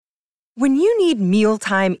When you need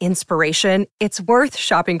mealtime inspiration, it's worth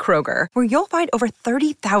shopping Kroger, where you'll find over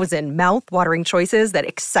 30,000 mouth-watering choices that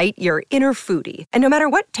excite your inner foodie. And no matter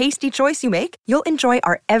what tasty choice you make, you'll enjoy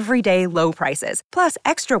our everyday low prices, plus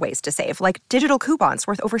extra ways to save, like digital coupons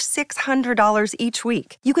worth over $600 each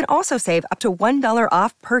week. You can also save up to $1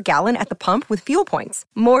 off per gallon at the pump with fuel points.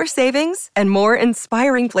 More savings and more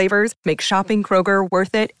inspiring flavors make shopping Kroger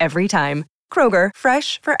worth it every time. Kroger,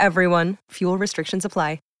 fresh for everyone. Fuel restrictions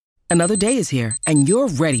apply. Another day is here, and you're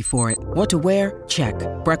ready for it. What to wear? Check.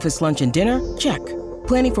 Breakfast, lunch, and dinner? Check.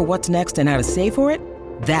 Planning for what's next and how to save for it?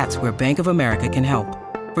 That's where Bank of America can help.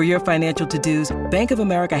 For your financial to-dos, Bank of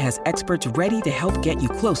America has experts ready to help get you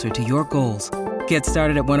closer to your goals. Get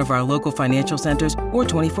started at one of our local financial centers or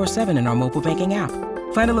 24/7 in our mobile banking app.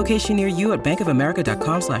 Find a location near you at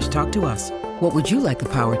bankofamerica.com/talktous. What would you like the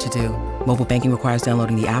power to do? Mobile banking requires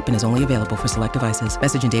downloading the app and is only available for select devices.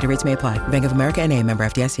 Message and data rates may apply. Bank of America N.A., member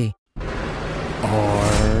FDIC.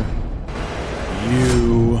 Are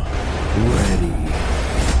you ready?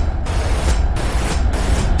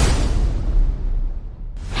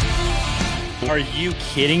 Are you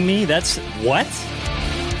kidding me? That's what?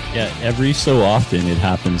 Yeah, every so often it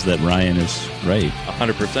happens that Ryan is right.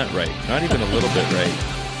 100% right. Not even a little bit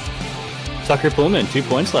right. Tucker Pullman, 2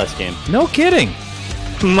 points last game. No kidding.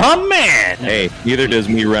 My man! Hey, neither does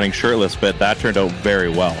me running shirtless, but that turned out very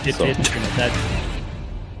well.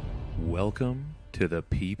 Welcome to the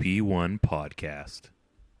PP1 podcast.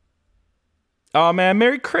 Oh man,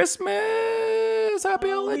 Merry Christmas! Happy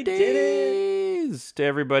holidays to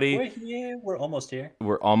everybody. We're almost here.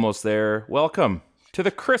 We're almost there. Welcome to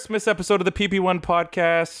the Christmas episode of the PP1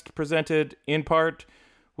 podcast, presented in part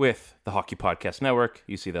with the Hockey Podcast Network.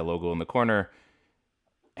 You see that logo in the corner.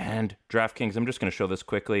 And DraftKings, I'm just going to show this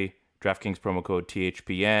quickly. DraftKings promo code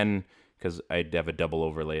THPN, because I have a double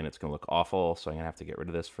overlay and it's going to look awful, so I'm going to have to get rid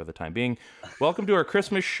of this for the time being. Welcome to our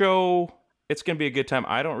Christmas show. It's going to be a good time.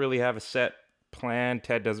 I don't really have a set plan.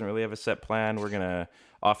 Ted doesn't really have a set plan. We're going to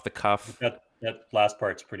off the cuff. That last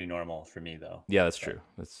part's pretty normal for me, though. Yeah, that's true.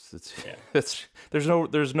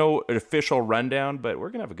 There's no official rundown, but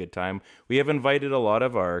we're gonna have a good time. We have invited a lot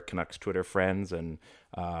of our Canucks Twitter friends, and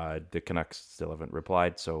the Canucks still haven't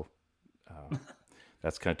replied, so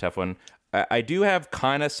that's kind of a tough one. I do have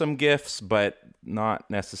kind of some gifts, but not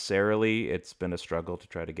necessarily. It's been a struggle to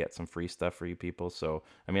try to get some free stuff for you people. So,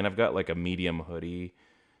 I mean, I've got like a medium hoodie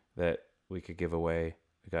that we could give away.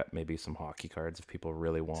 I got maybe some hockey cards if people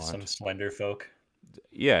really want. Some slender folk.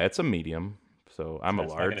 Yeah, it's a medium, so I'm a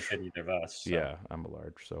large. It's not going to fit either of us. So. Yeah, I'm a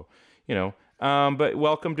large, so, you know. But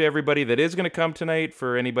welcome to everybody that is going to come tonight.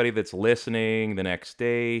 For anybody that's listening the next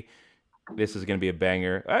day, this is going to be a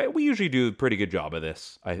banger. We usually do a pretty good job of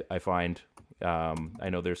this, I find.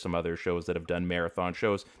 I know there's some other shows that have done marathon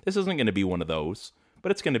shows. This isn't going to be one of those. But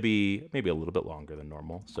it's going to be maybe a little bit longer than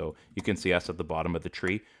normal. So you can see us at the bottom of the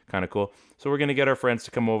tree. Kind of cool. So we're going to get our friends to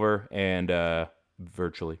come over and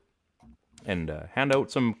virtually and hand out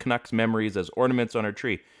some Canucks memories as ornaments on our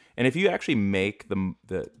tree. And if you actually make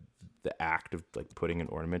the act of like putting an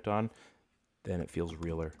ornament on, then it feels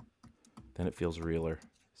realer.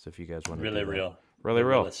 So if you guys want to really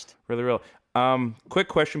real. Quick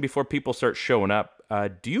question before people start showing up.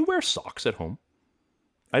 Do you wear socks at home?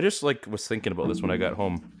 I just was thinking about this when I got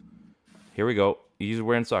home. Here we go. He's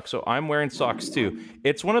wearing socks. So I'm wearing socks too.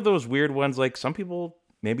 It's one of those weird ones, like some people,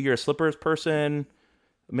 maybe you're a slippers person.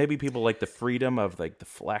 Maybe people like the freedom of like the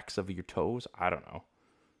flex of your toes. I don't know.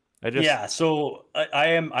 So I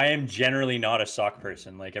am generally not a sock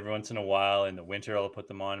person. Like every once in a while in the winter, I'll put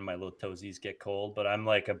them on and my little toesies get cold, but I'm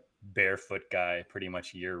like a barefoot guy pretty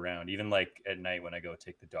much year round. Even like at night when I go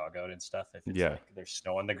take the dog out and stuff, if it's like there's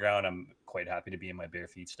snow on the ground, I'm quite happy to be in my bare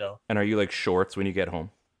feet still. And are you like shorts when you get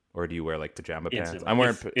home, or do you wear like pajama pants? I'm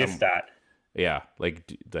wearing that. Yeah, like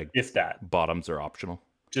if that. Bottoms are optional.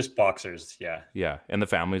 Just boxers, yeah. Yeah, and the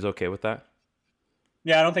family's okay with that?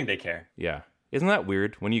 Yeah, I don't think they care. Yeah. Isn't that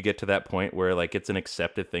weird when you get to that point where like it's an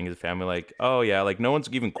accepted thing as a family? Like, oh yeah, like no one's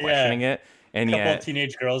even questioning it. And a couple of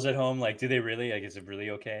teenage girls at home, like, do they really? Like, is it really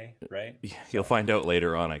okay? Right? You'll find out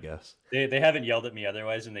later on, I guess. They haven't yelled at me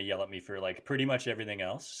otherwise, and they yell at me for like pretty much everything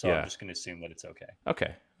else. So I'm just gonna assume that it's okay.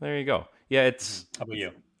 Okay, there you go. Yeah, it's. How about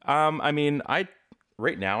you? I mean,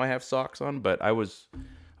 right now I have socks on, but I was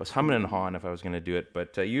humming and hawing if I was gonna do it.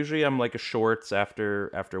 But usually I'm like a shorts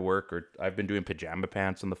after work, or I've been doing pajama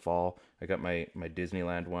pants in the fall. I got my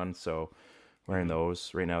Disneyland one, so. Wearing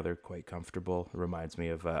those right now, they're quite comfortable. It reminds me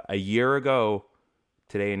of a year ago,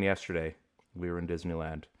 today and yesterday, we were in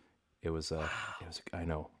Disneyland. It was I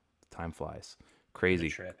know, time flies,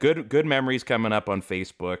 crazy. Good memories coming up on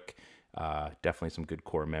Facebook. Definitely some good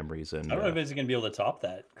core memories. And I don't know if it's going to be able to top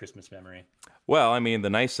that Christmas memory. well, I mean, the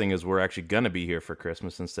nice thing is we're actually going to be here for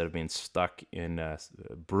Christmas instead of being stuck in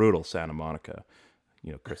brutal Santa Monica,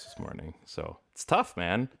 Christmas morning. So it's tough,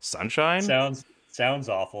 man. Sunshine. Sounds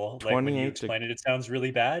awful. Like when you explain it sounds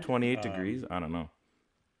really bad. 28 degrees. I don't know.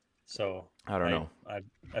 So I don't know.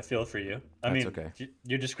 I feel for you. That's mean, okay.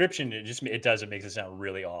 Your description it makes it sound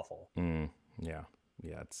really awful. Yeah.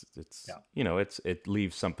 It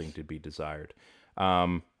leaves something to be desired.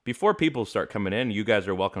 Before people start coming in, you guys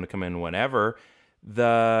are welcome to come in whenever.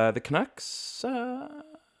 The Canucks,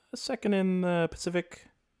 second in the Pacific,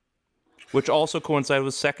 which also coincided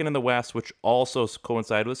with second in the West, which also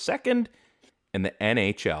coincided with second in the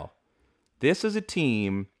NHL. This is a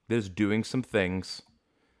team that is doing some things.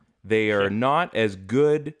 They are not as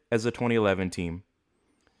good as the 2011 team.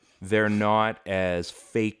 They're not as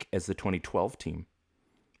fake as the 2012 team.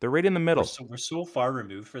 They're right in the middle. We're so far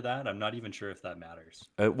removed for that. I'm not even sure if that matters.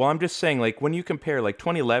 Well, I'm just saying, like, when you compare, like,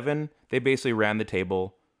 2011, they basically ran the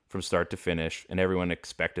table from start to finish, and everyone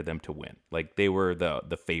expected them to win. Like, they were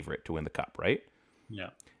the favorite to win the cup, right? Yeah.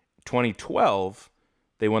 2012,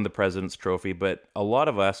 they won the President's Trophy, but a lot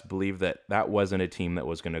of us believe that wasn't a team that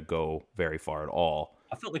was going to go very far at all.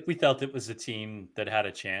 I felt like we felt it was a team that had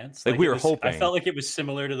a chance. Like we were hoping. I felt like it was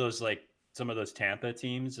similar to those, like, some of those Tampa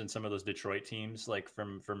teams and some of those Detroit teams, like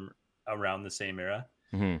from around the same era,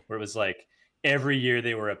 where it was like every year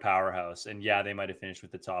they were a powerhouse. And yeah, they might have finished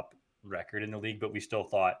with the top record in the league, but we still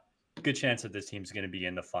thought good chance that this team's going to be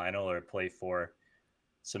in the final or play for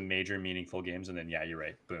some major meaningful games. And then, yeah, you're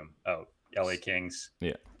right. Boom. Out. LA Kings.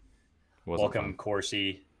 Yeah. Welcome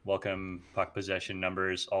Corsi. Welcome puck possession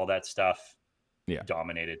numbers, all that stuff. Yeah.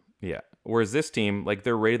 Dominated. Yeah. Whereas this team, like,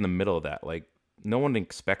 they're right in the middle of that. Like, no one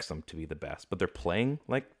expects them to be the best, but they're playing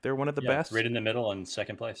like they're one of the best. Right in the middle and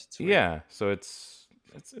second place. Yeah, so it's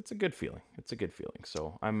a good feeling. It's a good feeling.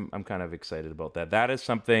 So I'm kind of excited about that. That is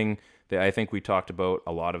something that I think we talked about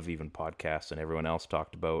a lot of even podcasts and everyone else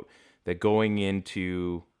talked about, that going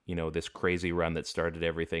into, this crazy run that started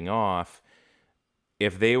everything off,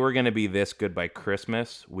 if they were going to be this good by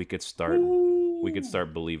Christmas, we could start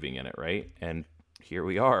believing in it, right? And here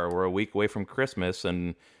we are. We're a week away from Christmas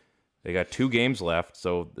and they got 2 games left,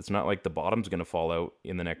 so it's not like the bottom's going to fall out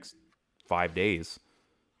in the next 5 days.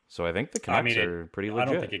 So I think the Canucks are pretty legit.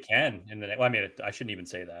 I don't think it can. I shouldn't even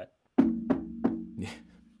say that. Yeah.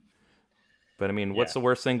 But, what's the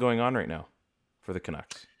worst thing going on right now for the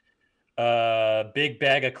Canucks? Big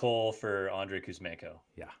bag of coal for Andrei Kuzmenko.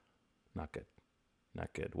 Yeah, not good.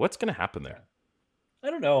 Not good. What's going to happen there? I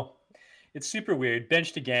don't know. It's super weird.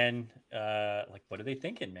 Benched again. What are they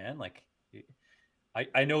thinking, man? Like,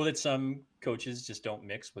 I know that some coaches just don't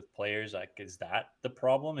mix with players. Like, is that the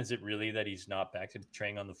problem? Is it really that he's not back to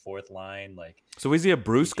training on the fourth line? Like, so is he a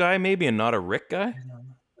Bruce guy maybe and not a Rick guy?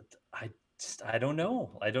 I don't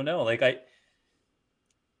know. Like,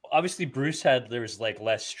 obviously Bruce there was like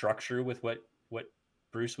less structure with what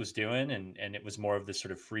Bruce was doing, and it was more of this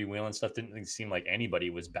sort of freewheeling and stuff. Didn't seem like anybody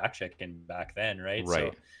was back checking back then, right?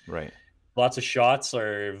 Right. Lots of shots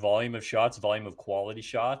or volume of quality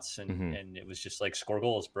shots. And it was just like, score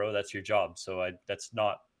goals, bro. That's your job. So that's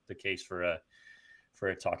not the case for a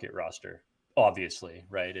Talkit roster, obviously.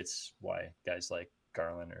 Right. It's why guys like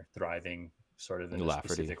Garland are thriving sort of in a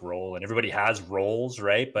specific role, and everybody has roles.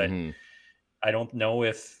 Right. But I don't know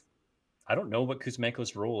what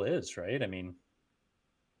Kuzmenko's role is. Right. I'm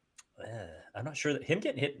not sure that him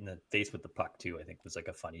getting hit in the face with the puck too, I think was like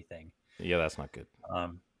a funny thing. Yeah. That's not good.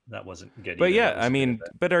 That wasn't good. But either.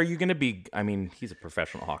 But are you going to be, he's a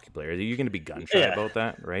professional hockey player. Are you going to be gun shy about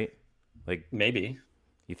that, right? Like, maybe.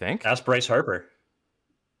 You think? Ask Bryce Harper.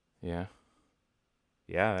 Yeah.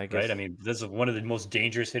 Yeah, I guess. Right? This is one of the most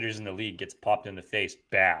dangerous hitters in the league, gets popped in the face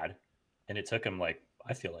bad. And it took him, I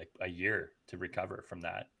feel like a year to recover from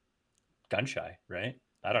that. Gun shy, right?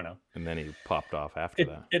 I don't know. And then he popped off after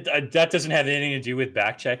that. That doesn't have anything to do with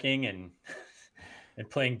back checking and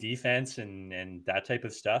playing defense and that type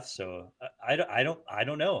of stuff. So I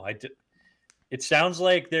don't know. It sounds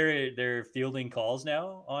like they're fielding calls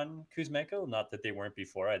now on Kuzmenko. Not that they weren't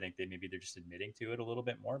before. I think they're just admitting to it a little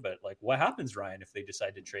bit more. But like, what happens, Ryan, if they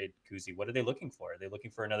decide to trade Kuzi? What are they looking for? Are they looking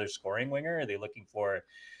for another scoring winger? Are they looking for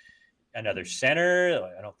another center?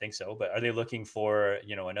 I don't think so. But are they looking for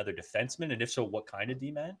another defenseman? And if so, what kind of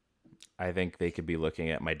D-man? I think they could be looking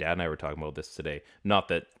at, my dad and I were talking about this today. Not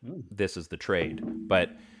that this is the trade, but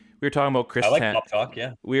we were talking about Chris. I like pop talk,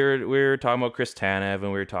 yeah. We were talking about Chris Tanev,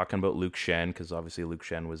 and we were talking about Luke Shen, because obviously Luke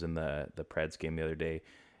Shen was in the Preds game the other day.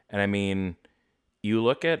 And you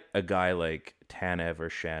look at a guy like Tanev or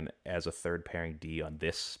Shen as a third pairing D on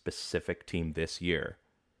this specific team this year,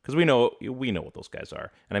 Because we know what those guys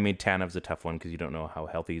are. And I mean, Tanev's a tough one because you don't know how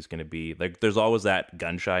healthy he's going to be. Like, there's always that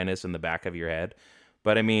gun shyness in the back of your head.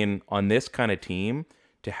 But I mean, on this kind of team,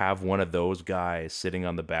 to have one of those guys sitting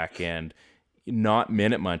on the back end, not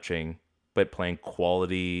minute munching, but playing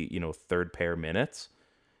quality, third pair minutes.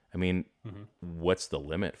 I mean, what's the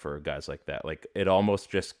limit for guys like that? Like, it almost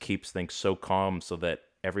just keeps things so calm so that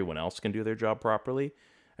everyone else can do their job properly.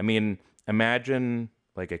 I mean, imagine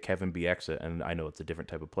like a Kevin Bieksa, and I know it's a different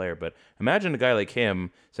type of player, but imagine a guy like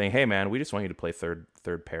him saying, "Hey, man, we just want you to play third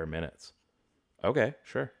pair minutes." Okay,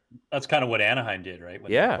 sure. That's kind of what Anaheim did, right?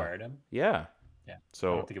 When they acquired him. Yeah.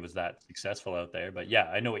 So I don't think it was that successful out there, but yeah,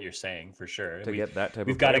 I know what you're saying for sure. Get that type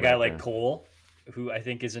we've of got a guy like there. Cole, who I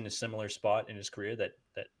think is in a similar spot in his career that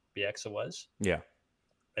Bieksa was. Yeah.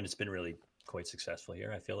 And it's been really quite successful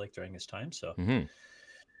here, I feel like, during his time. So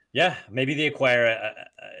yeah, maybe they acquire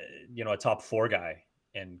a top 4 guy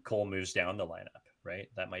and Cole moves down the lineup, right?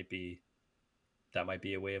 That might be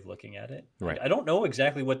a way of looking at it. Right. I don't know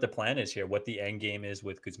exactly what the plan is here, what the end game is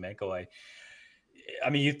with Kuzmenko. I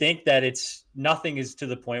mean, you think that nothing is to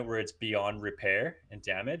the point where it's beyond repair and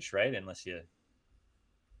damage, right? Unless you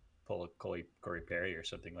pull a Corey Perry or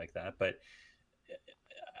something like that. But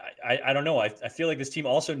I don't know. I feel like this team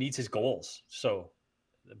also needs his goals.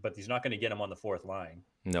 But he's not going to get him on the fourth line.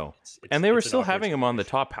 No. And they were still having him on the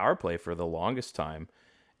top power play for the longest time.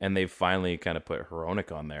 And they've finally kind of put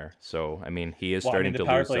Hronek on there. So, I mean, he is starting to lose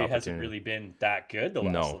the opportunity. The power play hasn't really been that good the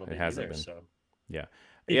last little bit. No, it hasn't been. So. Yeah.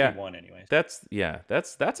 One anyways. That's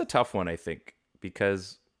a tough one, I think,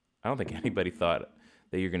 because I don't think anybody thought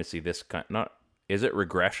that you're going to see this kind. Is it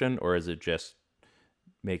regression or is it just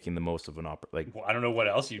making the most of an opportunity? Well, I don't know what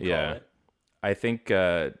else you'd call it. I think.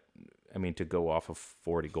 To go off of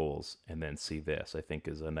 40 goals and then see this, I think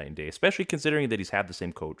is a night and day, especially considering that he's had the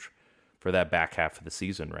same coach for that back half of the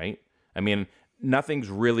season, right? I mean, nothing's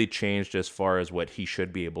really changed as far as what he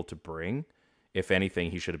should be able to bring. If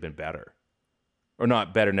anything, he should have been better. Or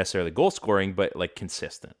not better necessarily goal scoring, but like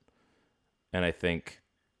consistent. And I think,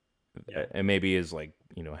 and maybe is like,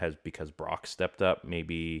 has because Brock stepped up,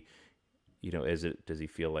 maybe, does he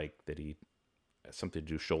feel like that he has something to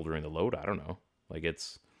do shouldering the load? I don't know. Like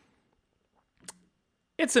it's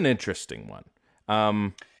an interesting one. I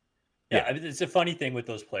mean, it's a funny thing with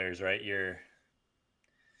those players, right?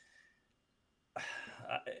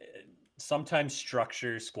 Sometimes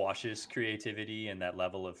structure squashes creativity and that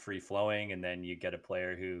level of free flowing, and then you get a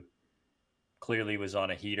player who clearly was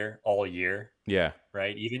on a heater all year. Yeah.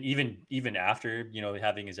 Right. Even after,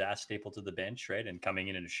 having his ass stapled to the bench, right, and coming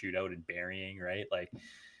in a shootout and burying, right? Like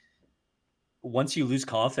once you lose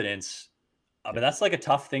confidence. But that's like a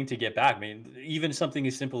tough thing to get back. I mean, even something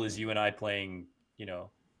as simple as you and I playing,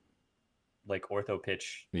 like ortho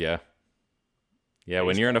pitch. Yeah. Yeah.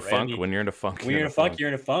 When you're in a funk, you're in a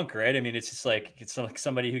funk, right? I mean, it's like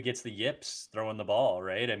somebody who gets the yips throwing the ball,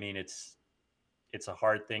 right? I mean, it's a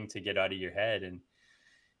hard thing to get out of your head. And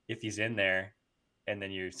if he's in there and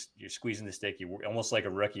then you're squeezing the stick, you're almost like a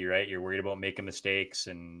rookie, right? You're worried about making mistakes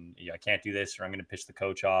and I can't do this or I'm going to pitch the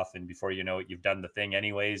coach off. And before you know it, you've done the thing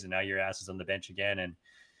anyways. And now your ass is on the bench again. And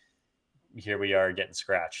here we are getting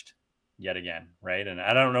scratched yet again. Right. And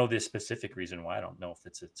I don't know the specific reason why. I don't know if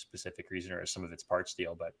it's a specific reason or some of it's parts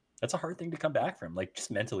deal, but that's a hard thing to come back from. Like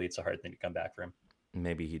just mentally, it's a hard thing to come back from.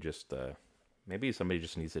 Maybe he just, maybe somebody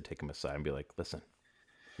just needs to take him aside and be like, listen,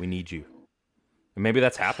 we need you. And maybe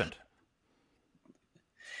that's happened.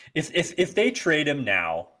 If they trade him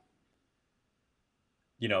now,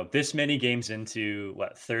 this many games into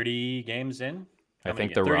 30 games in? I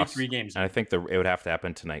think 33 games. And I think it would have to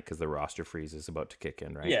happen tonight because the roster freeze is about to kick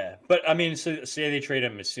in, right? Yeah, but I mean, so say they trade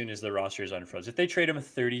him as soon as the roster is unfroze. If they trade him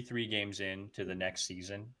 33 games into the next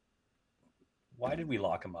season, why did we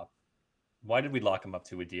lock him up? Why did we lock him up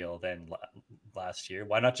to a deal then last year?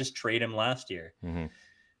 Why not just trade him last year? Mm-hmm.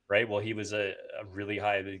 Right. Well, he was a really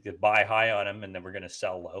high, we could buy high on him and then we're going to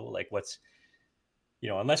sell low. Like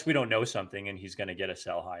unless we don't know something and he's going to get a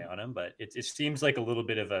sell high on him. But it seems like a little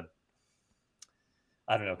bit of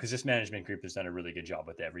I don't know, because this management group has done a really good job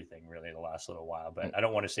with everything really the last little while. But I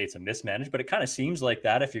don't want to say it's a mismanaged, but it kind of seems like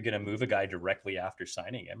that if you're going to move a guy directly after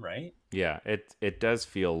signing him, right? Yeah, it does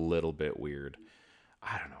feel a little bit weird.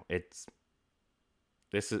 I don't know.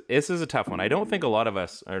 This is a tough one. I don't think a lot of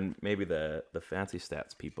us, or maybe the fancy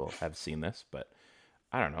stats people, have seen this, but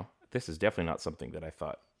I don't know. This is definitely not something that I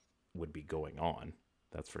thought would be going on.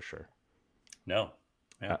 That's for sure. No.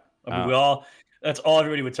 Yeah. I mean, that's all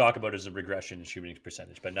everybody would talk about is a regression in shooting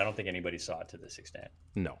percentage, but I don't think anybody saw it to this extent.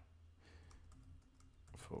 No.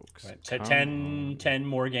 Folks. Right. 10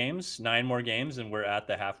 more games, 9 more games, and we're at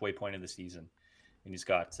the halfway point of the season. And he's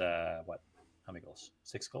got, How many goals?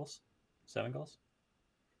 6 goals? 7 goals?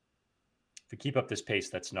 If we keep up this pace,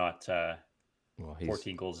 that's not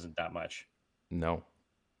 14 goals isn't that much. No.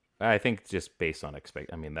 I think just based on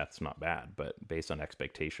that's not bad, but based on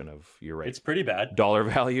expectation of, you're right, it's pretty bad. Dollar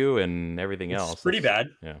value and everything else. It's pretty bad.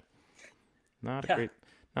 Yeah. Not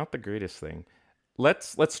the greatest thing.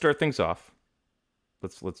 Let's start things off.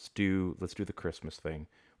 Let's do the Christmas thing.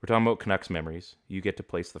 We're talking about Canucks memories. You get to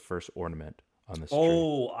place the first ornament on this tree.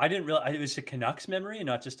 Oh, I didn't realize it was a Canucks memory and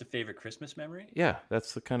not just a favorite Christmas memory. Yeah,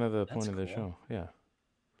 that's the kind of the point of the show. Yeah.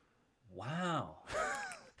 Wow.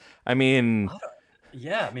 I mean,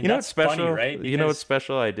 yeah, I mean, you know what's special, funny, right? Because, you know what's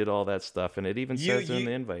special? I did all that stuff, and it even says in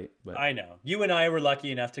the invite. But I know you and I were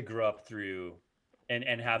lucky enough to grow up through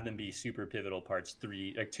and have them be super pivotal parts.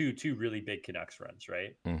 Two really big Canucks runs,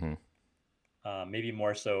 right? Mm-hmm. Maybe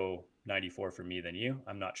more so 94 for me than you.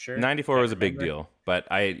 I'm not sure. 94 was a big deal, but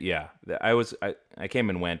I came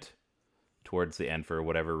and went towards the end for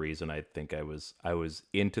whatever reason. I think I was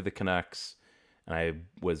into the Canucks, and I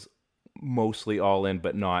was mostly all in,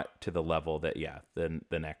 but not to the level that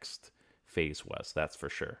the next phase was. That's for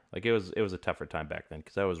sure. Like it was a tougher time back then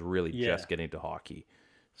because I was really just getting to hockey.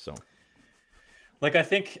 So, like I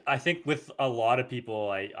think with a lot of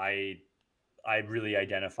people, I really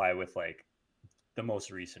identify with like the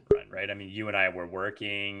most recent run, right? I mean, you and I were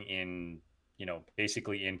working in,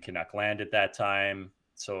 basically in Canuck land at that time.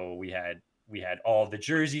 So we had all the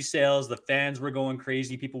jersey sales. The fans were going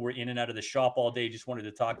crazy. People were in and out of the shop all day. Just wanted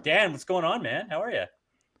to talk. Dan, what's going on, man? How are you?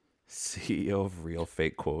 CEO of Real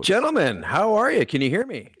Fake Quotes. Gentlemen, how are you? Can you hear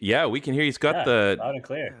me? Yeah, we can hear you. He's got the loud and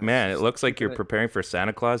clear. Man, it looks like you're preparing for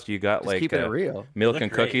Santa Claus. You got like keeping it real. Milk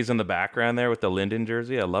and cookies in the background there with the Linden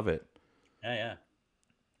jersey. I love it. Yeah.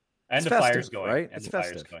 And it's the festive, fire's going. Right? And it's the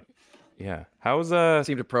festive. Fire's going. Yeah. How's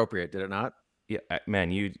seemed appropriate, did it not? Yeah,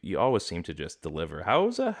 man, you always seem to just deliver.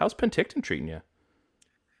 How's Penticton treating you?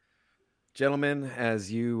 Gentlemen, as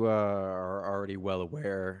you are already well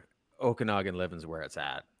aware, Okanagan Living's where it's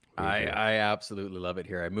at. I absolutely love it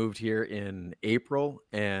here. I moved here in April,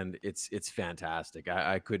 and it's fantastic.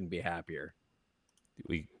 I couldn't be happier.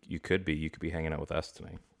 You could be hanging out with us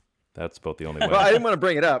tonight. That's about the only way. Well, I didn't want to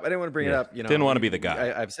bring it up. Didn't want to be the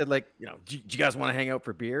guy. I've said do you guys want to hang out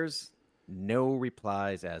for beers? No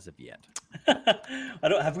replies as of yet.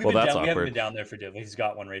 Have we been down? We haven't been down there for dinner. He's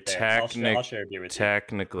got one right there. I'll share a beer with you.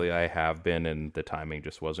 Technically, I have been, and the timing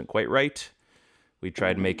just wasn't quite right. We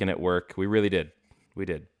tried making it work. We really did. We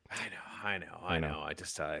did. I know. I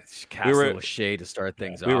just cast a little shade to start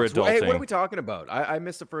things off. We were adulting. Hey, what are we talking about? I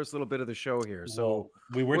missed the first little bit of the show here. So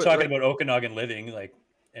we were talking about Okanagan Living, like,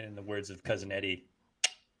 and in the words of Cousin Eddie,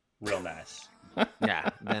 real nice. Yeah,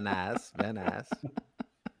 Van Ass.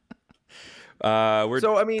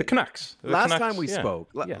 The Canucks. Last time we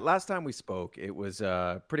spoke, it was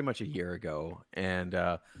pretty much a year ago, and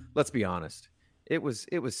let's be honest, it was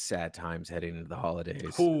sad times heading into the holidays.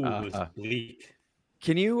 It was bleak.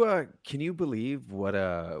 Can you believe what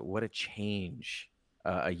a change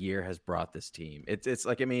a year has brought this team? It's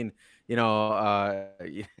like, I mean,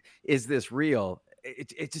 is this real?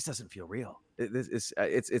 It just doesn't feel real.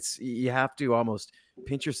 It's you have to almost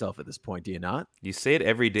pinch yourself at this point, do you not? You say it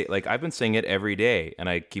every day. Like, I've been saying it every day, and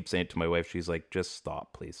I keep saying it to my wife. She's like, "Just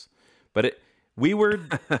stop, please." But we were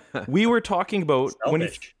talking about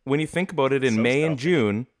when you think about it in May and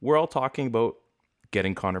June, we're all talking about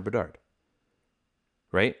getting Connor Bedard,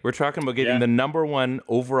 right? We're talking about getting the number one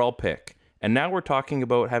overall pick, and now we're talking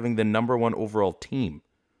about having the number one overall team.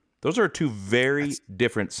 Those are two very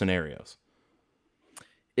different scenarios.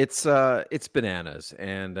 It's bananas,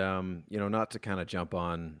 and not to kind of jump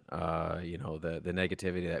on the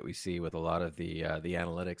negativity that we see with a lot of the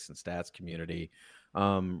analytics and stats community.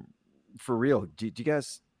 For real, do you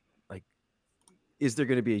guys is there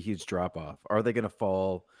going to be a huge drop off? Are they going to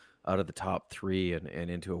fall out of the top three and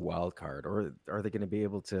into a wild card, or are they going to be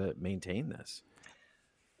able to maintain this?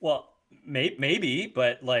 Well, maybe,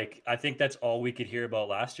 but I think that's all we could hear about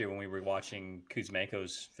last year when we were watching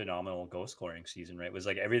Kuzmenko's phenomenal goal scoring season, right? It was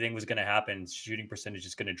like everything was going to happen. Shooting percentage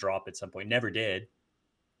is going to drop at some point. Never did.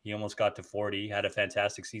 He almost got to 40, had a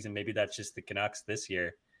fantastic season. Maybe that's just the Canucks this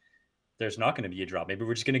year. There's not going to be a drop. Maybe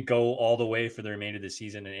we're just going to go all the way for the remainder of the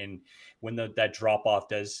season. And when that drop off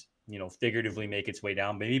does, figuratively make its way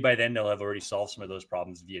down, maybe by then they'll have already solved some of those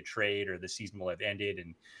problems via trade, or the season will have ended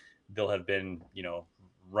and they'll have been,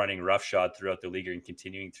 running roughshod throughout the league and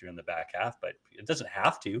continuing through in the back half, but it doesn't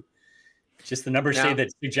have to. It's just the numbers say that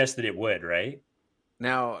suggest that it would, right?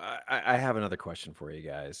 Now, I have another question for you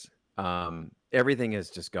guys. Everything has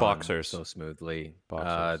just gone so smoothly.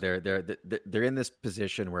 They're in this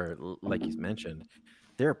position where, like you mentioned,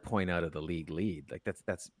 they're a point out of the league lead. Like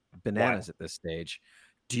that's bananas at this stage.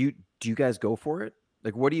 Do you guys go for it?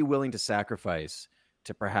 Like, what are you willing to sacrifice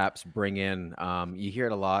to perhaps bring in? You hear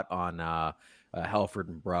it a lot on Halford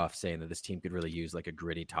and Brough saying that this team could really use like a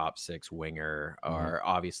gritty top six winger, or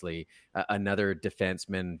obviously another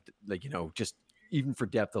defenseman. Like, just even for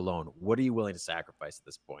depth alone, what are you willing to sacrifice at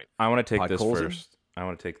this point? I want to take this Podkolzin? first. I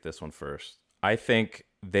want to take this one first. I think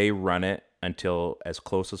they run it until as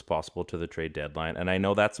close as possible to the trade deadline. And I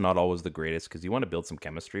know that's not always the greatest because you want to build some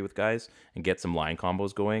chemistry with guys and get some line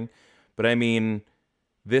combos going. But I mean,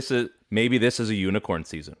 maybe this is a unicorn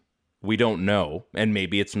season. We don't know, and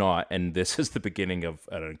maybe it's not. And this is the beginning of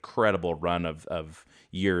an incredible run of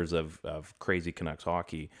years of crazy Canucks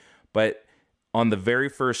hockey. But on the very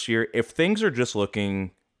first year, if things are just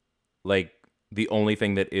looking like the only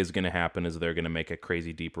thing that is going to happen is they're going to make a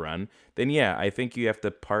crazy deep run, then yeah, I think you have to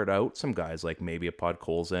part out some guys, like maybe a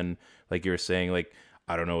Podkolzin, like you were saying, like,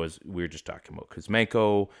 I don't know, as we were just talking about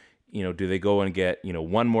Kuzmenko, do they go and get,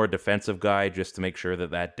 one more defensive guy just to make sure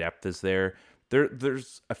that depth is there?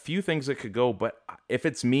 There's a few things that could go, but if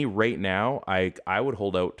it's me right now, I would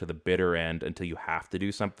hold out to the bitter end until you have to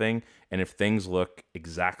do something. And if things look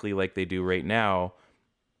exactly like they do right now,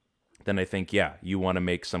 then I think, yeah, you want to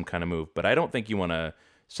make some kind of move. But I don't think you want to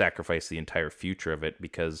sacrifice the entire future of it,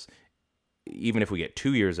 because even if we get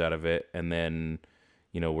 2 years out of it, and then,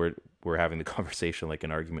 we're having the conversation like an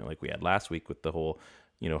argument like we had last week with the whole,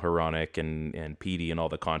 Hronek and Petey and all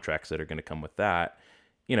the contracts that are going to come with that,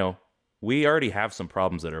 we already have some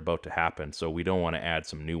problems that are about to happen, so we don't want to add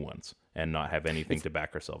some new ones and not have anything to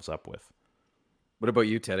back ourselves up with. What about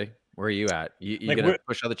you, Teddy? Where are you at? You gonna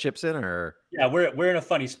push all the chips in, or? Yeah, we're in a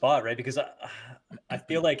funny spot, right? Because I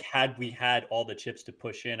feel like had we had all the chips to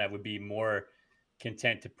push in, I would be more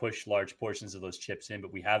content to push large portions of those chips in,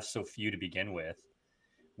 but we have so few to begin with.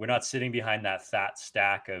 We're not sitting behind that fat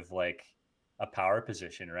stack of like a power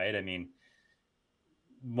position, right? I mean,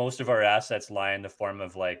 most of our assets lie in the form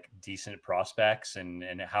of like decent prospects,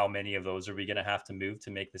 and how many of those are we going to have to move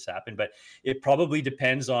to make this happen? But it probably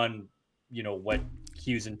depends on, what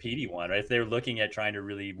Hughes and Petey want, right? If they're looking at trying to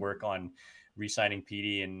really work on re-signing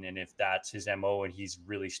Petey, and if that's his MO and he's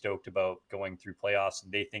really stoked about going through playoffs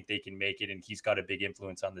and they think they can make it and he's got a big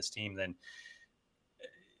influence on this team, then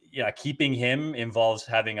yeah, keeping him involves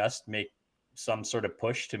having us make some sort of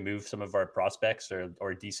push to move some of our prospects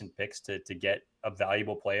or decent picks to get a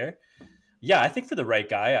valuable player. Yeah, I think for the right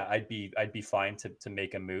guy, I'd be fine to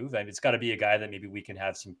make a move. And it's got to be a guy that maybe we can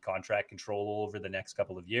have some contract control over the next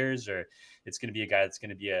couple of years, or it's going to be a guy that's going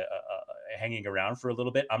to be a hanging around for a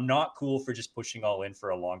little bit. I'm not cool for just pushing all in for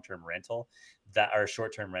a long-term rental, or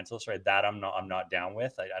short-term rental. Sorry, that I'm not down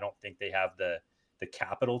with. I don't think they have the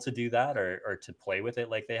capital to do that, or to play with it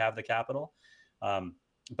like they have the capital.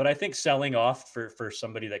 But I think selling off for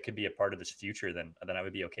somebody that could be a part of this future, then I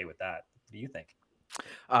would be okay with that. What do you think?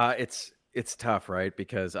 It's tough, right?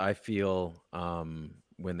 Because I feel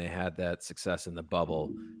when they had that success in the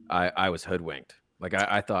bubble, I was hoodwinked. Like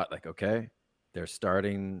I thought, like, okay, they're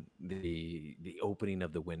starting the opening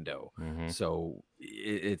of the window, so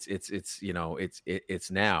it's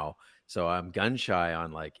now. So I'm gun shy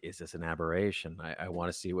on, like, is this an aberration? I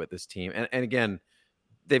want to see what this team, and again,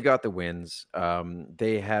 they've got the wins.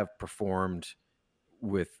 They have performed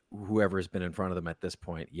with whoever has been in front of them at this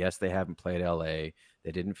point. Yes, they haven't played LA.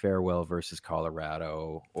 They didn't fare well versus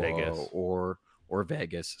Colorado or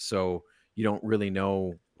Vegas. So you don't really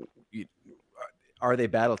know. Are they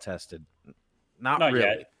battle tested? Not really.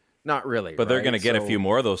 Yet. Not really. But they're going to get a few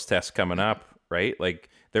more of those tests coming up, right? Like,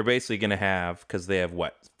 they're basically going to have, because they have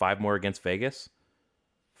 5 more against Vegas?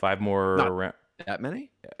 5 more around. That many?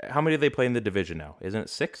 How many do they play in the division now? Isn't it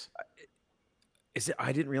 6? Is it?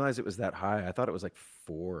 I didn't realize it was that high. I thought it was like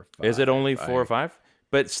 4 or 5. Is it only 4 or 5?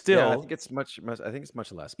 But still, yeah, I think it's much. I think it's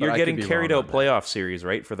much less. But you're getting carried out playoff series,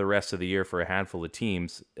 right, for the rest of the year for a handful of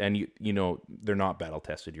teams, and they're not battle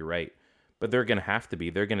tested. You're right, but they're going to have to be.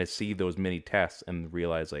 They're going to see those mini tests and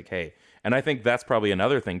realize, like, hey, and I think that's probably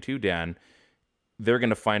another thing too, Dan. They're going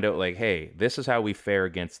to find out, like, hey, this is how we fare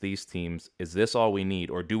against these teams. Is this all we need,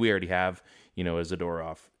 or do we already have,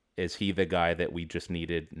 Zadorov? Is he the guy that we just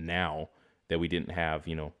needed now that we didn't have,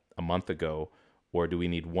 a month ago? Or do we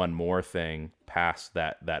need one more thing past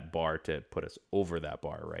that bar to put us over that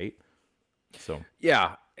bar, right? So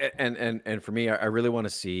yeah, and for me, I really want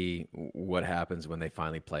to see what happens when they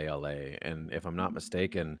finally play LA. And if I'm not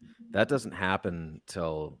mistaken, that doesn't happen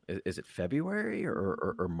till, is it February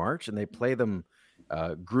or March? And they play them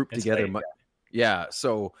grouped together. Late, yeah.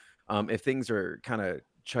 So if things are kind of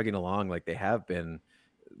chugging along like they have been,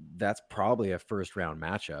 that's probably a first round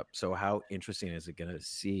matchup. So how interesting is it going to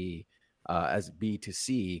see as B to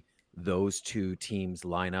see those two teams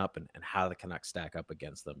line up and how the Canucks stack up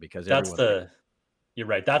against them, because you're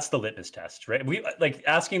right. That's the litmus test, right? We like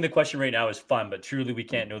asking the question right now is fun, but truly we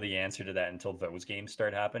can't know the answer to that until those games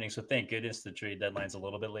start happening. So thank goodness the trade deadline's a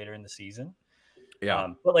little bit later in the season. Yeah.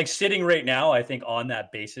 But like sitting right now, I think on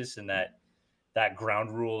that basis and that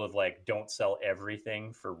ground rule of like don't sell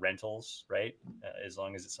everything for rentals, right? As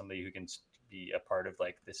long as it's somebody who can be a part of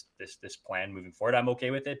like this plan moving forward, I'm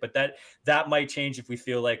okay with it. But that might change if we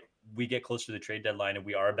feel like we get closer to the trade deadline and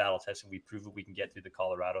we are battle testing, we prove that we can get through the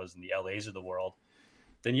Colorados and the LAs of the world.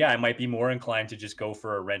 Then yeah, I might be more inclined to just go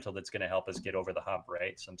for a rental that's going to help us get over the hump,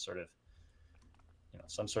 right? Some sort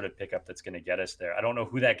of pickup that's going to get us there. I don't know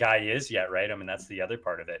who that guy is yet, right? I mean, that's the other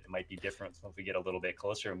part of it. It might be different if we get a little bit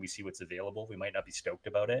closer and we see what's available. We might not be stoked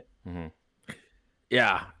about it. Mm-hmm.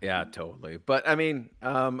 Yeah, totally. But I mean,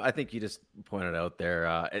 I think you just pointed out there,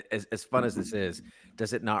 as fun as this is,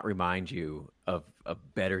 does it not remind you of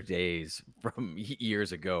better days from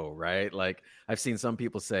years ago, right? Like I've seen some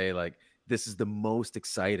people say like, this is the most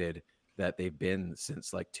excited that they've been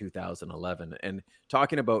since like 2011. And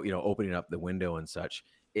talking about, opening up the window and such,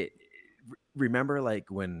 remember like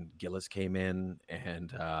when Gillis came in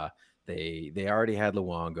and they already had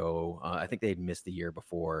Luongo. I think they'd missed the year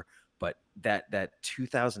before, but that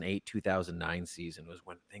 2008, 2009 season was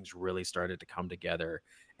when things really started to come together.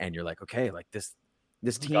 And you're like, okay, like this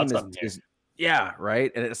team is yeah,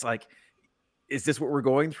 right. And it's like, is this what we're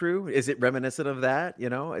going through? Is it reminiscent of that?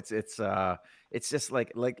 It's just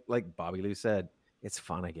like Bobby Lou said, it's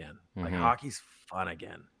fun again. Like hockey's fun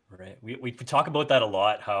again. Right. We talk about that a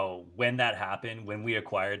lot, how when that happened, when we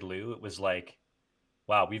acquired Lou, it was like,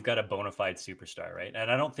 wow, we've got a bona fide superstar, right? And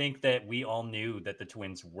I don't think that we all knew that the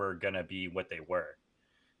Twins were going to be what they were,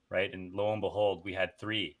 right? And lo and behold, we had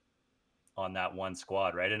 3 on that one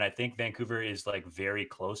squad, right? And I think Vancouver is like very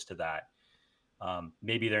close to that.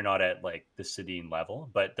 Maybe they're not at like the Sedin level,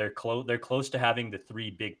 but they're close to having the 3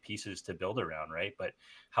 big pieces to build around, right? But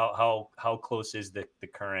how close is the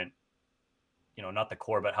current, not the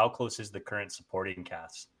core, but how close is the current supporting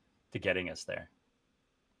cast to getting us there?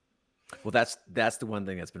 Well, that's the one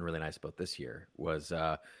thing that's been really nice about this year was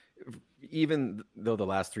even though the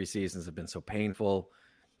last 3 seasons have been so painful,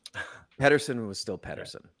 Pettersson was still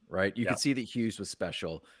Pettersson, right? You could see that Hughes was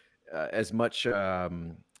special. As much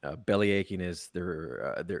belly aching as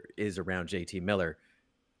there is around JT Miller,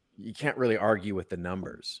 you can't really argue with the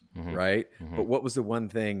numbers, right? But what was the one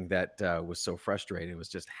thing that was so frustrating was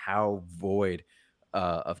just how void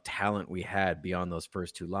of talent we had beyond those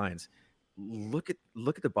first 2 lines. Look at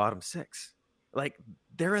the bottom 6. Like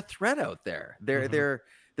they're a threat out there.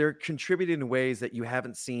 They're contributing in ways that you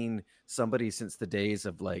haven't seen somebody since the days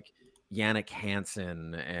of like Yannick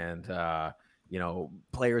Hansen and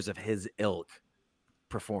players of his ilk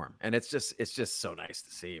perform. And it's just so nice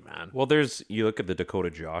to see, man. Well, you look at the Dakota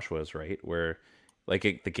Joshuas, right, where like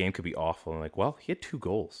the game could be awful and like, well, he had 2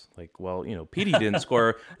 goals. Like, well, Petey didn't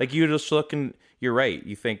score. Like you just look and you're right.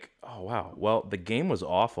 You think, oh wow, well the game was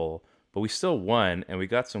awful, but we still won, and we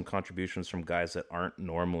got some contributions from guys that aren't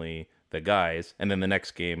normally the guys. And then the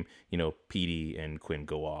next game, Petey and Quinn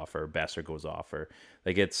go off, or Besser goes off, or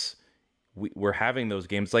like we're having those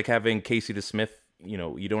games, like having Casey DeSmith.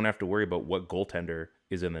 You don't have to worry about what goaltender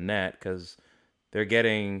is in the net because they're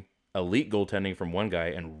getting elite goaltending from one guy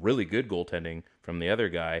and really good goaltending from the other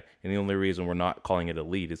guy. And the only reason we're not calling it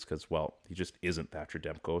elite is because, well, he just isn't Thatcher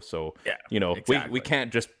Demko. So, exactly. we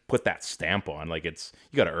can't just put that stamp on. Like you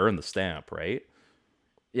got to earn the stamp, right?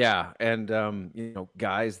 Yeah. And,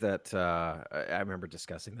 guys that I remember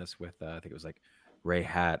discussing this with, I think it was like Ray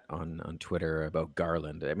Hatt on Twitter about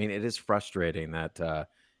Garland. I mean, it is frustrating that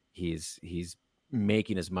he's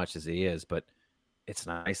making as much as he is, but it's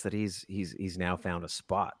nice that he's now found a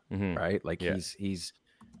spot, right? Like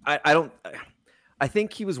I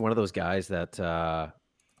think he was one of those guys that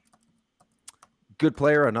good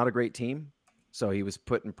player on not a great team. So he was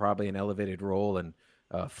put in probably an elevated role and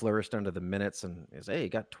flourished under the minutes and he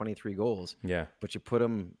got 23 goals. Yeah. But you put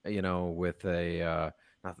him, with a,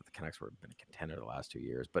 not that the Canucks were been a contender the last 2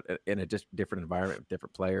 years, but in a just different environment with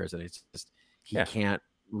different players. And it's just, he can't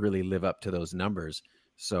really live up to those numbers.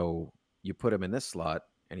 So you put him in this slot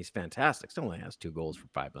and he's fantastic. Still only has 2 goals for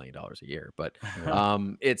 $5 million a year, but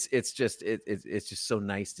it's just so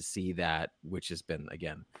nice to see that, which has been,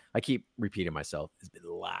 again, I keep repeating myself, has been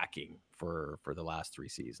lacking for the last 3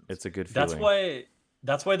 seasons. It's a good feeling.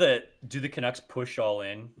 That's why the do the Canucks push all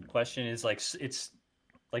in question is it's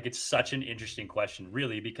such an interesting question,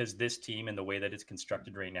 really, because this team and the way that it's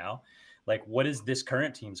constructed right now, like what is this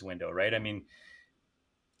current team's window, right? I mean,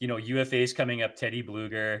 UFA's coming up, Teddy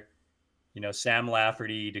Bluger. Sam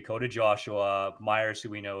Lafferty, Dakota Joshua, Myers, who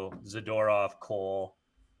we know, Zadorov, Cole,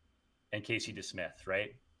 and Casey DeSmith,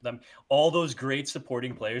 right? All those great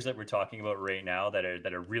supporting players that we're talking about right now that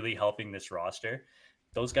are really helping this roster,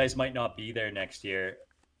 those guys might not be there next year.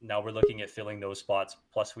 Now we're looking at filling those spots.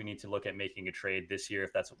 Plus, we need to look at making a trade this year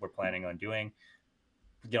if that's what we're planning on doing.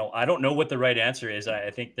 I don't know what the right answer is. I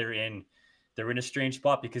think they're in a strange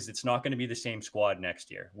spot because it's not going to be the same squad next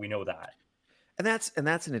year. We know that. And that's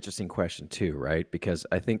an interesting question too, right? Because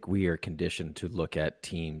I think we are conditioned to look at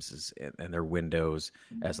teams and their windows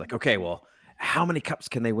as like, okay, well, how many cups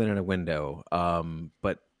can they win in a window?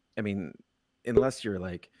 But I mean, unless you're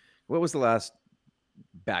like, what was the last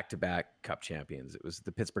back-to-back cup champions? It was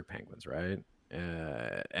the Pittsburgh Penguins, right?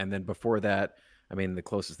 And then before that, I mean, the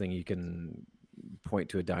closest thing you can point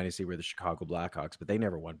to a dynasty were the Chicago Blackhawks, but they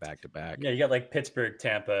never won back-to-back. Yeah, you got like Pittsburgh,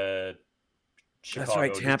 Tampa, Chicago, that's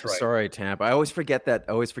right, Tampa. Detroit. Sorry, Tampa. I always forget that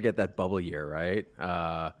bubble year, right?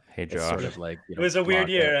 Hey, Josh. Sort of like, it was a weird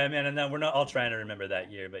year. I mean, and then we're not all trying to remember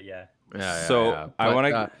that year, but yeah. So I want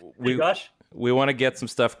to. Josh? We want to get some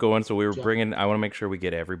stuff going, so I want to make sure we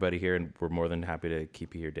get everybody here, and we're more than happy to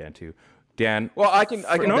keep you here, Dan, too. Dan, well, I can.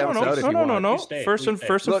 No. First and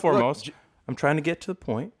foremost, I'm trying to get to the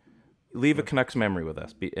point. Leave a Canucks memory with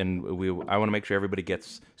us, and I want to make sure everybody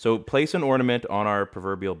gets. So, place an ornament on our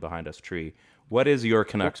proverbial behind us tree. What is your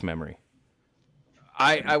Canucks memory?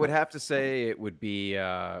 I would have to say it would be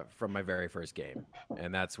from my very first game,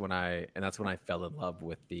 and that's when I fell in love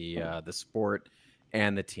with the sport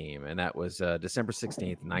and the team, and that was December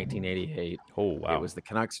 16th, 1988. Oh wow! It was the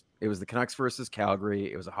Canucks. It was the Canucks versus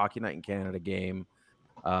Calgary. It was a Hockey Night in Canada game.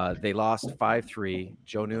 They lost 5-3.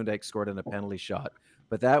 Joe Nundyk scored on a penalty shot,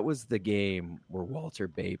 but that was the game where Walter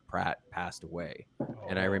Bay Pratt passed away,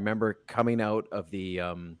 and I remember coming out of the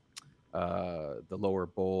lower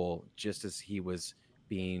bowl just as he was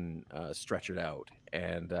being stretchered out,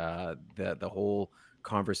 and the whole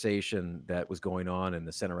conversation that was going on in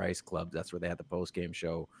the Center Ice Club, that's where they had the post-game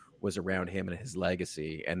show, was around him and his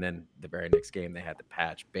legacy. And then the very next game they had the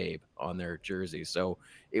patch Babe on their jersey. So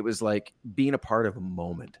it was like being a part of a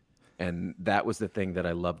moment, and that was the thing that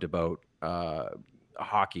I loved about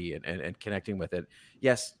hockey and connecting with it.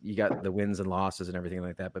 Yes, you got the wins and losses and everything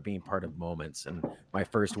like that, but being part of moments. And my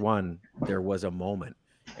first one, there was a moment,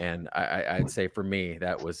 and I'd say for me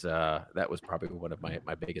that was probably one of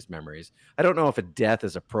my biggest memories. I don't know if a death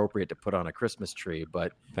is appropriate to put on a Christmas tree,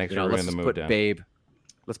 but thanks for bringing the mood down.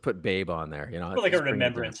 Let's put Babe on there. Like a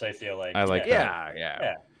remembrance. I feel like I like that.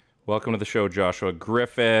 Yeah. Welcome to the show, Joshua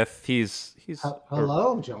Griffith. He's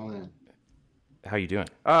hello, gentlemen. How you doing?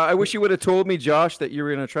 I wish you would have told me, Josh, that you were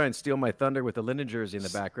going to try and steal my thunder with the Linden jersey in the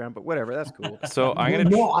background, but whatever, that's cool. So I had it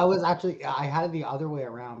the other way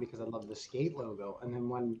around because I love the skate logo, and then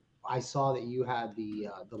when I saw that you had the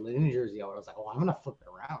Linden jersey, I was like, oh, I'm gonna flip it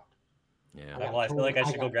around. Yeah. Well, I feel like I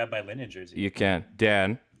should go grab my Linden jersey. You can,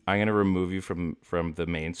 Dan. I'm gonna remove you from the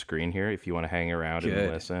main screen here if you want to hang around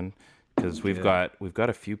and listen, because we've got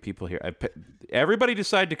a few people here. Everybody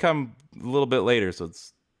decided to come a little bit later, so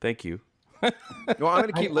thank you. Well, I'm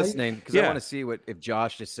gonna keep listening because I want to see if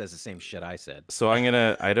Josh just says the same shit I said. So I'm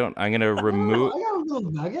gonna remove. I got a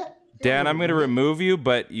little nugget. Dan, I'm gonna remove you,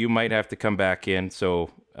 but you might have to come back in. So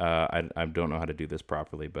I don't know how to do this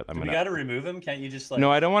properly, but I'm gonna. You got to remove him. Can't you just like?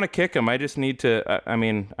 No, I don't want to kick him. I just need to. I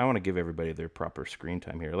want to give everybody their proper screen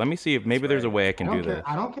time here. Let me see if maybe there's a way I can do this.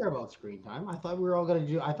 I don't care about screen time. I thought we were all gonna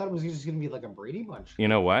do. I thought it was just gonna be like a Brady Bunch. You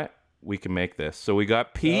know what? We can make this. So we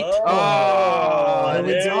got Pete.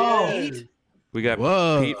 We got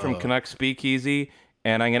Pete from Canucks Speakeasy,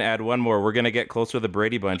 and I'm going to add one more. We're going to get closer to the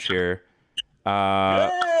Brady Bunch here. We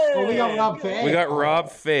got Rob Fay. We got Rob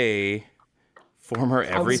Fay, former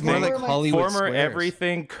everything,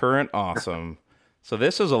 everything, current awesome. So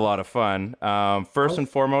this is a lot of fun. First and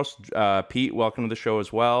foremost, Pete, welcome to the show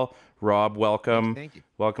as well. Rob, welcome. Thank you.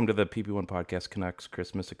 Welcome to the PP1 Podcast Canucks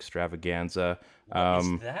Christmas Extravaganza. What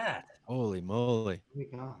is that? Holy moly!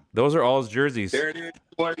 Those are all his jerseys. There it is.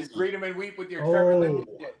 Boys, freedom and weep with your Trevor Linden.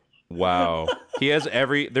 Wow. He has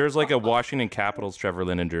there's like a Washington Capitals Trevor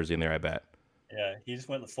Linden jersey in there, I bet. Yeah, he just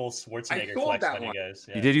went the full Schwarzenegger flex on you guys.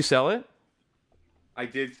 Yeah. Did you sell it? I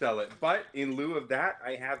did sell it, but in lieu of that,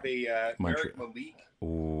 I have a Merrick Malik.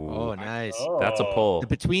 Ooh. Oh, nice. That's a pull. The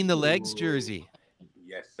between the legs jersey.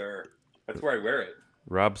 Yes, sir. That's where I wear it.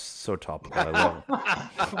 Rob's so topical. I love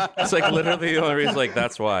it. It's like literally the only reason. Like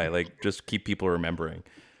that's why. Like just keep people remembering.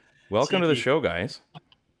 Welcome to the show, guys.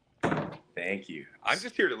 Thank you. I'm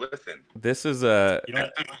just here to listen. This is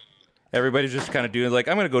everybody's just kind of doing like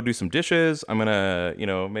I'm gonna go do some dishes. I'm gonna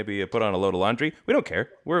maybe put on a load of laundry. We don't care.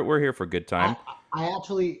 We're here for a good time. I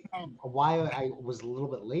actually, why I was a little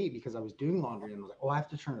bit late because I was doing laundry and I was like, oh, I have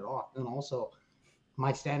to turn it off. And also,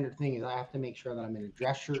 my standard thing is I have to make sure that I'm in a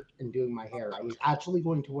dress shirt and doing my hair. I was actually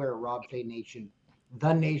going to wear a Rob Fay Nation,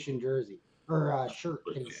 the Nation jersey or shirt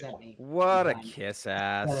that he sent me. What a kiss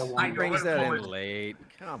ass! He brings that in late.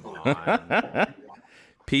 Come on,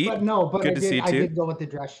 Pete. But no, but good to see you too. I did go with the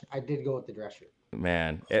dress. I did go with the dress shirt.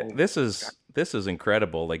 Man, this is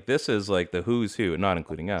incredible. Like, this is like the who's who, not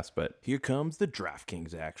including us. But here comes the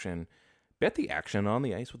DraftKings action. Bet the action on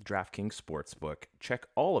the ice with DraftKings Sportsbook. Check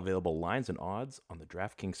all available lines and odds on the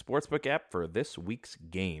DraftKings Sportsbook app for this week's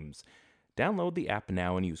games. Download the app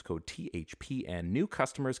now and use code THPN. New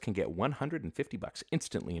customers can get $150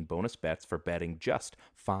 instantly in bonus bets for betting just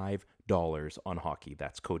 $5 on hockey.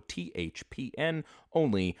 That's code THPN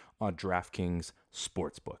only on DraftKings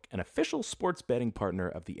Sportsbook, an official sports betting partner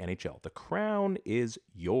of the NHL. The crown is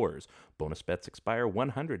yours. Bonus bets expire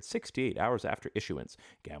 168 hours after issuance.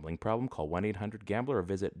 Gambling problem? Call 1-800-GAMBLER or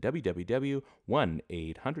visit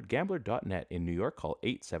www.1800gambler.net. In New York, call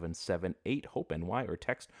 877-8-HOPE-NY or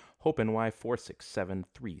text HOPE-NY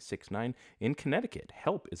 467-369. In Connecticut,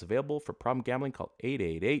 help is available for problem gambling. Call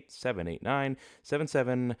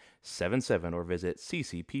 888-789-7777 or visit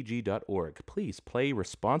ccpg.org. Please play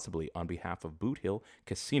responsibly on behalf of Boot Hill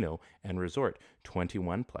Casino and Resort.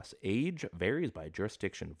 21 plus. Age varies by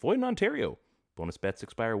jurisdiction. Void in Ontario. Bonus bets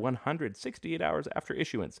expire 168 hours after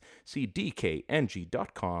issuance. See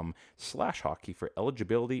dkng.com/hockey for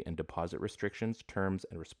eligibility and deposit restrictions, terms,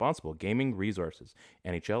 and responsible gaming resources.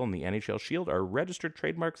 NHL and the NHL Shield are registered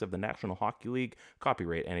trademarks of the National Hockey League.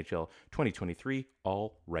 Copyright NHL 2023.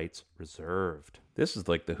 All rights reserved. This is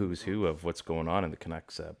like the who's who of what's going on in the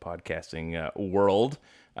Canucks podcasting world.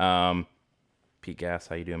 Pete Gass,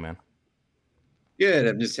 how you doing, man? Good.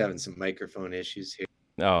 I'm just having some microphone issues here.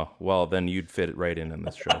 Oh, well, then you'd fit it right in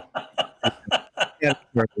this show. Yeah,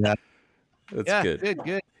 that's good.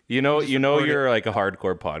 Good. You know, you're like a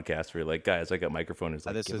hardcore podcast where you're like, guys, I got microphone. It's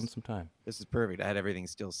like, give them some time. This is perfect. I had everything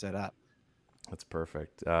still set up. That's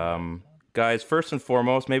perfect. Guys, first and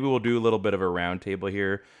foremost, maybe we'll do a little bit of a roundtable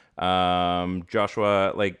here.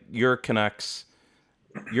 Joshua, like your Canucks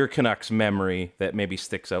memory that maybe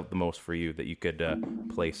sticks out the most for you that you could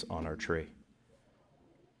place on our tree.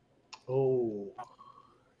 Oh,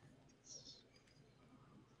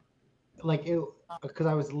 like it, because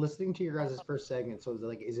I was listening to your guys' first segment. So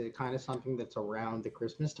is it kind of something that's around the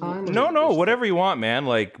Christmas time? No, whatever you want, man.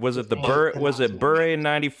 Like, was it Bure in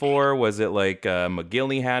 '94? Was it like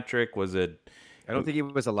McGillney hat trick? Was it? I don't think he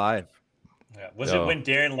was alive. Yeah. Was it when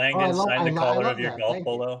Darren Langdon signed the collar of your golf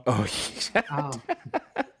polo? Oh,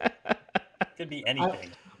 could be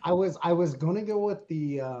anything. I was gonna go with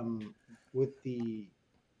the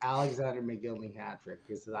Alexander McGillney hat trick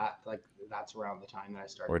because that's around the time that I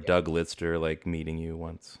started. Or Doug Lidster like meeting you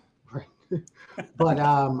once. Right. But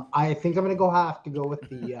I think I'm gonna have to go with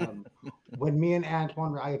the when me and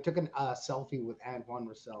Antoine. I took a selfie with Antoine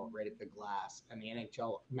Roussel right at the glass, and the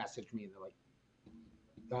NHL messaged me. They're like,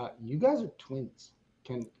 "You guys are twins.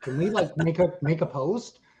 Can we like make a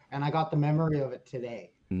post?" And I got the memory of it today.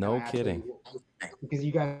 No kidding. Because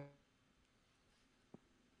you guys.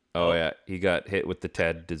 Oh yeah, he got hit with the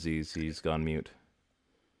TED disease. He's gone mute.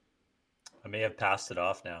 I may have passed it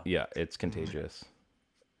off now. Yeah, it's contagious.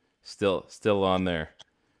 Still on there.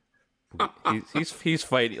 He's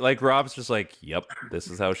fighting. Like Rob's just like, yep, this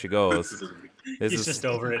is how she goes. He's just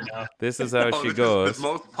over it now. This is how she goes. Is the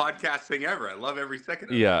most podcast thing ever. I love every second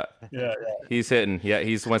of it. Yeah. He's hitting. Yeah,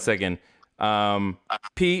 he's 1 second.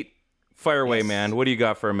 Pete, fire away, man. What do you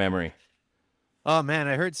got for a memory? Oh man,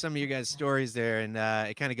 I heard some of you guys' stories there, and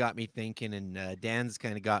it kind of got me thinking. And Dan's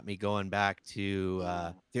kind of got me going back to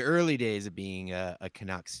the early days of being a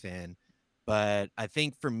Canucks fan. But I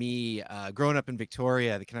think for me, growing up in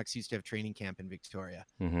Victoria, the Canucks used to have training camp in Victoria,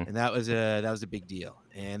 and that was a big deal.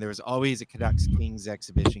 And there was always a Canucks Kings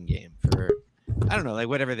exhibition game for, I don't know, like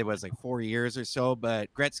whatever there was, like 4 years or so. But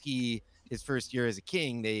Gretzky, his first year as a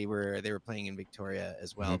King, they were playing in Victoria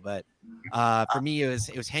as well. But for me,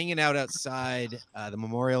 it was hanging out outside the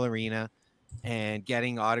Memorial Arena and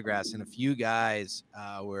getting autographs. And a few guys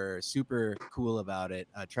were super cool about it.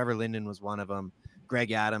 Trevor Linden was one of them.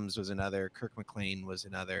 Greg Adams was another. Kirk McLean was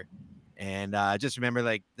another. And I just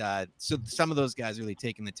remember so some of those guys really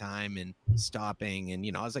taking the time and stopping. And,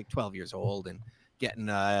 I was like 12 years old and getting,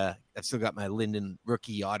 I've still got my Linden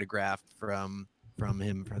rookie autographed from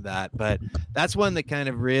him for that. But that's one that kind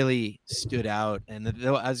of really stood out. And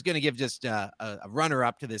I was going to give just a runner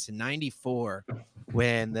up to this in '94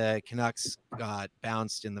 when the Canucks got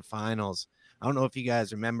bounced in the finals. I don't know if you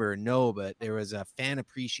guys remember or know, but there was a fan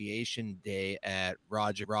appreciation day at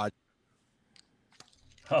Roger.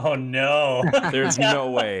 Oh no! There's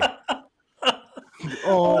no way.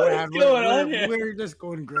 Oh, What man, is going on here? we're just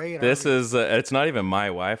going great. This is it's not even my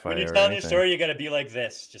Wi-Fi When you're or telling your anything. story, you got to be like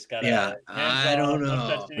this. Just gotta Yeah, hands I don't off,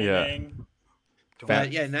 know. touch anything.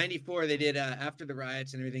 But yeah, 94, they did after the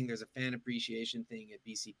riots and everything, there's a fan appreciation thing at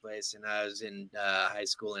BC Place. And I was in high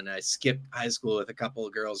school, and I skipped high school with a couple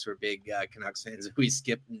of girls who were big Canucks fans. We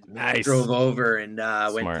skipped and drove over and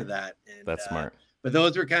went to that. And, That's smart. But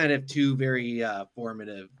those were kind of two very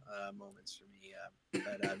formative moments for me.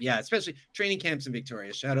 Yeah, especially training camps in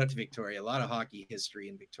Victoria. Shout out to Victoria. A lot of hockey history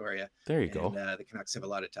in Victoria. There you go. The Canucks have a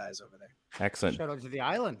lot of ties over there. Excellent. Shout out to the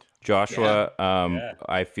island. Joshua, Yeah.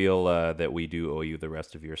 I feel that we do owe you the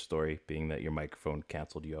rest of your story, being that your microphone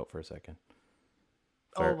canceled you out for a second.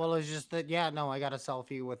 Oh, well, it's just that, I got a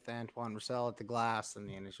selfie with Antoine Roussel at the Glass, and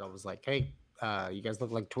the NHL was like, hey, you guys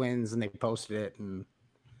look like twins, and they posted it, and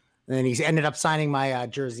then he ended up signing my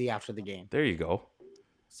jersey after the game. There you go.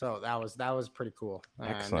 So that was pretty cool.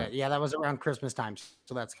 Excellent. And, that was around Christmas time,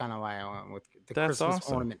 so that's kind of why I went with the That's Christmas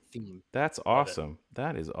awesome. ornament theme. That's awesome.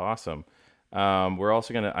 That is awesome. We're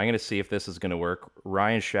also I'm gonna see if this is gonna work.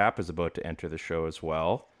 Ryan Schapp is about to enter the show as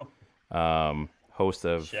well. Host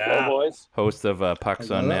of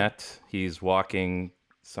Pucks on Net. He's walking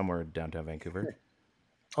somewhere downtown Vancouver.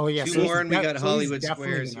 Oh yeah, Two more, and we got Hollywood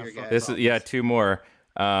Squares here, guys. This is two more.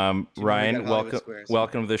 Ryan,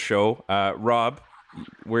 welcome to the show. Rob,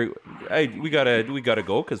 we gotta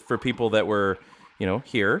go because for people that were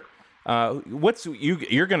here, what's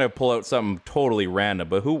you're gonna pull out something totally random,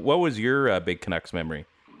 but what was your big Canucks memory?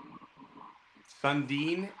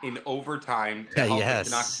 Sundin in overtime to help the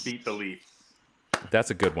Canucks beat the Leafs. That's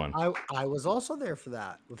a good one. I was also there for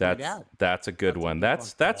that with my dad. That's a good one.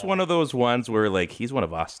 That's one of those ones where like he's one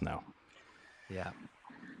of us now. Yeah.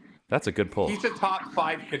 That's a good pull. He's a top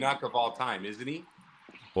 5 Canuck of all time, isn't he?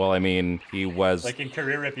 Well, I mean, he was Like in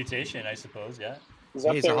career reputation, I suppose. Yeah. He's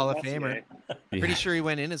a Hall of Famer. Pretty sure he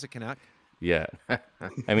went in as a Canuck. Yeah.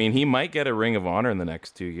 I mean, he might get a Ring of Honor in the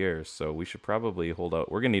next 2 years, so we should probably hold out.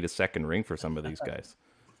 We're going to need a second ring for some of these guys.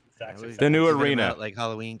 The new arena. Like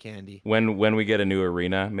Halloween candy. When we get a new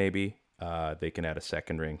arena, maybe they can add a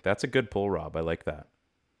second ring. That's a good pull, Rob. I like that.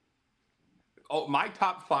 Oh, my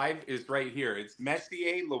top 5 is right here. It's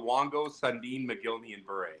Messier, Luongo, Sundin, McGillney, and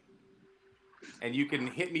Bure. And you can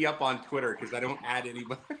hit me up on Twitter because I don't add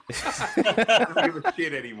anybody. I don't give a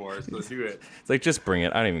shit anymore, so do it. It's like, just bring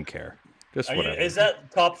it. I don't even care. Just whatever. Is that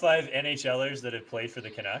top 5 NHLers that have played for the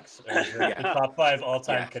Canucks? Or is that the top 5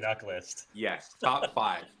 all-time Canuck list? Yes, top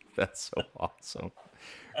 5. That's so awesome.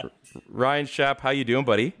 Ryan Schapp, how you doing,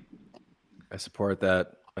 buddy? I support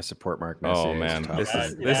that. I support Mark Messier. Oh man, this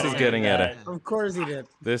is getting out of. Of course he did.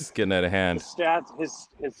 This is getting out of hand. His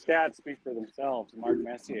stats speak for themselves. Mark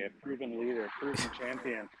Messier, proven leader, proven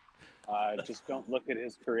champion. Just don't look at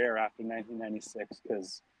his career after 1996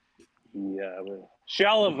 because he was a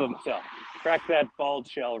shell of himself. Crack that bald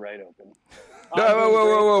shell right open.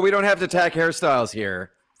 Whoa! We don't have to attack hairstyles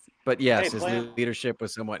here. But yes, his playing- leadership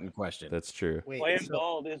was somewhat in question. That's true. Wait, Playing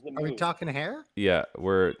bald is the move. are we talking hair? Yeah,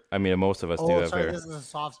 most of us do have sorry, hair. this is a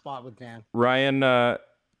soft spot with Dan. Ryan,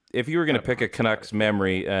 if you were going to pick a Canucks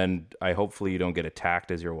memory, and hopefully you don't get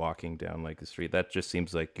attacked as you're walking down like the street, that just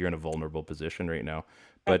seems like you're in a vulnerable position right now.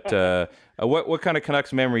 But what kind of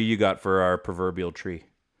Canucks memory you got for our proverbial tree?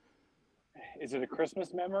 Is it a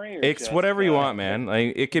Christmas memory? Or It's just, whatever you want, man.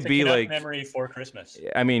 Like it could It's a be Canuck like memory for Christmas.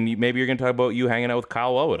 I mean, maybe you're going to talk about you hanging out with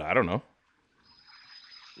Kyle Elwood. I don't know.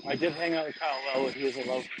 I did hang out with Kyle Elwood. He was a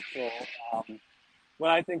lovely soul.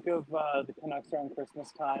 When I think of the Canucks around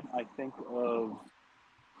Christmas time, I think of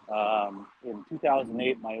in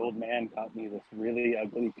 2008, my old man got me this really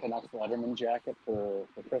ugly Canucks Letterman jacket for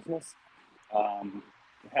Christmas.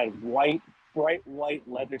 It had bright white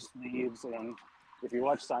leather sleeves, and if you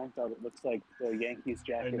watch Seinfeld, it looks like the Yankees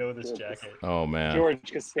jacket. I know this jacket. Oh man,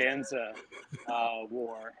 George Costanza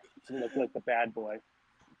wore to look like the bad boy.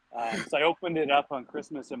 So I opened it up on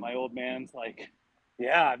Christmas, and my old man's like,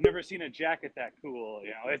 "Yeah, I've never seen a jacket that cool.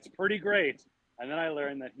 It's pretty great." And then I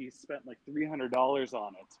learned that he spent like $300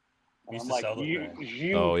 on it. And I'm like,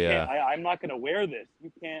 "You oh yeah, I'm not gonna wear this.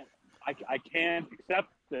 You can't. I can't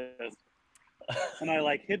accept this." And I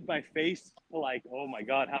like hid my face, like, "Oh my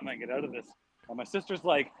God, how am I gonna get out of this?" And my sister's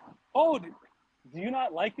like, "Oh, do you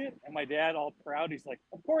not like it?" And my dad, all proud, he's like,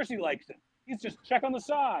 "Of course he likes it. He's just check on the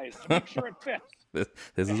size to make sure it fits."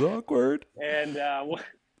 This is awkward. And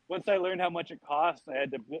once I learned how much it cost, I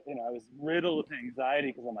had to, I was riddled with anxiety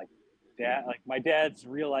because I'm like, Dad, like my dad's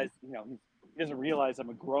realized, he doesn't realize I'm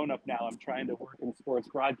a grown up now. I'm trying to work in sports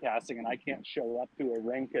broadcasting, and I can't show up to a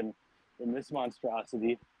rink in this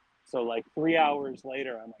monstrosity. So like 3 hours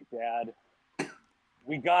later, I'm like, Dad,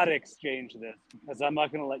 we got to exchange this because I'm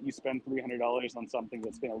not going to let you spend $300 on something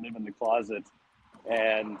that's going to live in the closet.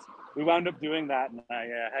 And we wound up doing that, and I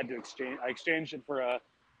had to exchange. I exchanged it for a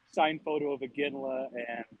signed photo of Iginla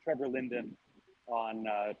and Trevor Linden on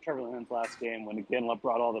Trevor Linden's last game when Iginla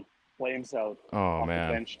brought all the flames out off the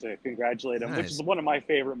bench to congratulate him, which is one of my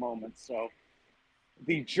favorite moments. So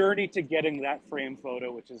the journey to getting that frame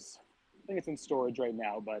photo, which is, I think it's in storage right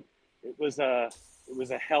now, but it was a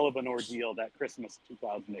hell of an ordeal that Christmas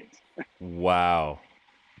 2008. Wow,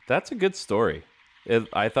 that's a good story.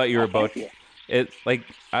 I thought you were about. It like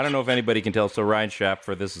I don't know if anybody can tell. So Ryan Schaff,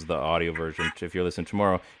 this is the audio version. If you're listening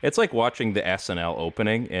tomorrow, it's like watching the SNL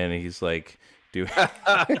opening, and he's like, he's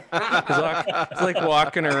like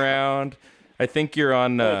walking around. I think you're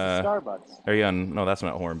on. Starbucks. Are you on? No, that's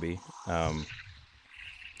not Hornby.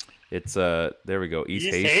 It's there we go. East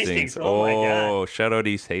Hastings. Oh my God. Shout out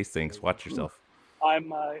East Hastings. Watch yourself.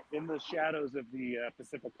 I'm in the shadows of the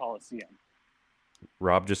Pacific Coliseum.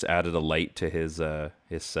 Rob just added a light to his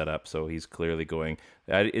setup, so he's clearly going.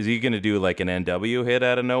 Is he going to do like an NW hit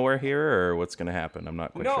out of nowhere here, or what's going to happen? I'm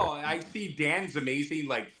not quite sure. No, I see Dan's amazing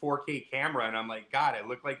like 4K camera, and I'm like, God, it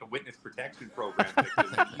looked like a witness protection program.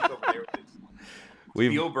 He's over there with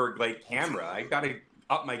his Spielberg like camera. I got to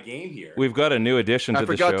up my game here. We've got a new addition to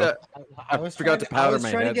the show. I forgot to powder my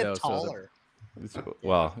head to though. get taller.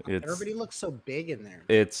 Everybody looks so big in there.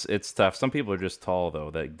 It's tough. Some people are just tall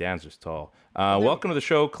though. That Dan's just tall. Welcome to the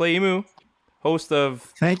show, Clay Emu, host of.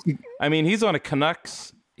 Thank you. I mean, he's on a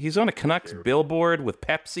Canucks billboard with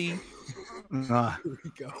Pepsi. Here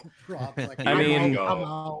we go. Props. Like, I mean, I'm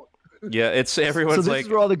out. Yeah, it's everyone's so this like. is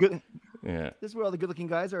where all the good. Yeah. This is where all the good-looking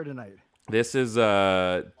guys are tonight. This is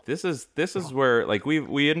where like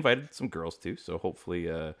we invited some girls too, so hopefully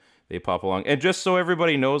they pop along. And just so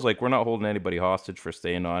everybody knows, like we're not holding anybody hostage for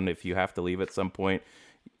staying on. If you have to leave at some point,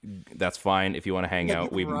 that's fine. If you want to hang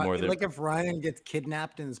out, we more than like if Ryan gets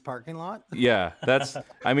kidnapped in his parking lot. Yeah, that's.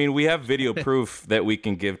 I mean, we have video proof that we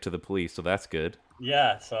can give to the police, so that's good.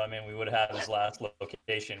 Yeah, so I mean, we would have his last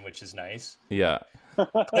location, which is nice. Yeah.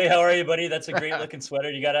 Clay, how are you, buddy? That's a great looking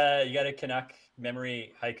sweater. You got a Canuck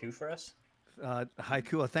memory haiku for us?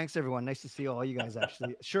 Haiku. Thanks, everyone. Nice to see all you guys,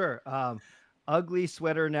 actually. Sure. Ugly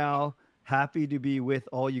sweater now. Happy to be with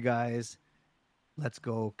all you guys. Let's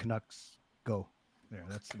go, Canucks. Go. There,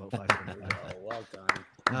 that's about 5 minutes. Oh, well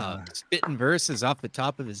done. Spitting verses off the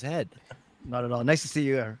top of his head. Not at all. Nice to see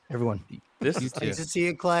you, everyone. Nice to see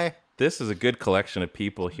you, Clay. This is a good collection of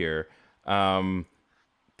people here.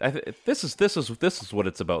 This is what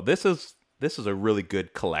it's about. This is a really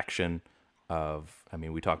good collection of. I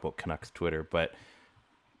mean, we talk about Canucks Twitter, but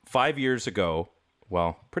 5 years ago,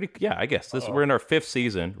 well, I guess we're in our 5th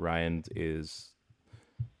season. Ryan is.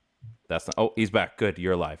 That's not. Oh, he's back. Good,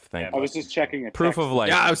 you're alive. Thank you. I was just checking a proof text. of life.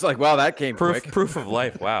 Yeah, I was like, wow, that came quick. Proof of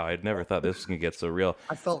life. Wow, I'd never thought this was gonna get so real.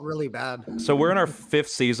 I felt really bad. So we're in our 5th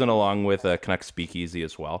season, along with Canucks Speakeasy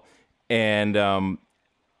as well, and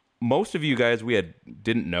most of you guys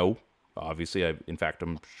didn't know. Obviously, in fact,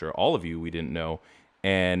 I'm sure all of you we didn't know.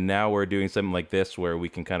 And now we're doing something like this where we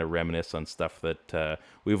can kind of reminisce on stuff that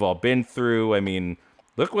we've all been through. I mean,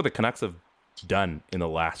 look what the Canucks have done in the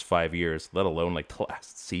last 5 years, let alone like the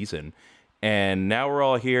last season. And now we're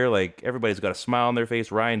all here, like everybody's got a smile on their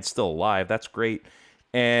face. Ryan's still alive. That's great.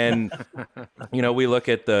 And, we look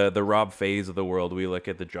at the Rob Faze of the world. We look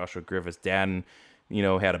at the Joshua Griffiths. Dan,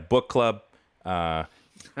 had a book club,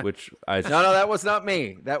 which I... No, that was not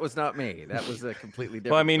me. That was a completely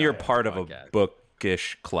different... Well, I mean, you're part of a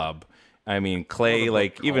bookish club. I mean, Clay,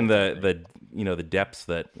 like even the depths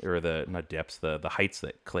that, or the heights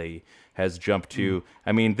that Clay has jumped to.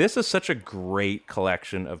 I mean, this is such a great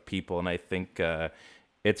collection of people, and I think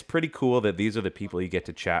it's pretty cool that these are the people you get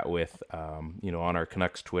to chat with, on our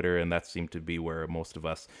Canucks Twitter, and that seemed to be where most of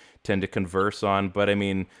us tend to converse on. But I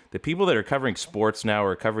mean, the people that are covering sports now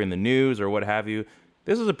or covering the news or what have you,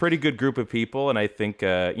 this is a pretty good group of people, and I think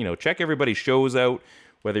check everybody's shows out.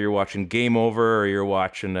 Whether you're watching Game Over or you're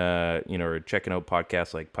watching, or checking out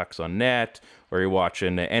podcasts like Pucks on Net, or you're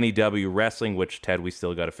watching NEW Wrestling, which, Ted, we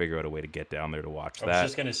still got to figure out a way to get down there to watch that. I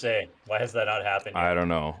was just going to say, why has that not happened yet? I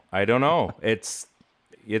don't know. It's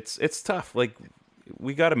tough. Like,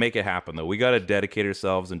 we got to make it happen, though. We got to dedicate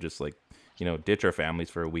ourselves and just, ditch our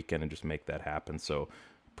families for a weekend and just make that happen. So,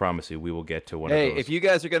 promise you, we will get to one of those. Hey, if you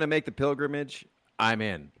guys are going to make the pilgrimage, I'm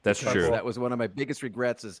in. That's true. That was one of my biggest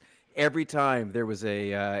regrets is every time there was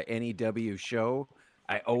a NEW show,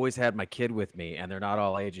 I always had my kid with me, and they're not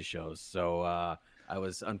all ages shows. So I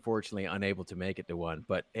was unfortunately unable to make it to one.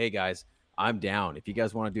 But hey, guys, I'm down. If you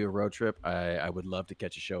guys want to do a road trip, I would love to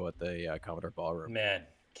catch a show at the Commodore Ballroom. Man,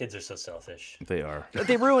 Kids are so selfish. They are.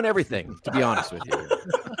 They ruin everything, to be honest with you.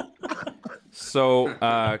 So,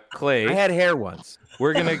 Clay, I had hair once.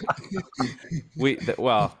 We're gonna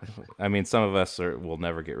well, I mean, some of us will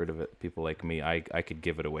never get rid of it. People like me, I could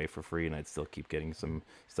give it away for free, and I'd still keep getting some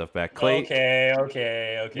stuff back. Clay,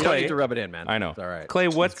 okay. You don't need to rub it in, man. I know. It's all right. Clay,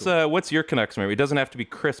 what's your Canucks memory? It doesn't have to be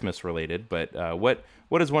Christmas related, but what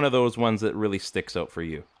is one of those ones that really sticks out for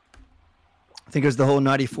you? I think it was the whole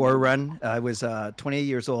 '94 run. I was 28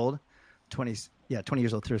 years old, 20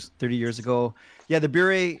 years old, 30 years ago. Yeah, the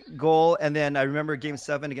Bure goal, and then I remember Game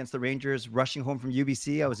 7 against the Rangers, rushing home from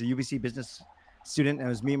UBC. I was a UBC business student, and it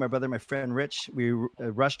was me, my brother, my friend Rich. We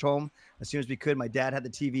rushed home as soon as we could. My dad had the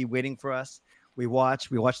TV waiting for us. We watched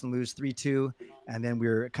them lose 3-2, and then we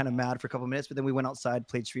were kind of mad for a couple of minutes, but then we went outside,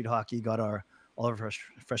 played street hockey, got all of our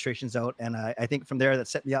frustrations out, and I think from there that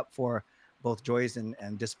set me up for both joys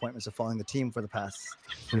and disappointments of following the team for the past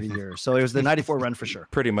 30 years. So it was the '94 run for sure.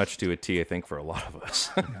 Pretty much to a T, I think, for a lot of us.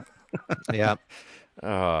 Yeah.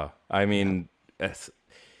 I mean, that's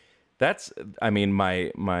I mean,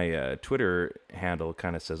 my Twitter handle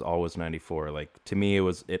kind of says always 94. Like, to me,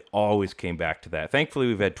 it always came back to that. Thankfully,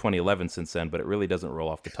 we've had 2011 since then, but it really doesn't roll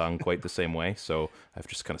off the tongue quite the same way. So I've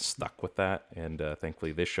just kind of stuck with that, and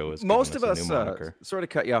thankfully, this show is most of us us a new moniker. Sort of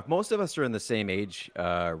cut you off. Most of us are in the same age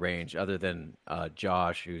range, other than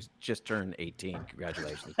Josh, who's just turned 18.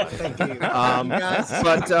 Congratulations, buddy. Thank you.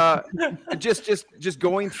 But just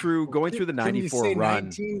going through the '94 Can you say run.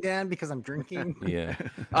 19, Dan, because I'm drinking? Yeah.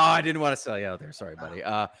 Oh, I didn't want to sell you out there. Sorry, buddy.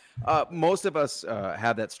 Most of us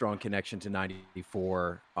have that strong connection to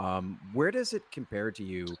 '94. Where does it compare to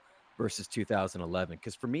you versus 2011?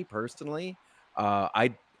 Because for me personally,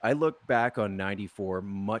 I look back on '94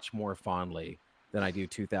 much more fondly than I do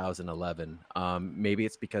 2011. Maybe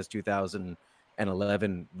it's because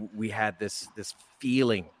 2011 we had this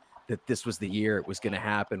feeling that this was the year it was going to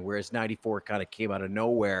happen, whereas '94 kind of came out of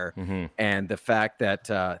nowhere. Mm-hmm. And the fact that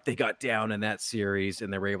they got down in that series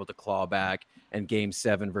and they were able to claw back, and Game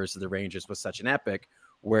 7 versus the Rangers was such an epic,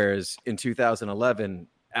 whereas in 2011,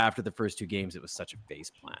 after the first two games, it was such a face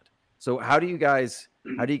plant. So how do you guys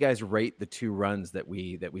rate the two runs that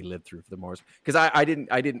we lived through for the Morris? Because I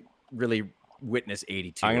didn't really witness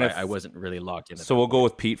 82. I wasn't really locked into. So we'll go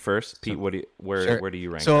with Pete first. Pete, where do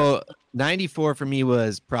you rank? So 94 for me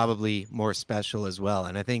was probably more special as well.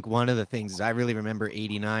 And I think one of the things is I really remember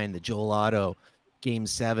 89, the Joel Otto Game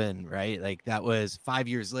 7, right? Like that was 5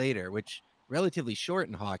 years later, which relatively short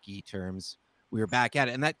in hockey terms. We were back at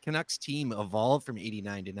it. And that Canucks team evolved from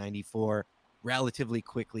 89 to 94 relatively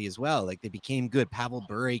quickly as well. Like they became good. Pavel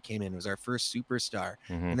Bure came in, was our first superstar.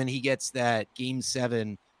 Mm-hmm. And then he gets that Game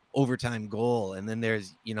 7 overtime goal, and then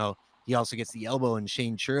there's he also gets the elbow in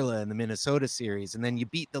Shane Churla in the Minnesota series, and then you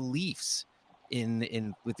beat the Leafs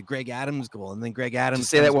in with the Greg Adams goal, and then Greg Adams.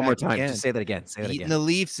 Just say that one more time. Just say that again. Beating the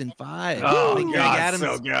Leafs in 5. Oh, Greg God, Adams,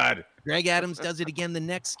 so good. Greg Adams does it again the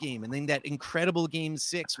next game, and then that incredible Game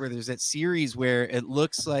 6 where there's that series where it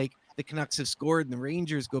looks like the Canucks have scored and the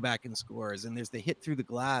Rangers go back and scores, and there's the hit through the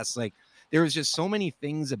glass. Like there was just so many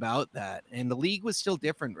things about that, and the league was still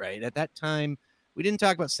different, right? At that time, we didn't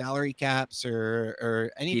talk about salary caps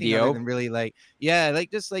or anything PDO? other than really it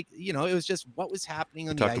was just what was happening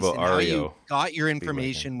on the ice, and how you got your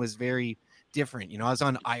information was very different. I was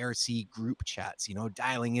on IRC group chats,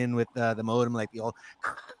 dialing in with the modem, like the old,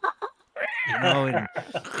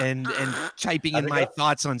 and typing in my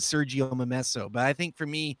thoughts on Sergio Momesso. But I think for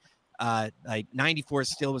me, like 94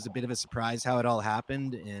 still was a bit of a surprise how it all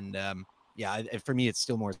happened, and for me, it's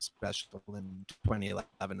still more special than 2011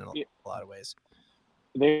 in a lot of ways.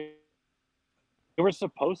 They were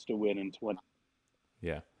supposed to win in 20.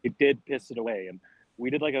 Yeah. It did piss it away. And we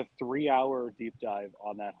did like a 3-hour deep dive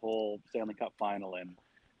on that whole Stanley Cup final. And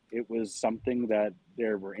it was something that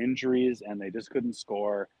there were injuries and they just couldn't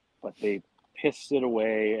score, but they pissed it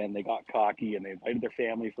away and they got cocky and they invited their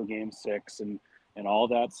family for Game 6 and all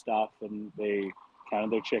that stuff. And they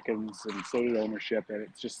counted their chickens, and so did ownership. And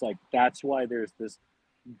it's just like, that's why there's this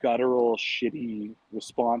guttural, shitty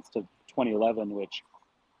response to 2011, which,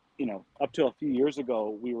 up to a few years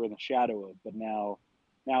ago, we were in the shadow of, but now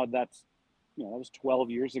that's, that was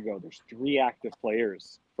 12 years ago. There's 3 active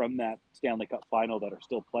players from that Stanley Cup final that are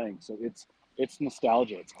still playing. So it's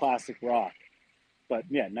nostalgia. It's classic rock. But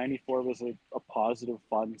yeah, 94 was a positive,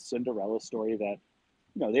 fun Cinderella story that,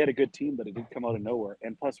 they had a good team, but it did come out of nowhere.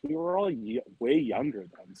 And plus we were all way younger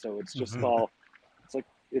then. So it's just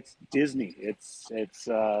it's Disney. It's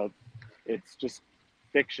just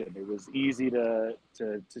fiction. It was easy to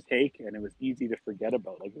take, and it was easy to forget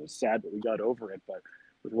about. Like, it was sad that we got over it, but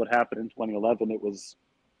with what happened in 2011, it was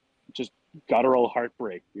just guttural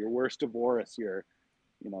heartbreak. Your worst divorce, your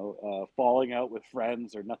falling out with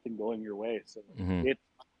friends or nothing going your way. So Mhm.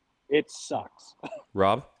 it sucks.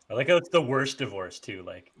 Rob? I like how it's the worst divorce too.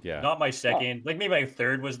 Like, Yeah. not my second, like maybe my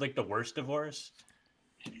third was like the worst divorce.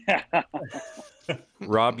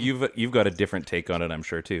 Rob, you've got a different take on it, I'm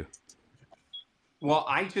sure too. Well,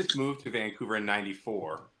 I just moved to Vancouver in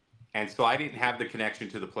 '94, and so I didn't have the connection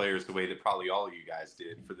to the players the way that probably all of you guys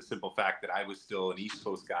did, for the simple fact that I was still an East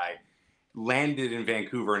Coast guy, landed in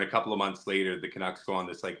Vancouver, and a couple of months later, the Canucks go on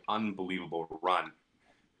this like unbelievable run.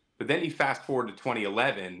 But then you fast forward to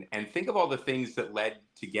 2011, and think of all the things that led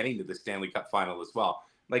to getting to the Stanley Cup final as well.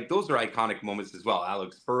 Like, those are iconic moments as well.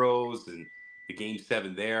 Alex Burrows and the Game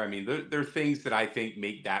 7 there. I mean, there are things that I think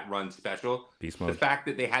make that run special. Beast The mode. fact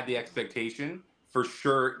that they had the expectation for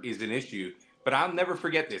sure is an issue. But I'll never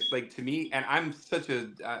forget this. Like, to me, and I'm such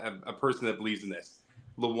a person that believes in this.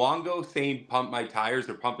 Luongo saying pump my tires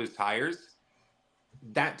or pump his tires,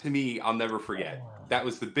 that to me, I'll never forget. That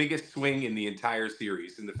was the biggest swing in the entire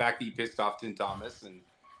series. And the fact that he pissed off Tim Thomas, and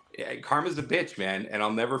karma's a bitch, man. And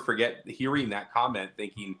I'll never forget hearing that comment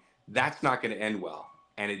thinking that's not going to end well.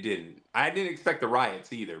 And it didn't. I didn't expect the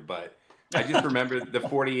riots either, but I just remember the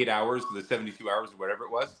 48 hours, the 72 hours, or whatever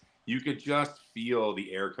it was. You could just feel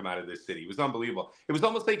the air come out of this city. It was unbelievable. It was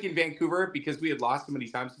almost like in Vancouver, because we had lost so many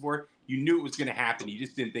times before, you knew it was going to happen. You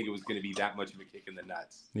just didn't think it was going to be that much of a kick in the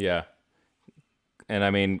nuts. Yeah. And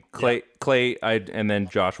I mean, Clay, and then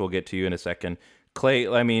Josh, will get to you in a second. Clay,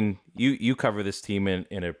 I mean, you cover this team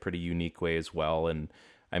in a pretty unique way as well. And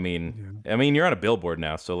I mean, you're on a billboard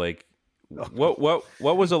now. So like, what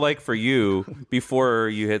was it like for you before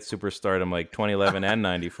you hit superstardom, like 2011 and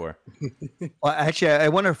 94? Well, actually, I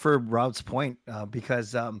wonder for Rob's point,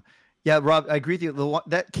 because, Rob, I agree with you.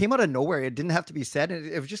 That came out of nowhere. It didn't have to be said.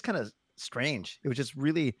 It was just kind of strange. It was just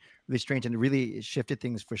really, really strange, and it really shifted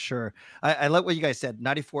things for sure. I like what you guys said.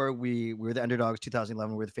 94, we were the underdogs.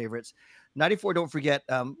 2011, we were the favorites. 94, don't forget,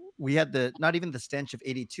 we had not even the stench of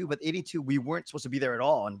 82, but 82, we weren't supposed to be there at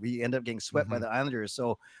all, and we ended up getting swept by the Islanders.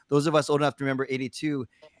 So those of us old enough to remember 82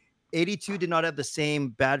 did not have the same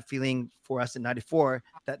bad feeling for us in 94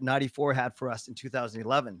 that 94 had for us in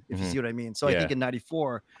 2011, if you see what I mean. So I think in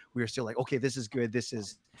 94, we were still like, okay, this is good. This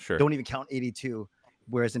is, don't even count 82.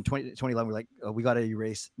 Whereas in 2011, we're like, we got to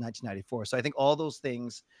erase 1994. So I think all those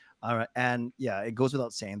things and yeah, it goes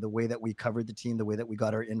without saying, the way that we covered the team, the way that we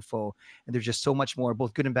got our info, and there's just so much more,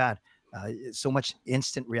 both good and bad. So much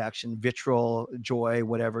instant reaction, vitriol, joy,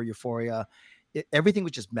 whatever, euphoria. Everything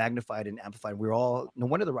was just magnified and amplified. We were all, no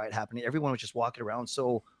wonder the riot happened. Everyone was just walking around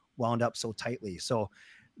so wound up so tightly. So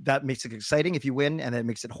that makes it exciting if you win, and that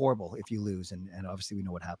makes it horrible if you lose. And obviously we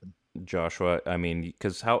know what happened. Joshua, I mean,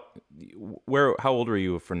 because how old were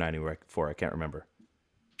you for 94? I can't remember.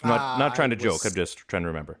 Not trying to joke. I'm just trying to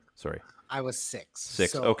remember. Sorry. I was 6.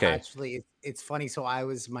 So okay. Actually, it's funny. So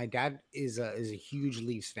my dad is a huge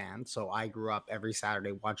Leafs fan. So I grew up every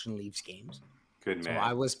Saturday watching Leafs games. Good man. So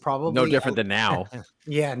I was probably no different than now.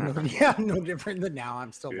 no different than now.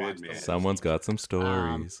 I'm still watching. Man. Someone's got some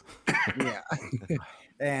stories. Yeah.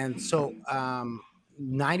 And so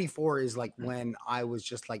 94 is like when I was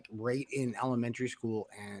just like right in elementary school,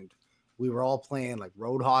 and we were all playing like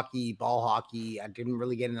road hockey, ball hockey. I didn't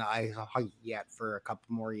really get into ice hockey yet for a couple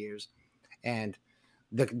more years. And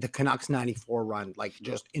the Canucks 94 run like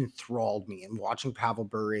just enthralled me, and watching Pavel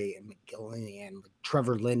Bure and McGillivray and like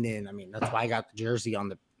Trevor Linden. I mean, that's why I got the jersey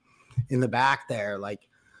in the back there, like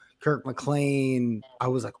Kirk McLean. I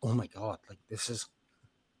was like, oh my God, like this is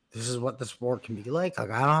what the sport can be like.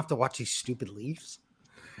 Like, I don't have to watch these stupid Leafs.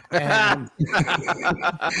 And,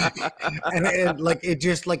 and like, it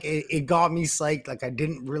just like, it got me psyched. Like, I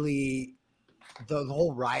didn't really, the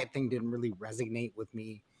whole riot thing didn't really resonate with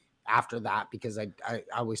me after that, because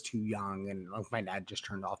I was too young, and like my dad just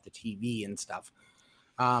turned off the TV and stuff.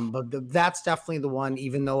 But that's definitely the one,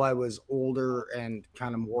 even though I was older and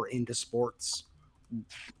kind of more into sports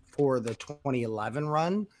for the 2011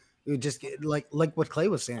 run. It would just get like what Clay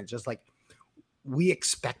was saying, just like we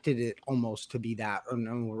expected it almost to be that.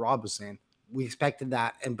 And what Rob was saying, we expected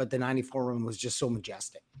that, but the 94 run was just so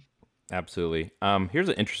majestic. Absolutely. Here's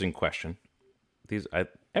an interesting question.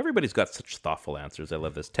 Everybody's got such thoughtful answers. I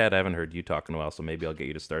love this. Ted, I haven't heard you talk in a while, so maybe I'll get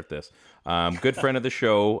you to start this. Good friend of the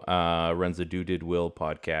show, runs the Do Did Will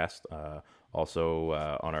podcast. Also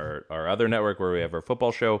on our other network where we have our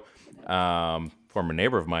football show. Former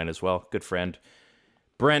neighbor of mine as well. Good friend.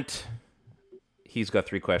 Brent, he's got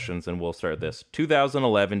 3 questions, and we'll start this.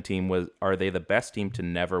 2011 team, are they the best team to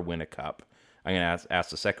never win a cup? I'm going to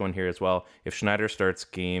ask the second one here as well. If Schneider starts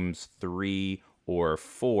games 3 or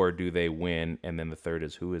 4, do they win? And then the third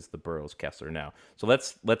is, who is the Burroughs Kessler now? So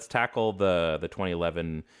let's tackle the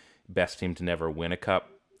 2011 best team to never win a cup.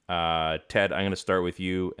 Ted, I'm going to start with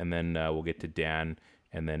you, and then we'll get to Dan,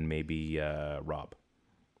 and then maybe Rob.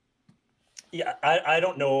 Yeah, I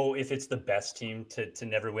don't know if it's the best team to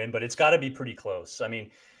never win, but it's got to be pretty close. I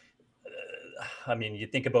mean, you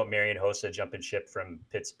think about Marian Hossa jumping ship from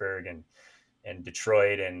Pittsburgh and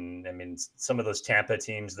Detroit, and I mean some of those Tampa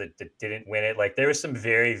teams that didn't win it. Like there were some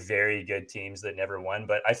very, very good teams that never won,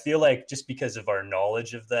 but I feel like just because of our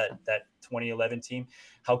knowledge of that 2011 team,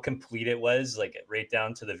 how complete it was, like right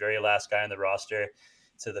down to the very last guy on the roster,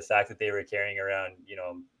 to the fact that they were carrying around,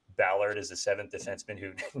 Ballard as a seventh defenseman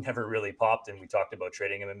who never really popped, and we talked about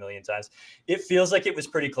trading him a million times. It feels like it was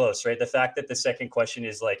pretty close, right? The fact that the second question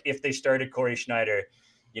is like, if they started Corey Schneider,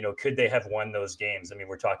 could they have won those games? I mean,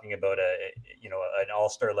 we're talking about an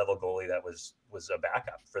all-star level goalie that was a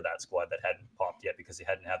backup for that squad that hadn't popped yet because they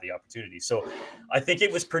hadn't had the opportunity. So I think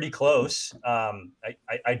it was pretty close.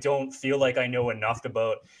 I don't feel like I know enough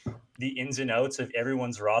about the ins and outs of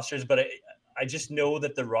everyone's rosters, but I just know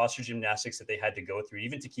that the roster gymnastics that they had to go through,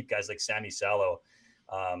 even to keep guys like Sammy Salo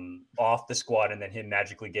off the squad and then him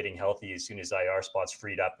magically getting healthy as soon as IR spots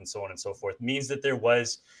freed up and so on and so forth, means that there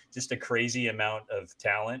was just a crazy amount of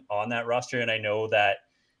talent on that roster. And I know that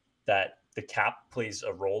the cap plays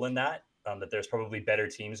a role in that, that there's probably better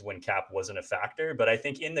teams when cap wasn't a factor. But I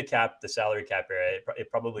think in the salary cap era,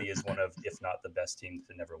 it probably is one of, if not the best team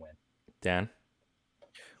to never win. Dan?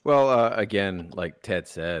 Well, again, like Ted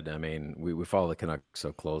said, I mean, we follow the Canucks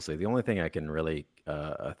so closely. The only thing I can really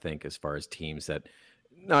think as far as teams that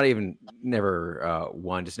not even never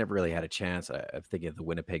won, just never really had a chance. I'm thinking of the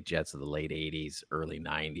Winnipeg Jets of the late 80s, early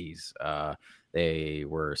 90s. They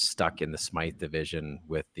were stuck in the Smythe division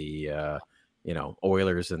with the,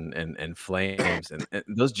 Oilers and Flames. And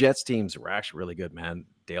those Jets teams were actually really good, man.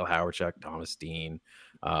 Dale Hawerchuk, Thomas Dean.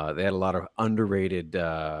 They had a lot of underrated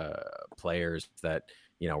players that,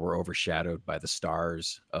 were overshadowed by the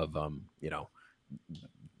stars of,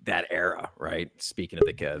 that era, right? Speaking of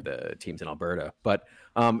the teams in Alberta. But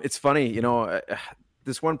it's funny,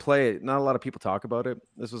 this one play, not a lot of people talk about it.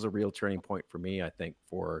 This was a real turning point for me, I think,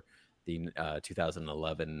 for the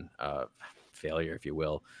 2011 failure, if you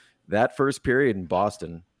will. That first period in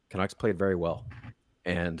Boston, Canucks played very well.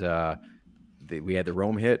 And we had the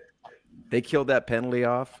Rome hit. They killed that penalty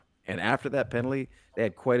off. And after that penalty, they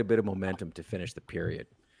had quite a bit of momentum to finish the period.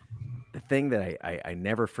 The thing that I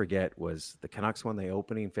never forget was the Canucks won the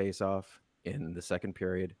opening faceoff in the second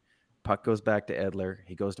period. Puck goes back to Edler.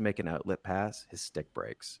 He goes to make an outlet pass. His stick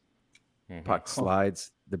breaks. Mm-hmm. Puck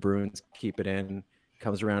slides. The Bruins keep it in.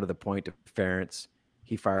 Comes around to the point to Ferentz.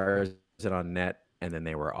 He fires it on net, and then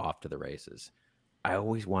they were off to the races. I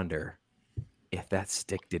always wonder if that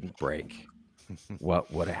stick didn't break,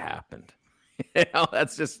 what would have happened?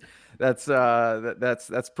 That's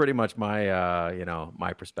pretty much my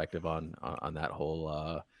my perspective on that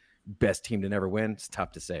whole best team to never win. It's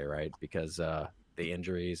tough to say, right? Because the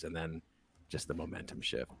injuries and then just the momentum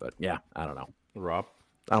shift. But yeah, I don't know. Rob,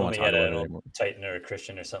 I don't want to talk about it anymore. Titan or a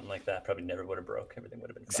Christian or something like that, probably never would have broke. Everything would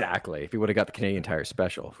have been fine. Exactly. If he would have got the Canadian Tire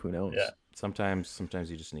special, who knows? Yeah. Sometimes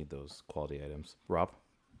you just need those quality items. Rob,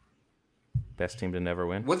 best team to never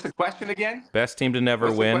win. What's the question again? Best team to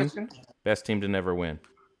never win. The best team to never win.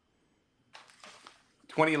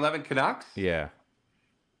 2011 Canucks? Yeah.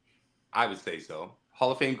 I would say so.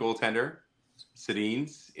 Hall of Fame goaltender,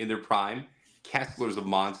 Sedin's in their prime. Kessler's a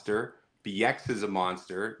monster. BX is a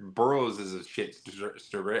monster. Burroughs is a shit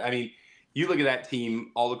stirrer. I mean, you look at that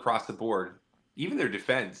team all across the board. Even their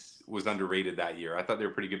defense was underrated that year. I thought they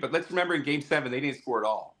were pretty good. But let's remember in Game 7, they didn't score at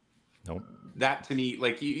all. Nope. That, to me,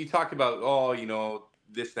 like you talk about,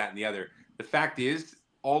 this, that, and the other. The fact is,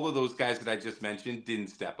 all of those guys that I just mentioned didn't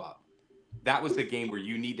step up. That was a game where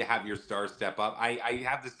you need to have your stars step up. I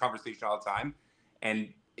have this conversation all the time,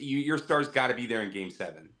 and your stars got to be there in Game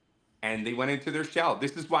 7. And they went into their shell.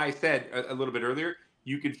 This is why I said a little bit earlier,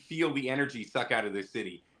 you could feel the energy suck out of the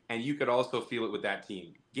city. And you could also feel it with that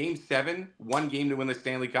team. Game 7, one game to win the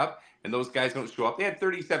Stanley Cup, and those guys don't show up. They had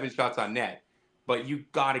 37 shots on net, but you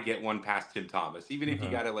got to get one past Tim Thomas, even if you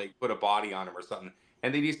got to put a body on him or something.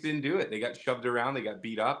 And they just didn't do it. They got shoved around. They got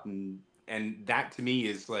beat up. And that, to me,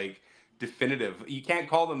 is definitive. You can't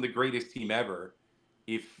call them the greatest team ever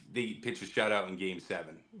if they pitch a shutout in Game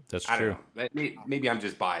 7. That's I true. Don't know. Maybe I'm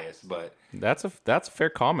just biased, but that's a fair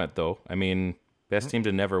comment, though. I mean, best team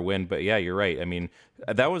to never win, but yeah, you're right. I mean,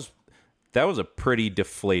 that was a pretty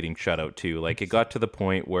deflating shutout too. It got to the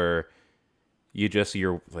point where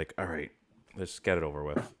you're like, all right, let's get it over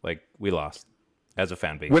with. We lost as a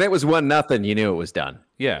fan base. When it was 1-0, you knew it was done.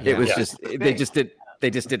 Yeah, it was just they just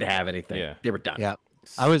didn't have anything. Yeah, they were done. Yeah.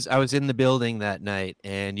 I was in the building that night,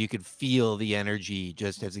 and you could feel the energy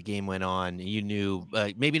just as the game went on. You knew,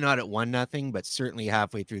 maybe not at 1-0, but certainly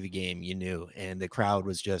halfway through the game, you knew, and the crowd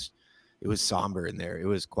was just. It was somber in there. It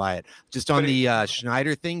was quiet. Just on the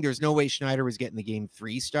Schneider thing, there's no way Schneider was getting the game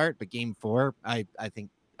 3 start, but game 4, I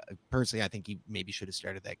think personally, I think he maybe should have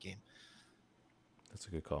started that game. That's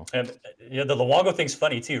a good call. And the Luongo thing's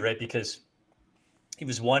funny too, right? Because he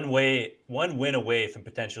was one win away from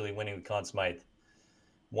potentially winning the Conn Smythe,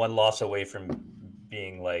 one loss away from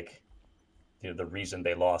being like, the reason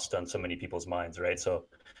they lost on so many people's minds, right? So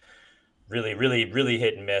really, really, really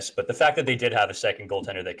hit and miss. But the fact that they did have a second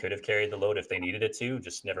goaltender that could have carried the load if they needed it to,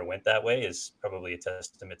 just never went that way, is probably a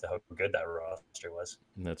testament to how good that roster was.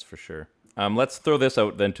 That's for sure. Let's throw this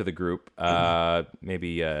out then to the group.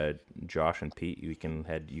 Maybe Josh and Pete, we can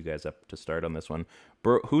head you guys up to start on this one.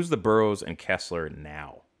 Who's the Burrows and Kessler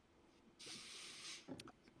now?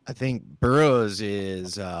 I think Burrows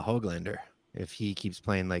is Höglander if he keeps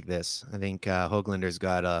playing like this. I think Höglander's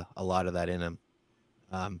got a lot of that in him.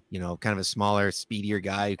 Kind of a smaller, speedier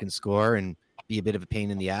guy who can score and be a bit of a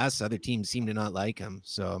pain in the ass. Other teams seem to not like him.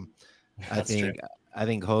 So I think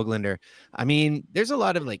Höglander, I mean, there's a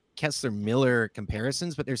lot of like Kessler Miller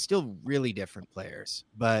comparisons, but they're still really different players.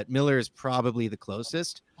 But Miller is probably the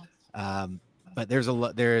closest. But there's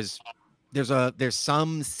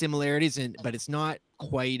some similarities but it's not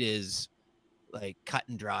quite as like cut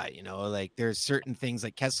and dry, like there's certain things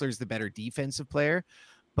like Kessler's the better defensive player,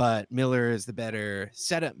 but Miller is the better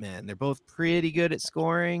setup man. They're both pretty good at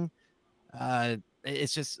scoring.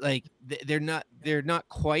 It's just like they're not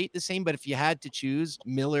quite the same, but if you had to choose,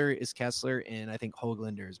 Miller is Kessler and I think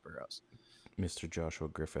Höglander is Burrows. Mr. Joshua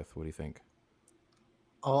Griffith, what do you think?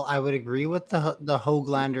 Oh, I would agree with the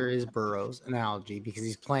Höglander is Burrows analogy because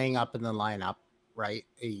he's playing up in the lineup, right?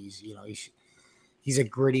 He's a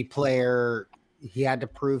gritty player. He had to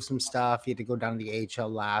prove some stuff. He had to go down to the AHL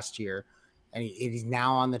last year, and he's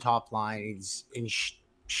now on the top line. He's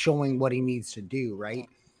showing what he needs to do, right?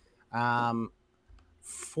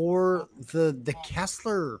 For the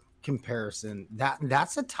Kessler comparison,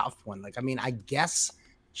 that's a tough one. Like, I mean, I guess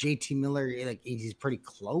JT Miller, like, he's pretty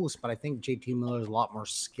close, but I think JT Miller is a lot more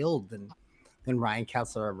skilled than Ryan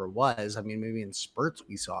Kessler ever was. I mean, maybe in spurts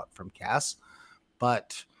we saw it from Kess,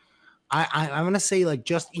 but I'm gonna say, like,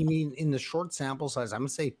 just in the short sample size, I'm gonna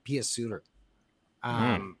say P.S. Suter.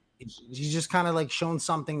 He's just kind of like shown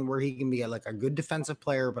something where he can be like a good defensive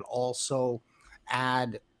player, but also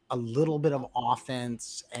add a little bit of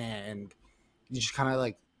offense and just kind of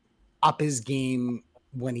like up his game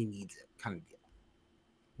when he needs it, kind of deal.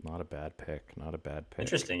 Not a bad pick.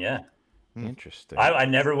 Interesting, yeah. Interesting. I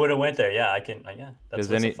never would have went there. Yeah, I can. Yeah.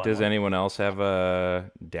 Does anyone else have a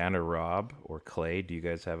Dan or Rob or Clay? Do you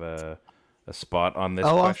guys have a spot on this?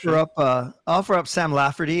 I'll question? offer up Sam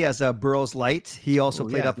Lafferty as a Burrows light. He also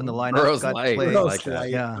played up in the lineup. Burrows light. Like that.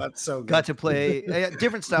 Yeah, that's so good. Got to play a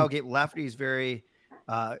different style game. Lafferty is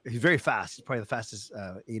he's very fast. He's probably the fastest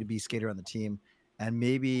A to B skater on the team, and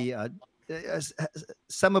maybe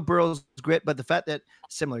some of Burrows' grit, but the fact that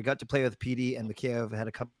similar got to play with PD and Mikheyev, had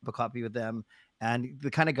a cup of coffee with them, and the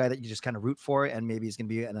kind of guy that you just kind of root for, and maybe he's going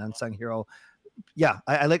to be an unsung hero. Yeah,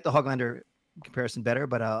 I like the Höglander comparison better,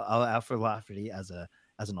 but I'll offer Lafferty as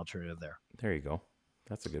an alternative there. There you go.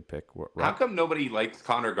 That's a good pick. How come nobody likes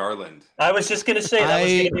Connor Garland? I was just going to say, that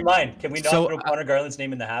was going to be mine. Can we not throw Connor Garland's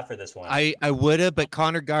name in the hat for this one? I would have, but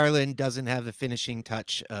Connor Garland doesn't have the finishing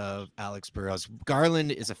touch of Alex Burrows.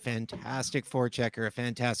 Garland is a fantastic forechecker, a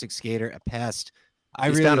fantastic skater, a pest. I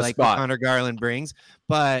really like what Connor Garland brings,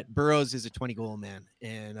 but Burrows is a 20-goal man,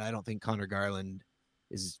 and I don't think Connor Garland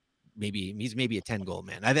is he's maybe a 10-goal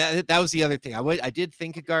man. That was the other thing. I did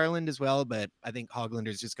think of Garland as well, but I think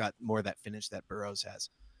Höglander's just got more of that finish that Burrows has.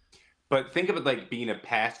 But think of it like being a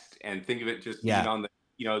pest, and think of it just being on the,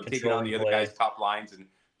 taking on the other guy's top lines and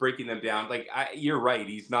breaking them down. Like, you're right.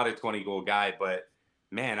 He's not a 20-goal guy, but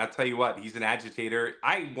man, I'll tell you what, he's an agitator.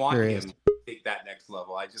 I want him to take that next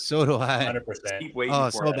level. So do I. 100%. Keep waiting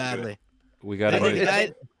for so it. badly. We got a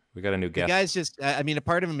new guest. The guy's just, I mean, a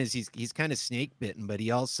part of him is he's kind of snake bitten, but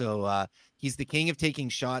he also, he's the king of taking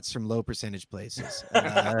shots from low percentage places. He's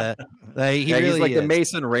like the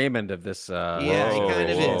Mason Raymond of this. He kind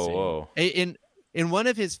of is. Whoa. In one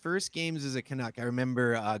of his first games as a Canuck, I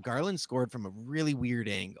remember Garland scored from a really weird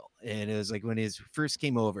angle. And it was like when his first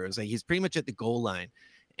came over, it was like he's pretty much at the goal line.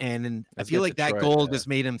 And I feel like that goal just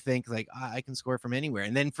made him think like, I can score from anywhere.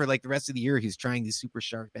 And then for like the rest of the year, he's trying these super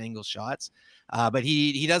sharp angle shots. But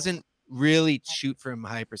he doesn't really shoot from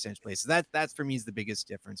high percentage places. That's for me is the biggest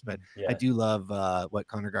difference. But I do love what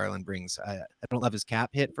Connor Garland brings. I don't love his cap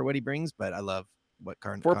hit for what he brings, but I love what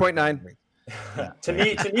Connor 4.9. To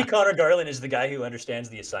me, Connor Garland is the guy who understands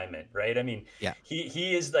the assignment, right? I mean,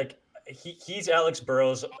 he is like he's Alex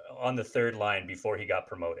Burrows on the third line before he got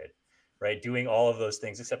promoted, right? Doing all of those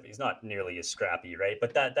things, except he's not nearly as scrappy, right?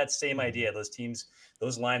 But that same idea, those teams,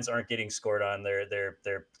 those lines aren't getting scored on. They're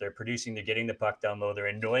producing, they're getting the puck down low. They're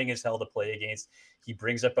annoying as hell to play against. He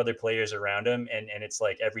brings up other players around him, and it's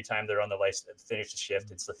like every time they're on the ice, finish the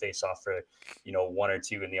shift, it's the face off for one or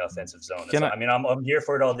two in the offensive zone. I'm here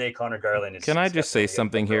for it all day. Connor Garland is. Can I just say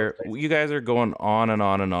something here? You guys are going on and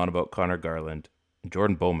on and on about Connor Garland.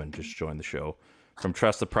 Jordan Bowman just joined the show from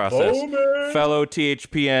Trust the Process. Bowman! Fellow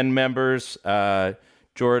THPN members.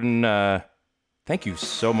 Jordan, thank you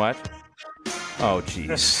so much. Oh,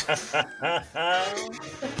 jeez.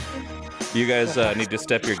 You guys need to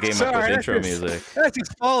step your game up with intro music. That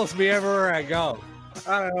just follows me everywhere I go.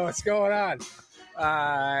 I don't know what's going on.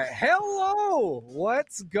 Hello.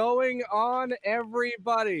 What's going on,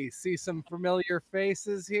 everybody? See some familiar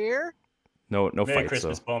faces here. No Merry fights,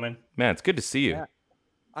 Christmas, though. Bowman. Man, it's good to see you. Yeah.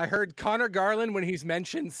 I heard Connor Garland when he's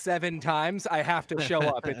mentioned 7 times. I have to show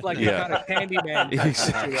up. It's like you got a Candyman type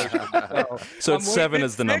situation. So it's 7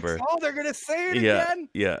 is the number. Oh, they're gonna say it again.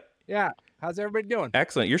 Yeah. How's everybody doing?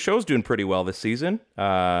 Excellent. Your show's doing pretty well this season.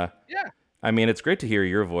 I mean, it's great to hear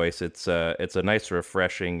your voice. It's a nice,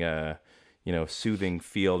 refreshing, soothing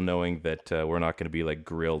feel knowing that we're not going to be like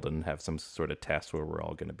grilled and have some sort of test where we're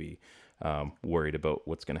all going to be worried about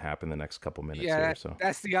what's going to happen the next couple minutes. Yeah, so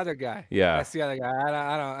that's the other guy. Yeah, that's the other guy.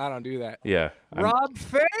 I don't do that. Yeah, Rob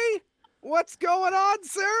Fay, what's going on,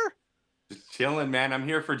 sir? Just chilling, man. I'm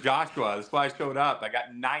here for Joshua. That's why I showed up. I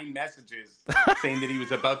got 9 messages saying that he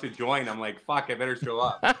was about to join. I'm like, fuck, I better show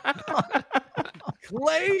up.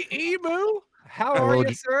 Clay Emu, how are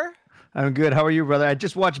you, sir? I'm good. How are you, brother? I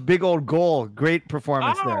just watched Big Old Goal. Great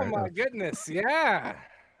performance there. Oh my goodness, yeah,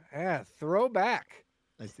 throwback.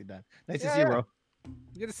 Nicely done. Nice to see you, bro.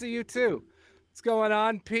 Good to see you too. What's going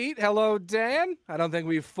on, Pete? Hello, Dan. I don't think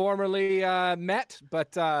we've formerly met,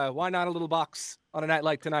 but why not a little box on a night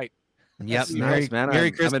like tonight? Yep. Nice, man.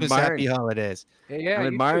 Merry Christmas, happy holidays. Yeah, I'm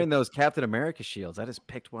admiring those Captain America shields. I just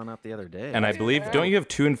picked one up the other day. And I believe, don't you have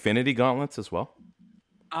 2 Infinity Gauntlets as well?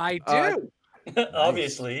 I do.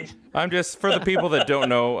 Obviously. I'm just, for the people that don't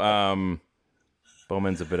know,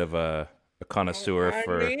 Bowman's a bit of a connoisseur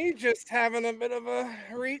for. Me just having a bit of a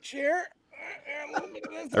reach here.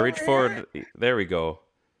 I reach forward. There we go.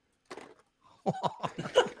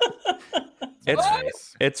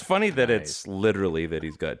 It's funny that it's literally that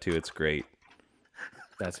he's got 2. It's great.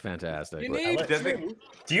 That's fantastic.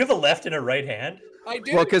 Do you have a left and a right hand? I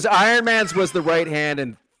do. Well, because Iron Man's was the right hand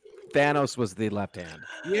and Thanos was the left hand.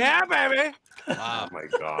 Yeah, baby. Wow. Oh my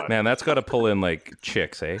God. Man, that's got to pull in like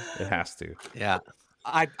chicks, eh? It has to. Yeah.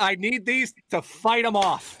 I need these to fight them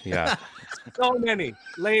off. Yeah. So many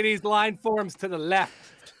ladies line forms to the left.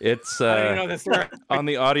 It's on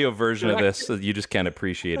the audio version of this, so you just can't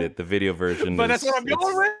appreciate it. The video version, but that's what I'm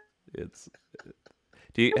going with. It's.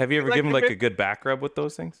 Have you ever given like a good back rub with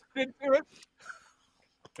those things?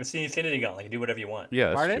 It's the Infinity Gauntlet. You can do whatever you want.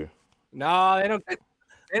 Yeah, that's true. No, they don't.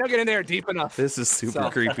 They don't get in there deep enough. This is super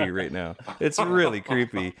creepy right now. It's really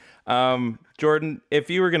creepy. Jordan, if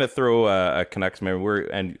you were going to throw a Canucks memory,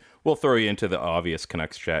 and we'll throw you into the obvious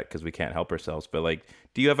Canucks chat because we can't help ourselves, but like,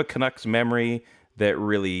 do you have a Canucks memory that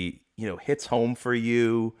really, hits home for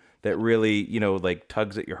you, that really, like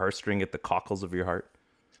tugs at your heartstring, at the cockles of your heart?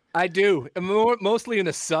 I do, mostly in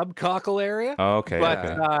the subcockle area. Oh, okay.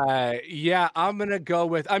 But yeah, I'm gonna go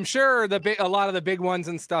with. I'm sure a lot of the big ones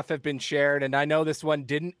and stuff have been shared, and I know this one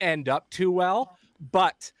didn't end up too well.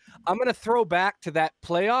 But I'm gonna throw back to that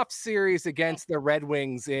playoff series against the Red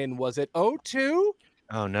Wings in, was it 2002?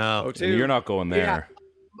 Oh no, 2002. You're not going there. Yeah.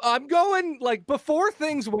 I'm going like before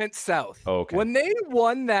things went south. Oh, okay. When they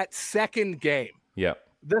won that second game. Yep.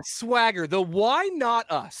 The swagger, the why not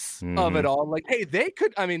us of it all. Like, hey, they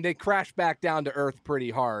crashed back down to earth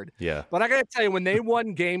pretty hard. Yeah. But I got to tell you, when they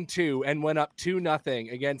won game 2 and went up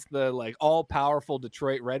 2-0 against the like all powerful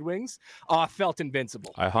Detroit Red Wings, I felt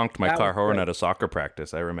invincible. I honked my car horn at a soccer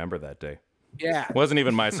practice. I remember that day. Yeah. It wasn't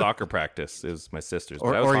even my soccer practice. It was my sister's.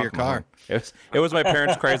 Or your car. It was my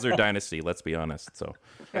parents' Chrysler Dynasty, let's be honest. So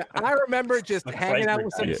I remember just hanging out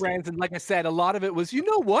with some friends. And like I said, a lot of it was, you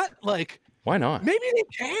know what? Like, why not? Maybe they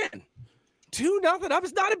can. 2-0 up.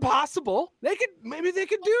 It's not impossible. Maybe they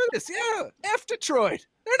could do this. Yeah. F Detroit.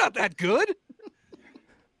 They're not that good.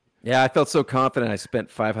 Yeah, I felt so confident. I spent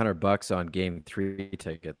 $500 on Game 3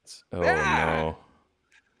 tickets. Oh no.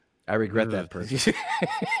 I regret that purchase.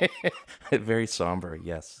 Very somber.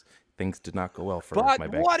 Yes, things did not go well for but my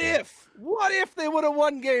bank. What if they would have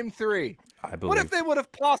won Game 3? I believe. What if they would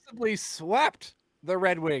have possibly swept the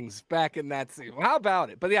Red Wings back in that series. How about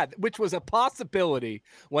it? But yeah, which was a possibility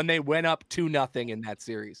when they went up 2-0 in that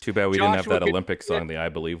series. Too bad we didn't have that Olympic song, the the I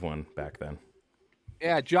Believe one, back then.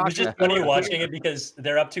 Yeah, It Josh. was just funny watching it because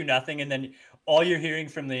they're up 2-0, and then all you're hearing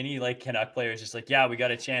from any like Canuck players is just like, "Yeah, we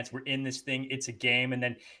got a chance. We're in this thing. It's a game." And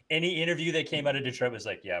then any interview that came out of Detroit was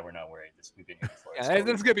like, "Yeah, we're not worried. We've been here before." Yeah,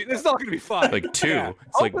 this is all gonna be fun. Like 2. Yeah.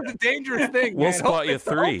 It's like It's a dangerous thing. we'll man. spot you Hope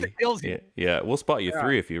 3. it kills you. Yeah, we'll spot you Yeah.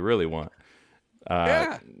 3 if you really want.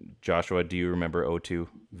 Yeah. Joshua, do you remember 0-2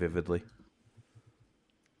 vividly?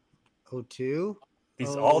 0-2?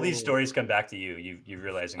 All these stories come back to you. You're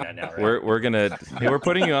realizing that now, right? We're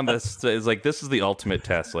putting you on this. It's like this is the ultimate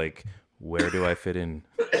test. Like, where do I fit in?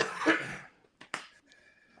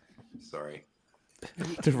 Sorry.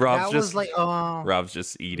 Rob's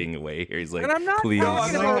just eating away here. He's like, And I'm not please.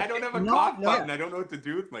 talking I don't have a cough button. I don't know what to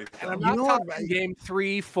do with myself. And I'm not talking game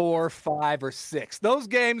 3, 4, 5, or 6. Those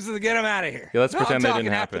games to get them out of here. Yeah, let's No, pretend I'm they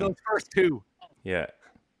didn't talking after happen. Those first 2. Yeah.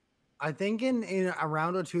 I think in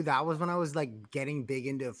around 0-2, that was when I was like getting big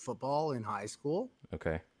into football in high school.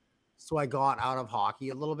 Okay. So I got out of hockey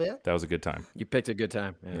a little bit. That was a good time. You picked a good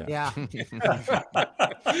time. Yeah.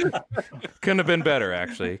 Couldn't have been better,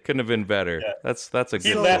 actually. Couldn't have been better. Yeah. That's a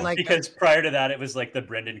He good left one. because prior to that, it was like the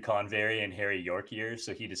Brendan Convery and Harry York years.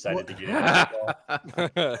 So he decided to get out of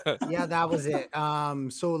football. Yeah, that was it.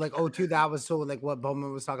 So like 0-2, that was so like what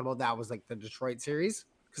Bowman was talking about. That was like the Detroit series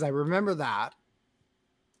because I remember that.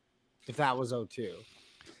 If that was 0-2,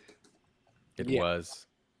 it was.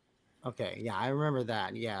 Okay, yeah, I remember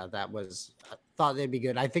that. Yeah, that was. I thought they'd be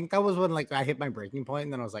good. I think that was when like I hit my breaking point,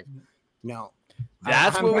 and then I was like, no.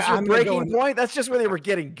 That's what was your I'm gonna go breaking in- point. That's just where they were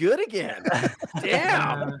getting good again.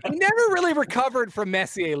 Damn. He never really recovered from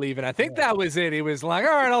Messier leaving. I think that was it. He was like,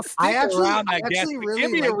 all right, I'll stick I actually, around, I I guess. actually but really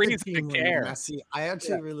give me a liked the reason to team when care. Messier. I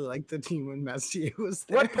actually really liked the team when Messier was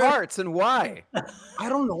there. What parts and why? I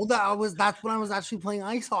don't know. That's when I was actually playing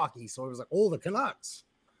ice hockey. So I was like, oh, the Canucks.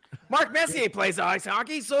 Mark Messier plays ice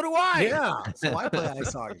hockey, so do I. Yeah, so I play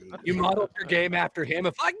ice hockey. You modeled your game after him.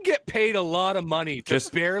 If I can get paid a lot of money to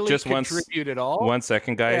barely contribute at all. 1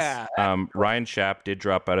 second, guys. Yeah. Ryan Schapp did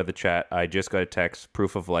drop out of the chat. I just got a text,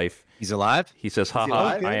 proof of life. He's alive? He says, haha,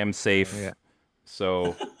 alive? I am safe. Yeah.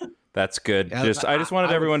 So that's good. Yeah, I just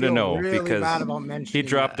wanted everyone to know really because bad about he mentioning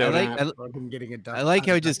dropped that. out. I'm getting it done. I like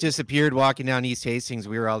how he just disappeared walking down East Hastings.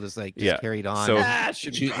 We were all just like, carried on. So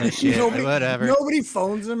shooting the shit, whatever. Nobody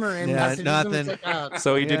phones him or messages nothing. him. It's like,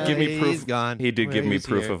 So he did give me proof. He's gone. He did give me He's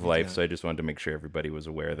proof here. of life. So I just wanted to make sure everybody was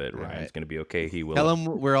aware that All Ryan's right. going to be okay. He will. Tell him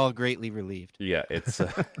we're all greatly relieved. Yeah, it's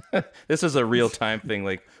this is a real time thing.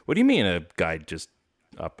 Like, what do you mean a guy just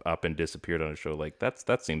up and disappeared on a show? Like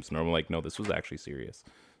that seems normal. Like, no, this was actually serious.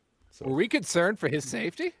 So. Were we concerned for his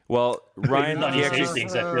safety? Well, Ryan, Not he his actually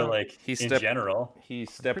Hastings, I feel like he in stepped general. he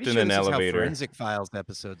stepped Pretty in sure an this is how elevator. Forensic Files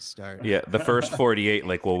episodes start. Yeah, the first 48.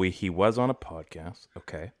 Like, well, he was on a podcast.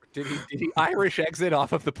 Okay. Did he Irish exit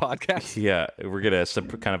off of the podcast? Yeah, we're gonna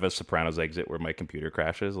kind of a Sopranos exit where my computer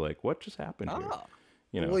crashes. Like, what just happened here?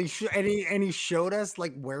 You know. Well, and he showed us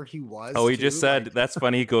like where he was. Oh, he too, just said like- that's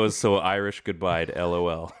funny. He goes, so Irish goodbye to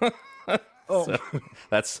LOL. Oh. So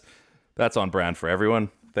that's on brand for everyone.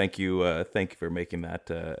 Thank you for making that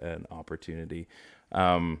an opportunity.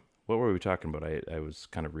 What were we talking about? I was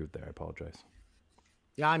kind of rude there. I apologize.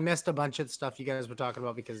 Yeah, I missed a bunch of stuff you guys were talking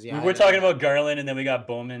about because We were talking about Garland, and then we got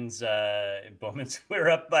Bowman's. We're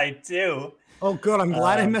up by 2. Oh, good. I'm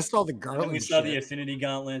glad I missed all the Garland. And we saw the shit. Affinity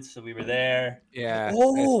Gauntlets, so we were there. Yeah.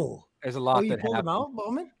 Oh, there's a lot you that pulled happened. him out,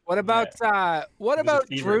 Bowman? What about was a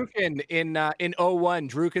fever. Druken in 01?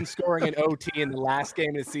 Druken scoring an OT in the last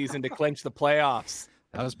game of the season to clinch the playoffs.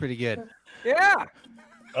 That was pretty good. Yeah.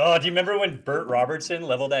 Oh, do you remember when Burt Robertson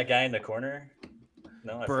leveled that guy in the corner?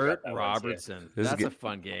 No, I Burt forgot that one, too. Robertson. This is That's a good.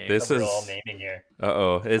 fun game. This We're is all naming here.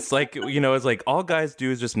 It's like it's like all guys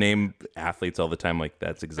do is just name athletes all the time. Like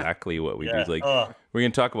that's exactly what we do. It's like we're gonna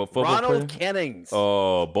talk about football. Ronald players. Kennings.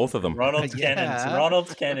 Oh, both of them. Ronald Kennens. Ronald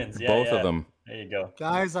Kennens. Yeah, Both of them. There you go.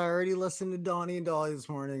 Guys, I already listened to Donnie and Dolly this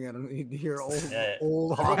morning. I don't need to hear old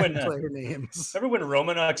Remember hockey when, player names. Remember when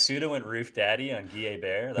Romanok Suda went Roof Daddy on Guy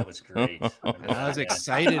Bear? That was great. I was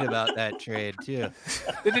excited about that trade too.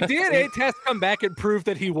 Did the DNA test come back and prove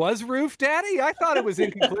that he was Roof Daddy? I thought it was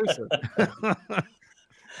inconclusive.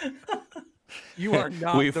 You are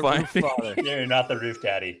not the Roof Father. You're not the Roof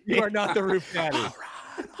Daddy. You are not the Roof Daddy.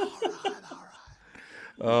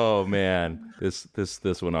 Oh man, this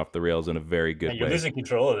went off the rails in a very good Man, you're way. losing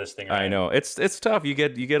control of this thing. Right? I know it's tough. You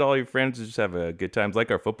get all your friends to just have a good times,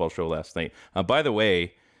 like our football show last night. By the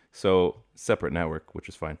way, so separate network, which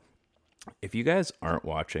is fine. if you guys aren't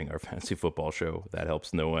watching our fantasy football show, that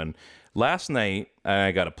helps no one. Last night,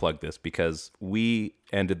 I got to plug this because we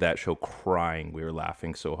ended that show crying. We were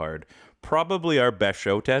laughing so hard. Probably our best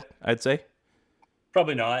show, Ted, I'd say.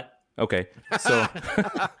 Probably not. Okay, so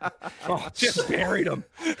just buried him.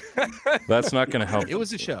 That's not going to help. It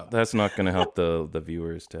was a show. That's not going to help the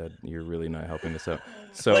viewers, Ted. You're really not helping us out.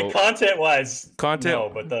 So like content-wise, no,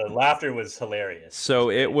 but the laughter was hilarious. So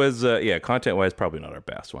it was, content-wise, probably not our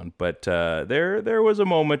best one, but there was a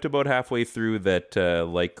moment about halfway through that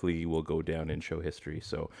likely will go down in show history.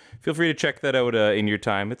 So feel free to check that out in your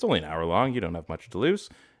time. It's only an hour long. You don't have much to lose.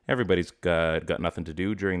 Everybody's got nothing to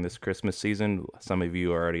do during this Christmas season. Some of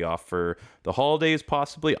you are already off for the holidays,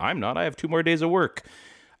 possibly. I'm not. I have 2 more days of work.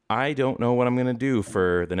 I don't know what I'm going to do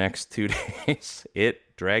for the next 2 days. It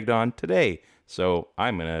dragged on today. So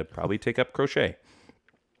I'm going to probably take up crochet.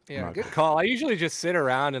 Yeah, good call. I usually just sit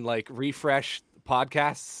around and like refresh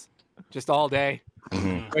podcasts just all day.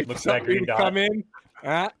 Mm-hmm. Looks like green dot. Come in,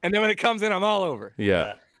 and then when it comes in, I'm all over.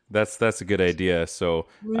 Yeah. That's a good idea. So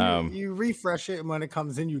you refresh it, and when it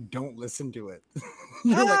comes in, you don't listen to it.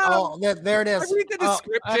 You're like, oh, there it is. I read the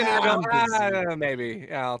description and I'm go, maybe.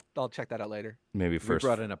 Yeah, I'll check that out later. Maybe first. We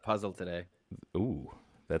brought in a puzzle today. Ooh,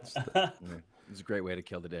 that's it's a great way to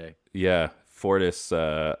kill the day. Yeah,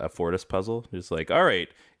 a Fortis puzzle. Just like, all right,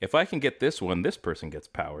 if I can get this one, this person gets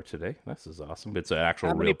power today. This is awesome. It's an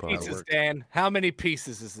actual real puzzle. How many pieces, Dan? How many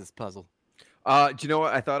pieces is this puzzle? Do you know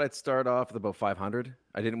what? I thought I'd start off with about 500.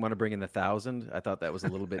 I didn't want to bring in the 1,000. I thought that was a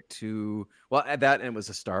little bit too well. At that, and it was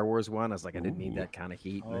a Star Wars one. I was like, I didn't need that kind of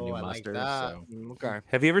heat and a new mustard. So. Okay.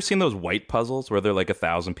 Have you ever seen those white puzzles where they're like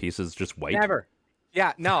 1,000 pieces just white? Never.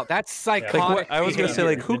 Yeah, no, that's psychotic. I was gonna say,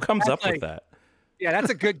 like, who comes up with that? Yeah,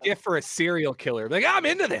 that's a good gift for a serial killer. Like, I'm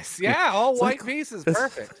into this. Yeah, all white pieces,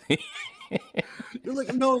 perfect. You're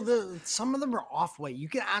like, no, some of them are off white. You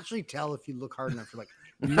can actually tell if you look hard enough. You're like,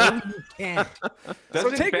 no, you can't.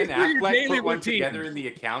 Doesn't take Ben me through your Affleck daily put one routine. together in The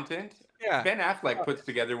Accountant? Yeah. Ben Affleck puts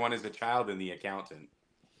together one as a child in The Accountant.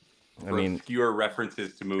 I mean, obscure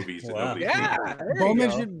references to movies. That Wow.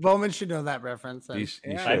 nobody Bowman should know that reference. You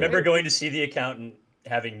should. I remember going to see The Accountant,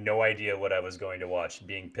 having no idea what I was going to watch,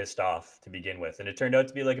 being pissed off to begin with, and it turned out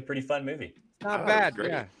to be like a pretty fun movie. Not bad.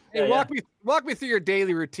 great. Yeah. Hey, walk me through your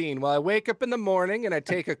daily routine. Well, I wake up in the morning and I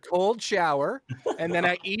take a cold shower, and then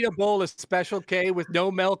I eat a bowl of Special K with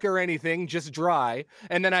no milk or anything, just dry,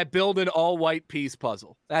 and then I build an all-white piece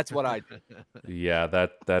puzzle. That's what I do. Yeah,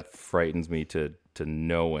 that frightens me to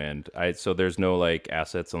no end. So there's no like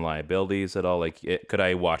assets and liabilities at all. Like, could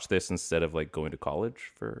I watch this instead of like going to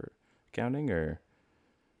college for accounting, or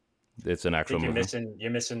it's an actual movie?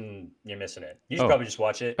 You're missing it. You should probably just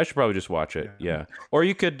watch it. I should probably just watch it. Yeah. Or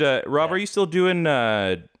you could, Rob. Are you still doing?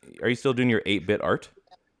 Are you still doing your 8-bit art?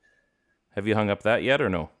 Have you hung up that yet, or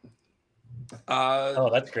no? Oh,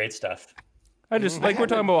 that's great stuff. We're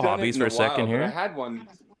talking about hobbies for a second here. I had one.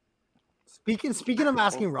 Speaking of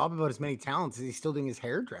asking Rob about his many talents, is he still doing his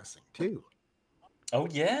hairdressing too? Oh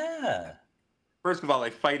yeah. First of all, I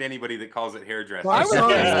fight anybody that calls it hairdressing. Well,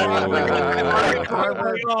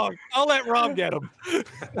 I'll let Rob get him.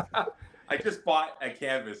 I just bought a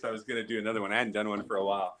canvas. I was going to do another one. I hadn't done one for a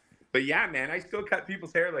while. But yeah, man, I still cut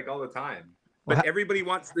people's hair like all the time. But everybody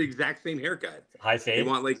wants the exact same haircut. High fade. They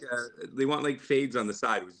want like fades on the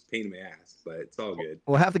side, which is a pain in my ass, but it's all good.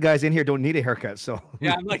 Well, half the guys in here don't need a haircut, so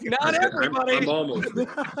Yeah, I'm like, not everybody. I'm almost.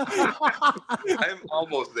 I'm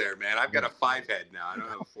almost there, man. I've got a 5 head now. I don't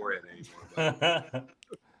have a 4 head anymore. But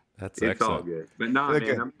That's it's excellent. all good. But nah,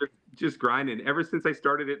 Okay. man, I'm just grinding. Ever since I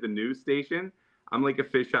started at the news station, I'm like a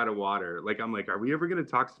fish out of water. Like, I'm like, are we ever going to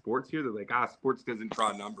talk sports here? They're like, sports doesn't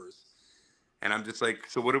draw numbers. And I'm just like,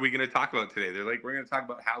 so what are we going to talk about today? They're like, we're going to talk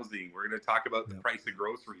about housing. We're going to talk about the price of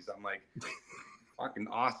groceries. I'm like, fucking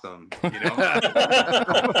awesome. You know?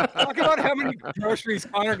 Talk about how many groceries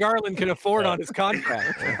Connor Garland can afford on his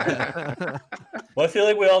contract. Well, I feel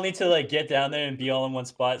like we all need to like get down there and be all in one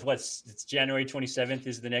spot. It's January 27th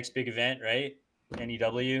is the next big event, right?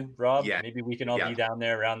 NEW, Rob. Yeah. Maybe we can all be down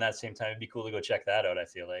there around that same time. It'd be cool to go check that out. I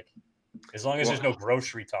feel like, as long as there's no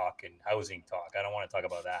grocery talk and housing talk, I don't want to talk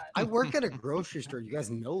about that. I work at a grocery store. You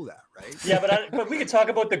guys know that, right? Yeah, but we could talk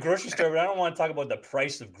about the grocery store, but I don't want to talk about the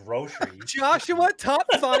price of groceries. Joshua, top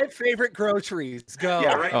 5 favorite groceries. Go.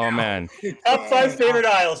 Yeah, right Oh now. man, Top 5 favorite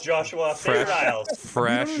aisles, Joshua. Favorite aisles.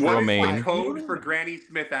 fresh What is the romaine, code for Granny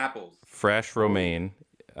Smith apples? fresh romaine.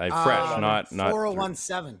 Fresh, not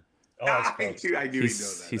 4017. Oh, that's I close. knew he'd know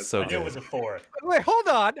He's that. so I knew it good. was a 4. Wait, hold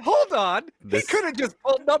on. This- He could have just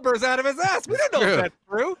pulled numbers out of his ass. We don't know if True. that's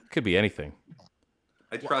true. Could be anything.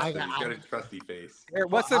 I trust him. He's got a trusty face. Here,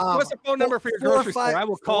 what's the phone number for your grocery store? I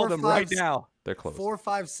will call them right now. They're closed.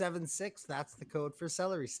 4576. That's the code for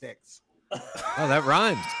celery sticks. Oh, that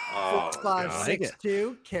rhymes.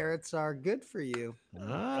 6562. Carrots are good for you.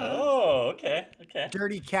 Oh, okay.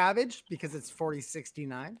 Dirty cabbage because it's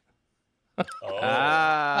 4069.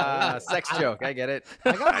 Sex joke. I get it.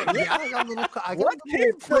 I got What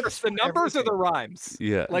came first, the numbers or the rhymes?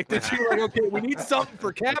 Yeah. Like, did you like, okay, we need something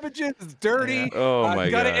for cabbages. It's dirty. Oh my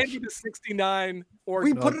you gotta gosh. end with a 69. Or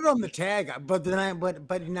We put it on the tag, but then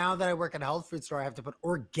but now that I work at a health food store, I have to put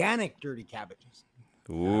organic dirty cabbages.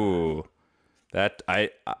 Ooh, that I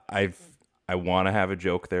want to have a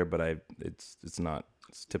joke there, but it's not.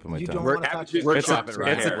 It's the tip of my tongue.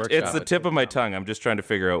 It's the tip of my tongue. I'm just trying to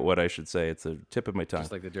figure out what I should say. It's the tip of my tongue.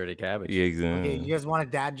 Just like the dirty cabbage. Yeah, exactly. Okay, you guys want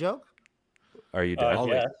a dad joke? Are you dad?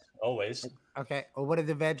 Yeah, always. Okay. Well, what did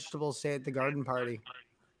the vegetables say at the garden party?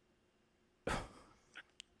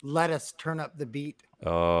 Let us turn up the beat.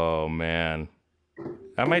 Oh man,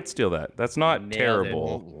 I might steal that. That's not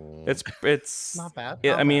terrible. It's not bad.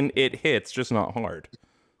 I mean, it hits, just not hard.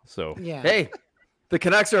 So yeah. Hey, the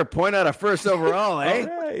Canucks are a point out of first overall, eh?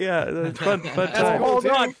 Yeah, fun time. Hold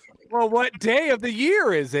on. Well, what day of the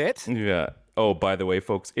year is it? Yeah. Oh, by the way,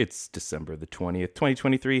 folks, it's December the 20th,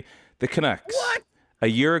 2023. The Canucks. What? A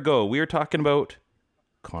year ago, we were talking about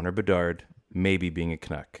Connor Bedard maybe being a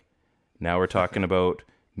Canuck. Now we're talking about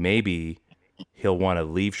maybe he'll want to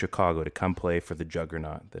leave Chicago to come play for the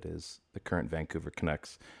juggernaut that is the current Vancouver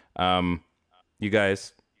Canucks. You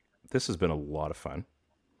guys, this has been a lot of fun.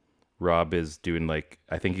 Rob is doing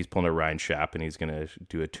I think he's pulling a Ryan Schapp and he's going to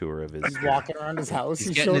do a tour of his... He's walking around his house.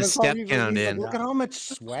 He's getting his step count in. Look at how much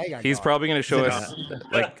swag I got. He's probably going to show us,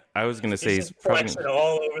 I was going to say, he's probably flexing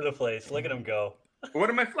all over the place. Look at him go. What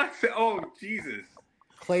am I flexing? Oh, Jesus.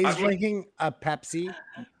 Clay's drinking a Pepsi,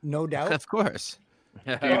 no doubt. Of course.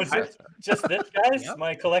 Just this, guys?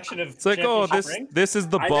 My collection of It's like, oh, this is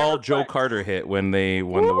the ball Joe Carter hit when they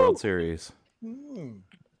won the World Series. Team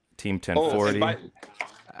 1040.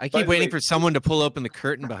 I keep waiting for someone to pull open the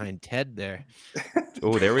curtain behind Ted there.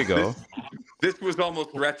 Oh, there we go. This was almost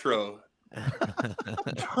retro.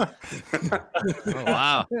 Oh,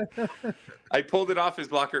 wow. I pulled it off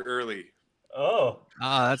his locker early. Oh,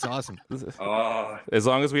 that's awesome. Oh. As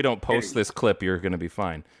long as we don't post this clip, you're going to be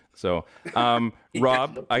fine. So,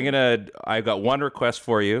 Rob, I got one request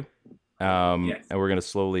for you, and we're going to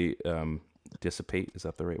slowly dissipate. Is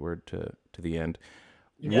that the right word to the end?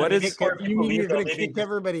 Yeah, what is? You mean you're going to kick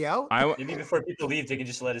everybody out? Maybe before people leave, they can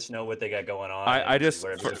just let us know what they got going on. I just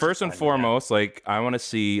first and foremost, I want to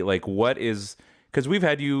see what is, because we've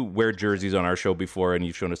had you wear jerseys on our show before, and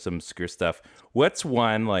you've shown us some obscure stuff. What's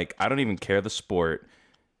one I don't even care the sport.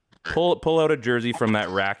 Pull out a jersey from that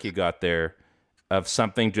rack you got there, of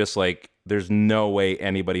something just there's no way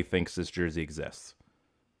anybody thinks this jersey exists.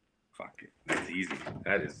 Fuck it, that's easy.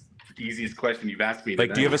 That is the easiest question you've asked me.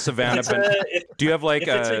 Tonight. Do you have a Savannah? Do you have if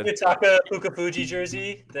it's a Yutaka Fukafuji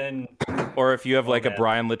jersey, then or if you have a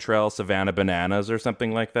Brian Littrell Savannah Bananas or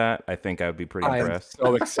something like that, I think I would be pretty impressed. I'm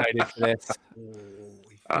so excited for this.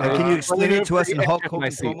 Can you explain it to us in Hulk Hogan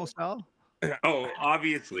promo style? Oh,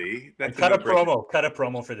 obviously. That's cut a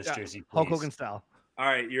promo for this jersey, please. Hulk Hogan style. All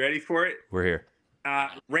right, you ready for it? We're here.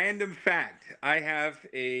 Random fact: I have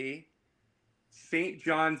a St.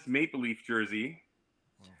 John's Maple Leaf jersey.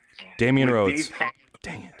 Damian Rhodes.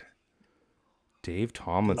 Dang it. Dave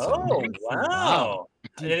Tomlinson. Oh, wow.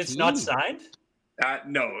 And it's not signed?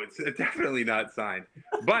 No, it's definitely not signed.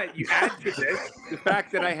 But you add to this the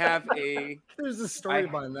fact that I have There's a story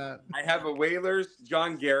behind that. I have a Whalers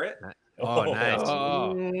John Garrett. Oh, nice.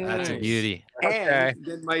 Oh, that's a beauty. And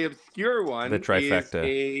then my obscure one the trifecta.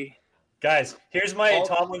 Is Guys, here's my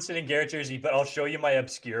Tomlinson and Garrett jersey, but I'll show you my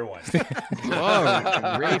obscure one.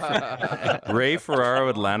 Ray Ferraro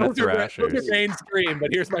Atlanta Thrashers. Look at mainstream, but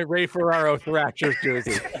here's my Ray Ferraro Thrashers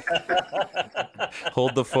jersey.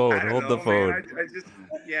 Hold the phone. Hold the phone.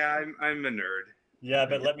 I'm a nerd. Yeah,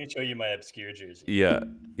 but let me show you my obscure jersey.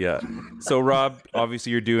 Yeah. So, Rob,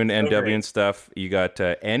 obviously you're doing NW and stuff. You got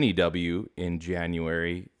NEW in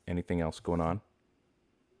January. Anything else going on?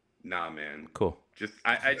 Nah, man. Cool.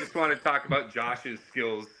 I just want to talk about Josh's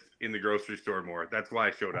skills in the grocery store more. That's why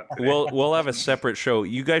I showed up today. We'll have a separate show.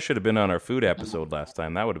 You guys should have been on our food episode last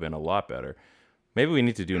time. That would have been a lot better. Maybe we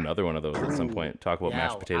need to do another one of those at some point. Talk about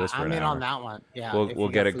mashed potatoes for an hour. I'm in on that one. Yeah, we'll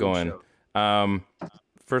get it going.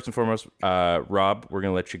 First and foremost, Rob, we're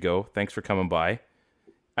gonna let you go. Thanks for coming by.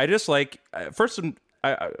 I just I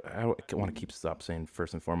want to stop saying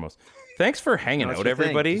first and foremost. Thanks for hanging out,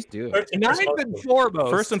 everybody. Ninth and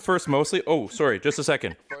foremost. First and first, mostly. Oh, sorry, just a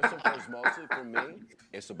second. First and first, mostly for me,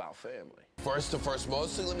 it's about family. First to first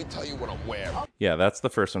mostly, let me tell you what I'm wearing. Yeah, that's the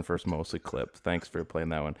first and first mostly clip. Thanks for playing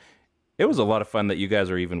that one. It was a lot of fun that you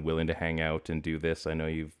guys are even willing to hang out and do this. I know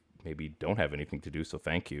you maybe don't have anything to do, so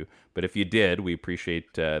thank you. But if you did, we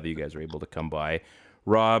appreciate that you guys are able to come by.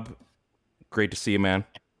 Rob, great to see you, man.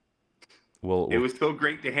 It was so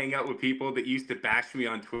great to hang out with people that used to bash me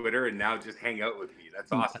on Twitter and now just hang out with me.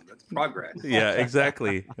 That's awesome. That's progress. Yeah,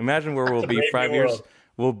 exactly. Imagine where we'll be 5 years.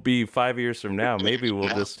 We'll be 5 years from now. Maybe we'll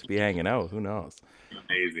just be hanging out. Who knows?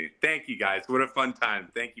 Amazing. Thank you, guys. What a fun time.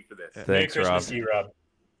 Thank you for this. Thanks, Merry Rob. Christmas to you, Rob.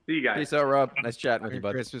 See you guys. Peace out, Rob. Nice chatting with you,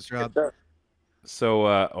 bud. Christmas, Rob. So,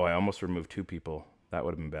 I almost removed 2 people. That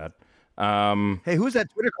would have been bad. Hey, who's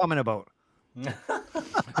that Twitter comment about?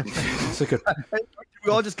 It's like a,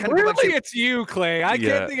 we all just kind of Clearly it's you, Clay. I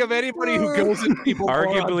can't think of anybody who goes at people more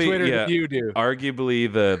on Twitter than you do.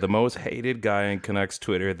 Arguably the most hated guy in Canucks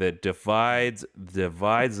Twitter that divides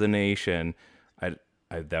the nation.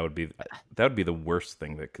 That would be the worst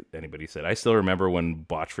thing that anybody said. I still remember when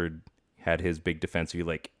Botchford had his big defense view,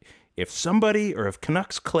 like, if somebody or if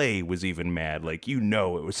Canucks Clay was even mad, like, it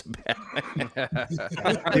was bad.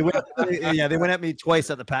 they went at me twice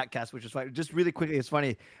at the Patcast, which is fine. Just really quickly, it's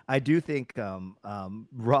funny. I do think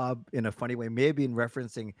Rob, in a funny way, may have been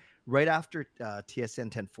referencing right after TSN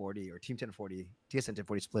 1040 or Team 1040, TSN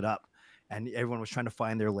 1040 split up, and everyone was trying to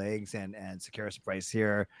find their legs, and Sakaris Price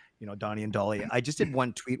here, Donnie and Dolly. I just did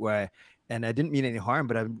one tweet and I didn't mean any harm,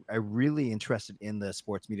 but I'm really interested in the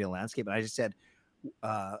sports media landscape, and I just said,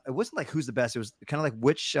 it wasn't like who's the best. It was kind of like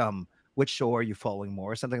which show are you following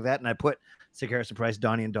more or something like that. And I put Sakaris Price,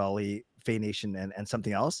 Donnie and Dolly, Faye Nation, and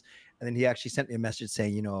something else. And then he actually sent me a message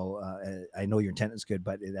saying, I know your intent is good,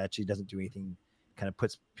 but it actually doesn't do anything. Kind of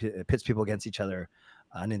pits people against each other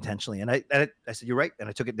unintentionally. And I said, you're right. And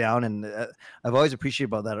I took it down. And I've always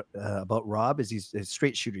appreciated about that about Rob is he's a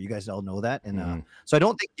straight shooter. You guys all know that. And so I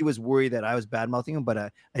don't think he was worried that I was bad mouthing him, but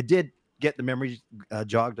I did get the memory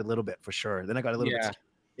jogged a little bit for sure. Then I got a little bit.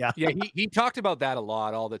 Yeah. He talked about that a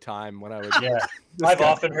lot all the time when I was. Yeah, I've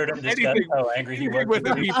often heard him discuss how angry he was.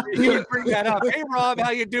 He would bring that up. Hey, Rob,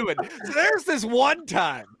 how you doing? So there's this one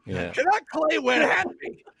time. Yeah. Canuck Clay went at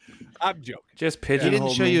me. I'm joking. Just pigeonhole. He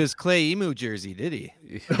didn't show you his Clay Emu jersey, did he?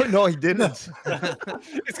 No, he didn't.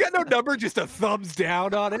 It's got no number, just a thumbs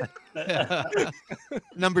down on it.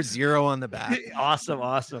 Number 0 on the back.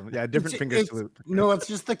 Awesome. Yeah, different finger salute. No, it's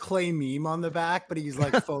just the Clay meme on the back, but he's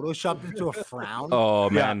like photoshopped into a frown. Oh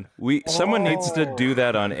man, someone needs to do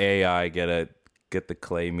that on AI. Get the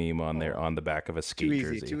Clay meme on there on the back of a skate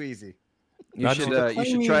jersey. Too easy. You should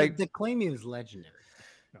try. The Clay meme is legendary.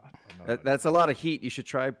 That's a lot of heat. You should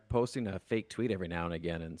try posting a fake tweet every now and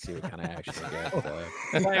again and see what kind of action you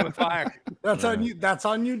get. Playing with fire. That's on you. That's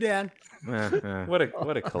on you, Dan. What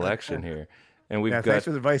a collection here, and we've got. Thanks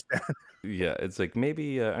for the advice, Dan. Yeah, it's like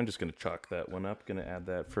maybe I'm just gonna chalk that one up. Gonna add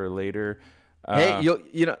that for later. Hey,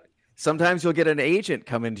 sometimes you'll get an agent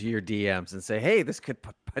come into your DMs and say, "Hey, this could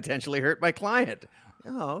potentially hurt my client."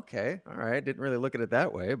 Oh, okay. All right. Didn't really look at it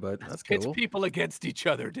that way, but that's cool. It's people against each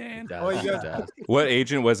other, Dan. What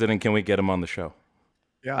agent was it, and can we get him on the show?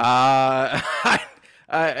 Yeah.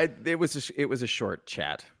 It was a short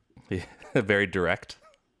chat. Yeah, very direct.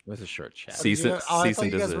 It was a short chat. I thought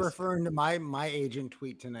you guys were referring to my agent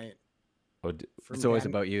tweet tonight. Oh, it's always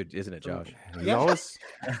about you, isn't it, Josh? Yeah,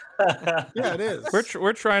 yeah, it is.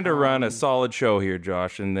 We're trying to run a solid show here,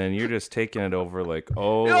 Josh, and then you're just taking it over like,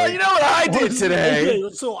 oh. You know what I did today?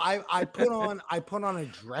 So I put on a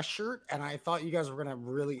dress shirt, and I thought you guys were gonna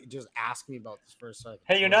really just ask me about this for a second.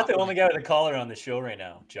 Hey, you're not the only guy with a collar on the show right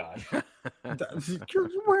now, Josh. You're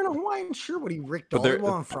wearing a Hawaiian shirt. What are you, Rick Dalrymple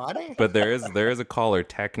on Friday? But there is a collar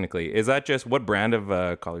technically. Is that just what brand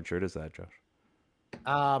of collared shirt is that, Josh?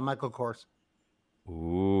 Michael Kors.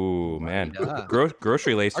 Ooh, man,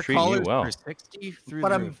 grocery lace treating you well.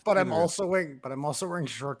 But I'm also wearing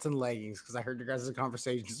shorts and leggings because I heard your guys'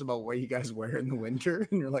 conversations about what you guys wear in the winter,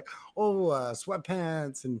 and you're like,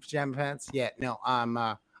 sweatpants and pajama pants. Yeah, no,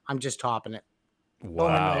 I'm just topping it.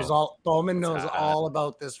 Wow. Bowman knows all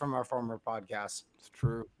about this from our former podcast. It's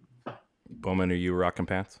true. Bowman, are you rocking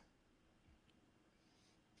pants?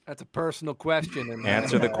 That's a personal question. And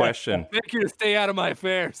answer the question. Thank you to stay out of my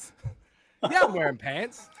affairs. Yeah, I'm wearing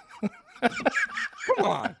pants. Come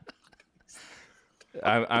on.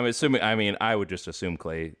 I'm assuming. I mean, I would just assume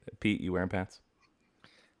Clay. Pete, you wearing pants?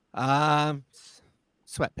 Sweatpants.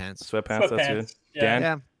 Sweatpants. That's good. Yeah.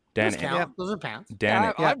 Dan. Those are pants.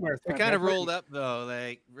 Dan. They're kind of rolled up though,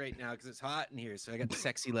 like right now because it's hot in here, so I got the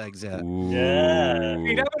sexy legs out. Yeah. I'm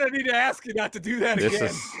gonna need to ask you not to do that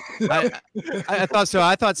again. I thought so.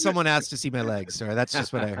 I thought someone asked to see my legs. Sorry, that's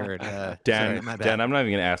just what I heard. Dan, sorry, my bad. Dan, I'm not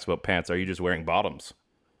even gonna ask about pants. Are you just wearing bottoms?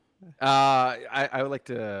 I like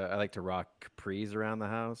to rock capris around the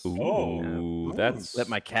house. Ooh, that's let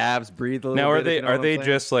my calves breathe a little now. bit. Are they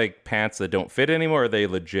just like pants that don't fit anymore? Or are they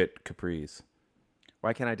legit capris?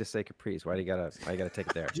 Why can't I just say capris? Why do you gotta take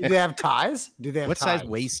it there? Do they have ties? What size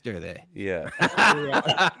waist are they? Yeah.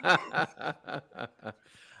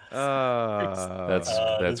 That's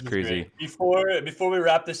This is crazy. great. Before we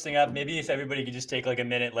wrap this thing up, maybe if everybody could just take like a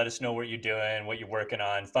minute, let us know what you're doing, what you're working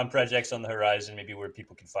on, fun projects on the horizon, maybe where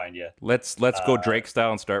people can find you. Let's go Drake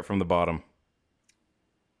style and start from the bottom.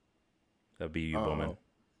 That'd be you, Bowman.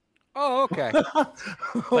 Oh, okay.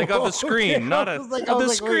 Like off the screen, not I a was like, on the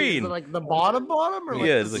wait, screen. is it like the bottom, or like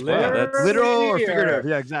Yeah, the it's like, center? wow, that's Literal or figurative?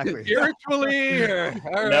 Yeah, exactly. Spiritually.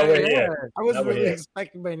 All Now we're right. here. I was Now we're really here.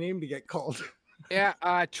 expecting my name to get called. Yeah,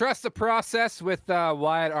 Trust the Process with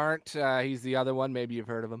Wyatt Arndt. He's the other one. Maybe you've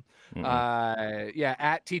heard of him. Yeah,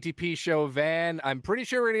 at TTP Show Van. I'm pretty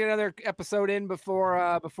sure we're gonna get another episode in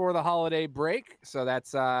before the holiday break, so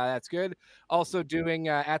that's good. Also doing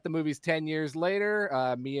at the movies 10 years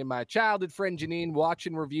later. Me and my childhood friend Janine watch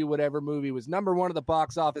and review whatever movie was #1 at the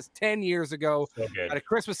box office 10 years ago. So good. Got a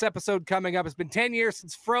Christmas episode coming up. It's been 10 years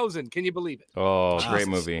since Frozen. Can you believe it? Oh, great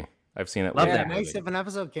movie. I've seen it. Love later. that. Nice if an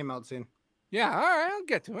episode came out soon. Yeah, all right, I'll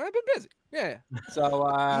get to it. I've been busy. Yeah. So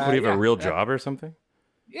What, do you have a real job or something?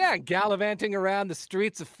 Yeah, gallivanting around the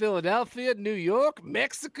streets of Philadelphia, New York,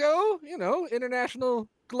 Mexico, international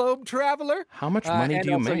globe traveler. How much money and do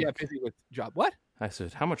you also, make? Yeah, busy with job. What? I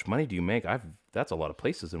said, how much money do you make? That's a lot of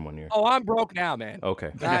places in 1 year. Oh, I'm broke now, man.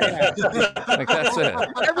 Okay. Yeah. Like that's it.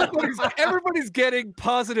 Everybody's getting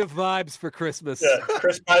positive vibes for Christmas. Yeah,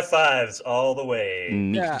 Chris high fives all the way.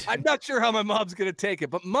 Yeah, I'm not sure how my mom's gonna take it,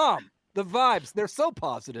 but Mom, the vibes—they're so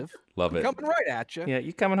positive. Love it. Coming right at you. Yeah,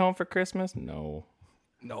 you coming home for Christmas? No.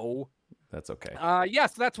 No. That's okay.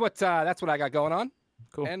 Yes, that's what I got going on.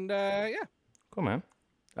 Cool. And yeah. Cool, man.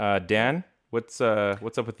 Dan, what's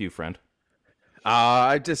up with you, friend?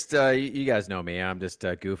 I just you guys know me. I'm just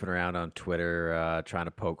goofing around on Twitter, trying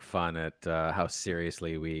to poke fun at how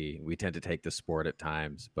seriously we tend to take the sport at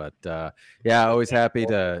times. But yeah, always happy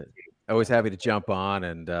to jump on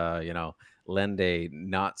and lend a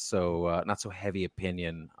not so heavy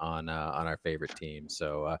opinion on our favorite team.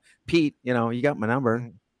 So Pete, you got my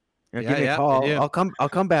number. Give me a call. I'll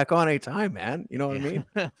come back on anytime, man. You know what I mean?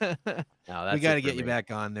 We got to get you back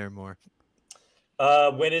on there more.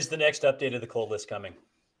 When is the next update of the cold list coming?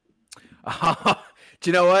 Do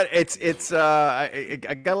you know what? I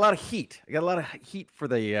got a lot of heat. I got a lot of heat for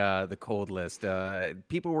the cold list.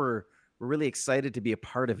 People were really excited to be a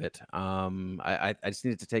part of it. I just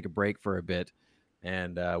needed to take a break for a bit,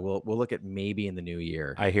 and we'll look at maybe in the new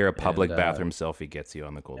year. I hear a public bathroom selfie gets you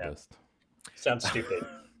on the cold list. Sounds stupid.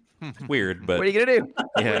 Weird, but what are you gonna do? Yeah.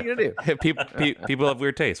 What are you gonna do? People have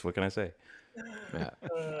weird taste. What can I say? The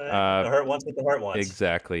hurt ones with the heart ones.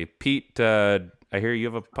 Exactly. Pete, I hear you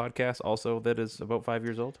have a podcast also that is about 5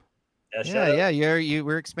 years old.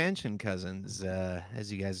 We're expansion cousins,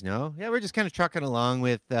 as you guys know. Yeah, we're just kind of trucking along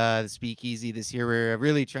with the Speakeasy this year. We're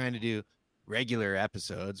really trying to do regular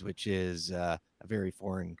episodes, which is a very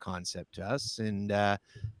foreign concept to us. And I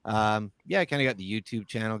kind of got the YouTube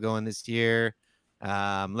channel going this year.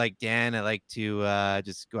 Like Dan, I like to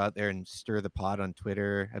just go out there and stir the pot on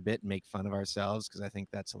Twitter a bit and make fun of ourselves because I think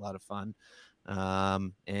that's a lot of fun.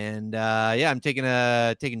 I'm taking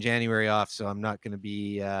January off, so I'm not going to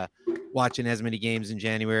be watching as many games in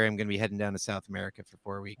January. I'm going to be heading down to South America for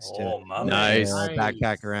 4 weeks to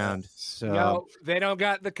backpack around. So they don't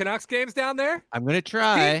got the Canucks games down there. I'm going to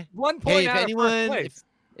try. 1 point out of first place.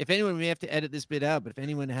 If anyone, we have to edit this bit out, but if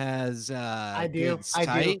anyone has I do.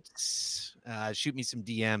 shoot me some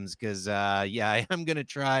DMs because I am gonna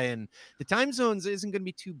try, and the time zones isn't gonna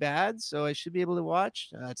be too bad, so I should be able to watch.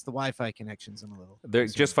 It's the Wi-Fi connections I'm a little.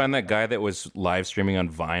 Just find that guy that was live streaming on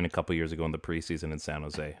Vine a couple years ago in the preseason in San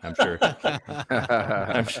Jose. I'm sure.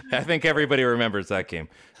 I think everybody remembers that game.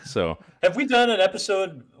 So have we done an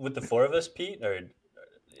episode with the four of us, Pete? Or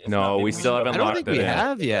no, we still haven't. I don't think we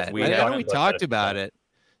have yet. I know we talked about it.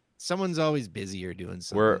 Someone's always busy or doing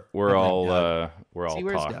something. We're all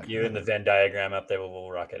talk. You and the Venn diagram up there,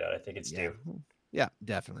 we'll rock it out. I think it's due. Yeah,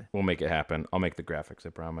 definitely. We'll make it happen. I'll make the graphics,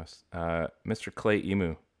 I promise. Mr. Clay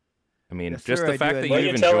Emu. I mean, Yes, just sir, the I fact do. that Well, you you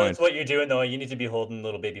even tell joined. us what you're doing, though. You need to be holding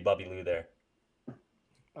little baby Bobby Lou there.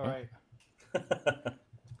 All right.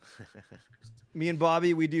 Me and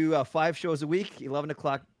Bobby, we do 5 shows a week, 11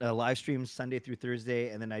 o'clock live streams Sunday through Thursday,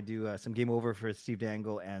 and then I do some Game Over for Steve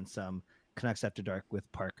Dangle and some Canucks After Dark with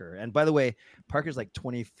Parker. And by the way, Parker's like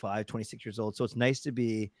 25, 26 years old, so it's nice to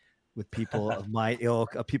be with people of my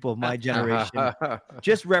ilk, of people of my generation.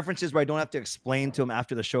 Just references where I don't have to explain to them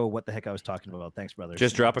after the show what the heck I was talking about. Thanks, brothers.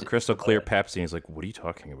 Just drop a crystal clear Pepsi. And he's like, "What are you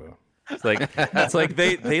talking about?" It's like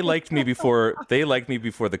they liked me before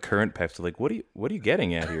the current Pepsi. Like, what are you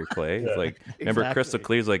getting at here, Clay? It's like, remember Crystal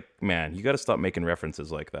Clear's like, man, you got to stop making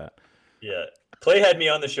references like that. Yeah, Clay had me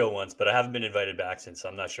on the show once, but I haven't been invited back since. So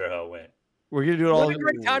I'm not sure how it went. We're gonna do it all. What a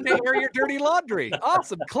great time to air your dirty laundry.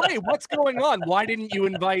 Awesome, Clay. What's going on? Why didn't you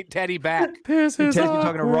invite Teddy back? Teddy's been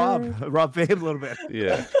talking to Rob Fabe a little bit.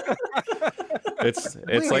 Yeah, it's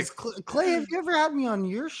like Clay. Have you ever had me on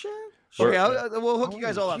your show? Okay, we'll hook you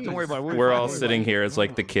guys all up. Don't worry about it. We're all sitting here. It's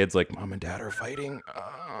like the kids, like Mom and Dad are fighting.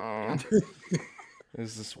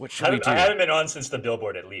 Is this what should we do? I haven't been on since the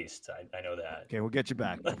billboard, at least. I know that. Okay, we'll get you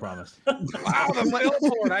back. I promise. Wow, the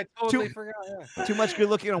billboard! I totally forgot. Yeah. Too much good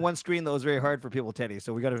looking on one screen though is very hard for people, Teddy.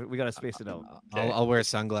 So we gotta space it out. I'll wear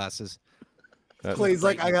sunglasses. Clay's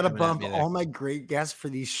like, I gotta bump all my great guests for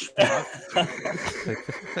these.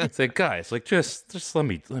 It's like, guys, like just let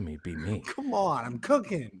me be me. Come on, I'm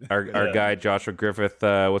cooking. Our guy Joshua Griffith,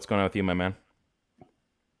 what's going on with you, my man?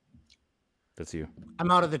 That's you. I'm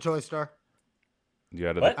out of the toy store. You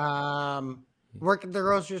out of the work at the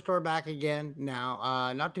grocery store back again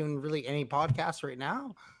now. Not doing really any podcasts right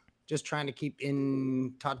now. Just trying to keep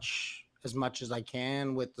in touch as much as I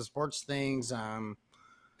can with the sports things.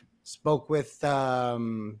 Spoke with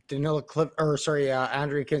Andrew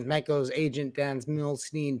Kuzmenko's agent Dan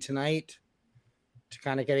Milstein tonight to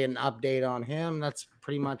kind of get an update on him. That's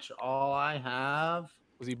pretty much all I have.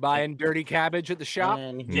 Was he buying dirty cabbage at the shop?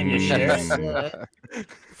 And can you share?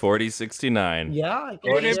 4069. Yeah,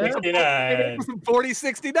 4069.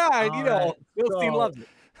 4069. You know, Milstein loves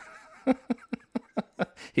it.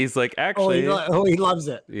 He's like, actually, he loves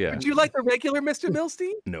it. Yeah. Would you like the regular Mr.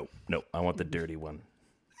 Milstein? No, I want the dirty one.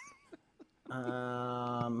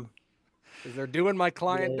 Because they're doing my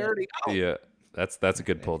client dirty. Oh. Yeah, that's a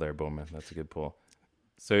good pull there, Bowman. That's a good pull.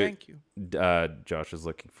 So thank you. Josh is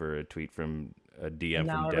looking for a tweet from a DM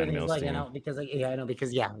now from Dan everything's like, Milstein.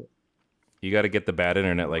 because You got to get the bad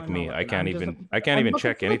internet like me. I can't even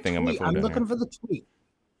check anything on my phone. I'm looking for the tweet.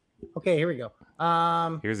 Okay, here we go.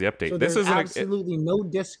 Here's the update. So This there's isn't absolutely no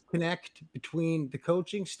disconnect between the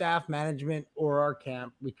coaching staff, management, or our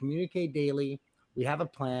camp. We communicate daily. We have a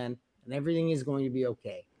plan, and everything is going to be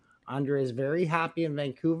okay. Andre is very happy in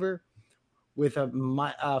Vancouver with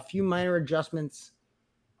a few minor adjustments.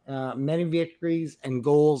 Many victories and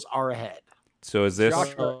goals are ahead. So is this?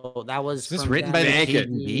 That was written by the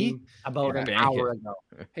KD about an hour ago.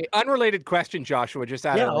 Hey, unrelated question, Joshua. Just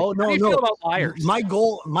out Yeah. of Oh no, how do you feel about liars? My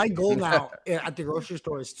goal now at the grocery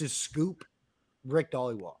store is to scoop Rick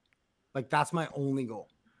Dollywall. Like that's my only goal.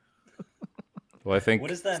 Well, I think. What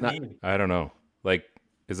does that mean? I don't know. Like,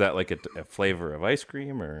 is that like a flavor of ice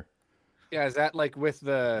cream or? Yeah, is that like with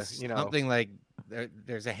the something like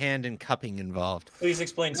there's a hand in cupping involved? Please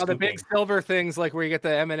explain. The big silver things like where you get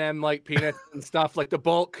the M&M like peanuts and stuff like the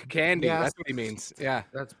bulk candy. Yes. That's what he means. Yeah,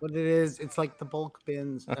 that's what it is. It's like the bulk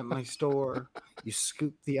bins at my store. You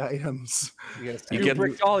scoop the items. You get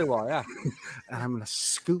Rick Dollywall. Yeah, and I'm gonna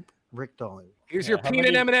scoop Rick Dollywall. Here's your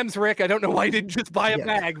peanut M&Ms, Rick. I don't know why you didn't just buy a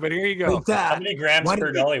bag, but here you go. Like that. How many grams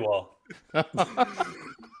per Dollywall?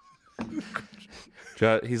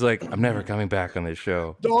 He's like, I'm never coming back on this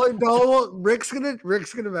show. Dollywall. Rick's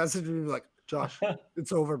gonna message me like, Josh,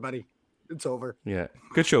 it's over, buddy. It's over. Yeah,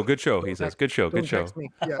 good show. He says, good show. Text me.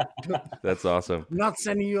 Yeah, that's awesome. I'm not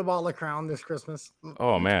sending you a bottle of Crown this Christmas.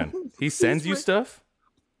 Oh man, he sends you stuff.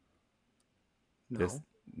 No.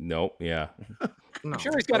 Nope. Yeah. I'm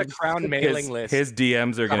sure he's got a Crown mailing list. His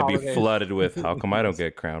DMs are going to be flooded with, how come I don't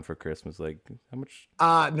get Crown for Christmas? Like, how much?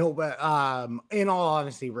 No, but in all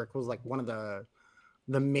honesty, Rick was like one of the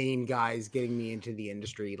main guys getting me into the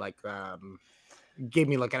industry. Like, gave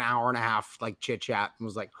me like an hour and a half like chit chat and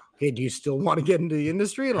was like, "Okay, do you still want to get into the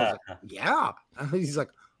industry?" And I was like, "Yeah." And he's like,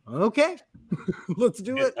 "Okay, let's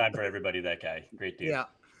do it." Time for everybody. That guy, great dude. Yeah.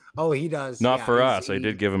 Oh, he does. Not for us. I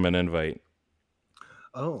did give him an invite.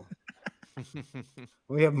 Oh.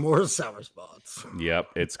 We have more sour spots. Yep,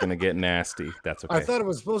 it's gonna get nasty. That's okay. I thought it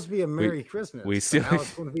was supposed to be a Merry Christmas. We still. Now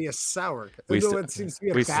it's going to be a sour. It seems to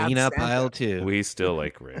be a bad up aisle too. We still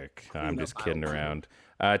like Rick. I'm just kidding around.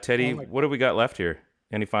 Teddy, what do we got left here?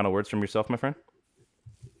 Any final words from yourself, my friend?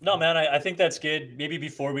 No, man, I think that's good. Maybe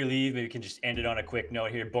before we leave, maybe we can just end it on a quick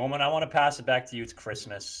note here. Bowman, I want to pass it back to you. It's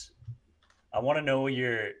Christmas. I want to know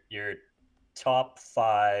your top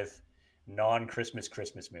 5 non-Christmas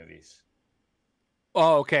Christmas movies.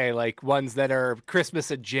 Oh, okay, like ones that are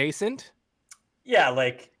Christmas adjacent. Yeah,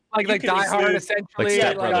 like like You could Die Hard, include- essentially. Yeah,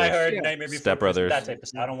 Step Brothers. Die Hard, Yeah. Nightmare Before Step Christmas, Brothers. that type of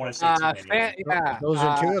stuff. I don't want to say too many. Yeah, Those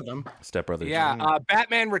are two of them. Step Brothers. Yeah,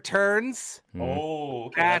 Batman Returns. Oh,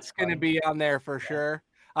 okay, That's going to be on there for sure.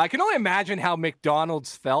 I can only imagine how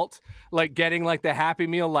McDonald's felt like getting like the Happy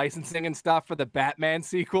Meal licensing and stuff for the Batman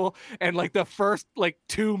sequel. And like the first like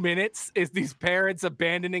 2 minutes is these parents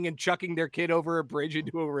abandoning and chucking their kid over a bridge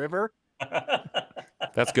into a river.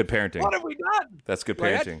 That's good parenting. What have we done? That's good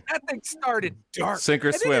Like, parenting. that thing started dark. Sink or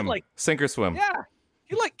And then it, swim. like, Sink or swim. yeah.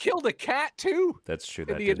 He like killed a cat too. That's true. In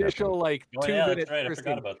That the did initial happen. like Oh, 2 yeah, minutes. that's right. I first forgot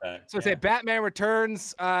thing. about that. So I say Batman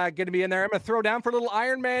Returns going to be in there. I'm going to throw down for a little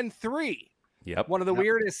Iron Man 3. Yep. One of the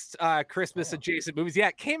weirdest Christmas adjacent movies. Yeah,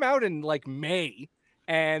 it came out in like May,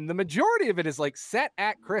 and the majority of it is like set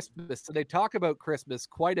at Christmas. So they talk about Christmas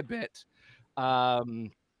quite a bit.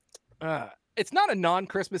 It's not a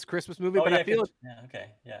non-Christmas movie, Oh, but yeah, I feel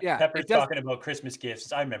yeah. Pepper's it does- talking about Christmas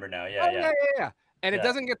gifts. I remember now. Oh, yeah. And it Yeah.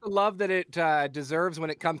 doesn't get the love that it deserves when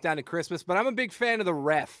it comes down to Christmas. But I'm a big fan of The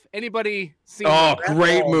Ref. Anybody seen Oh, The Ref?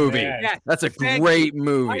 great movie. Yeah, That's a thank great you. I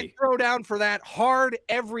movie. throw down for that hard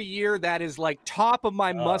every year. That is like top of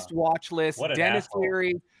my must-watch list. what an Dennis asshole.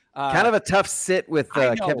 Leary. Kind of a tough sit with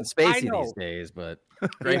I know, Kevin I Spacey know. these days, but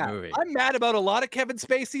great Yeah, movie. I'm mad about a lot of Kevin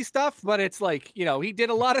Spacey stuff, but it's like, he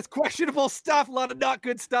did a lot of questionable stuff, a lot of not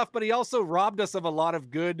good stuff, but he also robbed us of a lot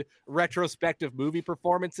of good retrospective movie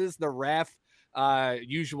performances. The Ref,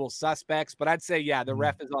 Usual Suspects, but I'd say, yeah, The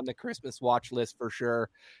Ref is on the Christmas watch list for sure.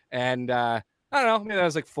 And I don't know, maybe that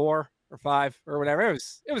was like 4 or 5 or whatever.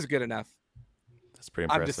 It was good enough. That's pretty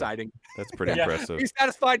impressive. I'm deciding. That's pretty Yeah. impressive. Be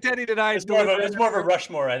satisfied, Teddy, tonight. It's more of a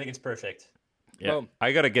Rushmore. I think it's perfect. Yeah, Boom.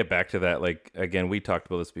 I got to get back to that. Like, again, we talked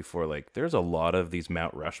about this before. Like, there's a lot of these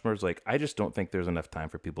Mount Rushmores. Like, I just don't think there's enough time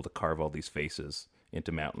for people to carve all these faces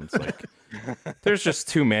into mountains. Like, there's just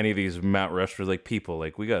too many of these Mount Rushmores. Like, people,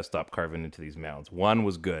 like, we got to stop carving into these mountains. One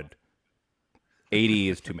was good. 80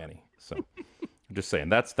 is too many. So, I'm just saying,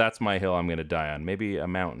 that's my hill I'm going to die on. Maybe a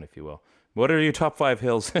mountain, if you will. What are your top 5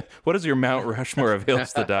 hills? What is your Mount Rushmore of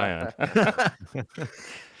hills to die on?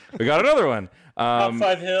 We got another one. Top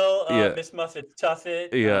 5 Hill, yeah. Miss Muffet, Tuffet.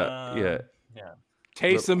 Yeah.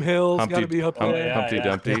 Taysom Hill's got to be up there. Humpty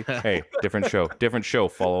Dumpty. Hey, different show.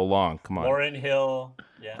 Follow along. Come on. Lauren Hill.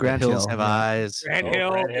 Yeah. Grand Hills Have Eyes. Grant Oh,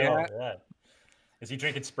 Hill. Grant Hill, Yeah. yeah. Is he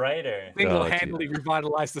drinking Sprite or? Single-handedly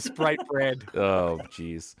revitalized the Sprite brand. Oh,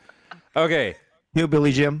 jeez. Okay.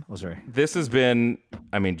 Hillbilly Jim. Oh, sorry. This has been,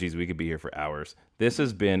 I mean, geez, we could be here for hours. This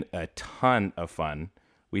has been a ton of fun.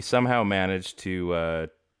 We somehow managed to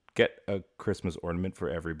get a Christmas ornament for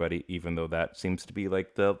everybody, even though that seems to be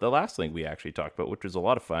like the last thing we actually talked about, which was a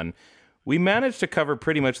lot of fun. We managed to cover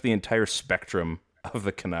pretty much the entire spectrum of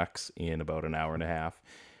the Canucks in about an hour and a half.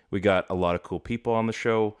 We got a lot of cool people on the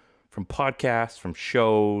show, from podcasts, from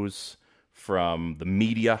shows, from the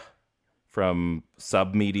media, from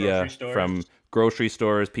sub-media, from grocery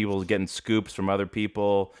stores, people getting scoops from other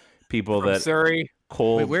people From that Surrey.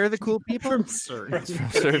 cold. Wait, where are the cool people? From Surrey. From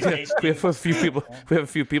Surrey. We have a few people. We have a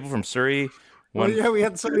few people from Surrey. Well, One, yeah, we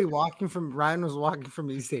had somebody Ryan was walking from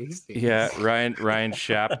East Hastings. yeah, Ryan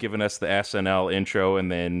Schapp giving us the SNL intro and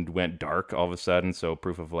then went dark all of a sudden. So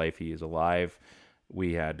proof of life, he is alive.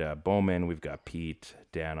 We had Bowman. We've got Pete,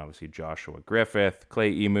 Dan, obviously Joshua Griffith,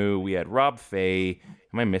 Clay Emu. We had Rob Fay.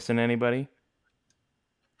 Am I missing anybody?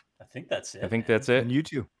 I think that's it. I think that's it. And you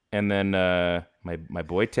too. And then my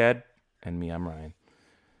boy Ted and me, I'm Ryan.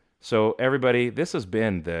 So everybody, this has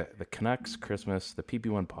been the Canucks Christmas, the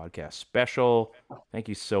PP1 podcast special. Thank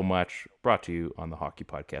you so much. Brought to you on the Hockey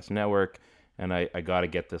Podcast Network. And I got to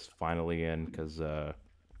get this finally in because, well,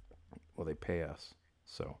 they pay us.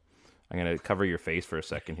 So I'm going to cover your face for a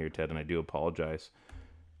second here, Ted, and I do apologize.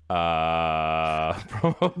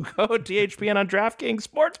 Promo code THPN on DraftKings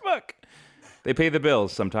Sportsbook. They pay the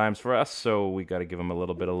bills sometimes for us, so we got to give them a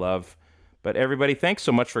little bit of love. But everybody, thanks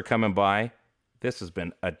so much for coming by. This has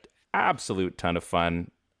been an absolute ton of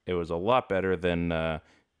fun. It was a lot better than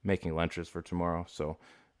making lunches for tomorrow. So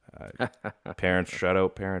parents, shout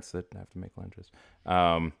out parents that have to make lunches.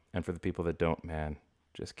 And for the people that don't, man,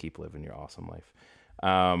 just keep living your awesome life.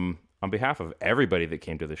 On behalf of everybody that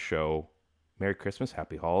came to the show, Merry Christmas,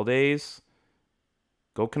 Happy Holidays.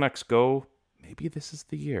 Go Canucks, go. Maybe this is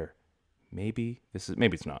the year. Maybe it's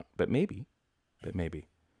not, but maybe.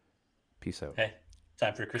 Peace out. Hey,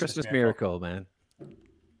 time for a Christmas miracle, man.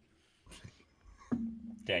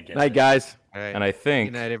 Can't get Night, guys. All right. And I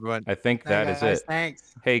think, Good night, everyone. I think that is guys, it.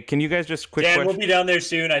 Thanks. Hey, can you guys just quick Dan, question? we'll be down there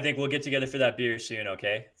soon. I think we'll get together for that beer soon.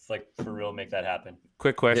 Okay, it's like for real, make that happen.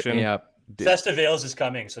 Quick question. Hit me up. Festive Ales is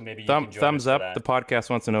coming, so maybe you can join Thumbs us for up. that. The podcast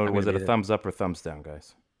wants to know: I'm was gonna it a be there. thumbs up or thumbs down,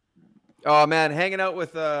 guys? Oh man, hanging out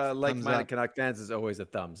with like-minded Canuck fans is always a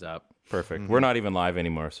thumbs up. Perfect. We're not even live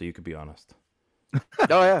anymore, so you could be honest.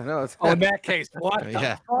 Oh yeah, no. It's... Oh, in that case, what the fuck?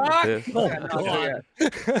 Yeah. Oh, God.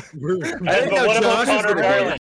 What about Connor Garland?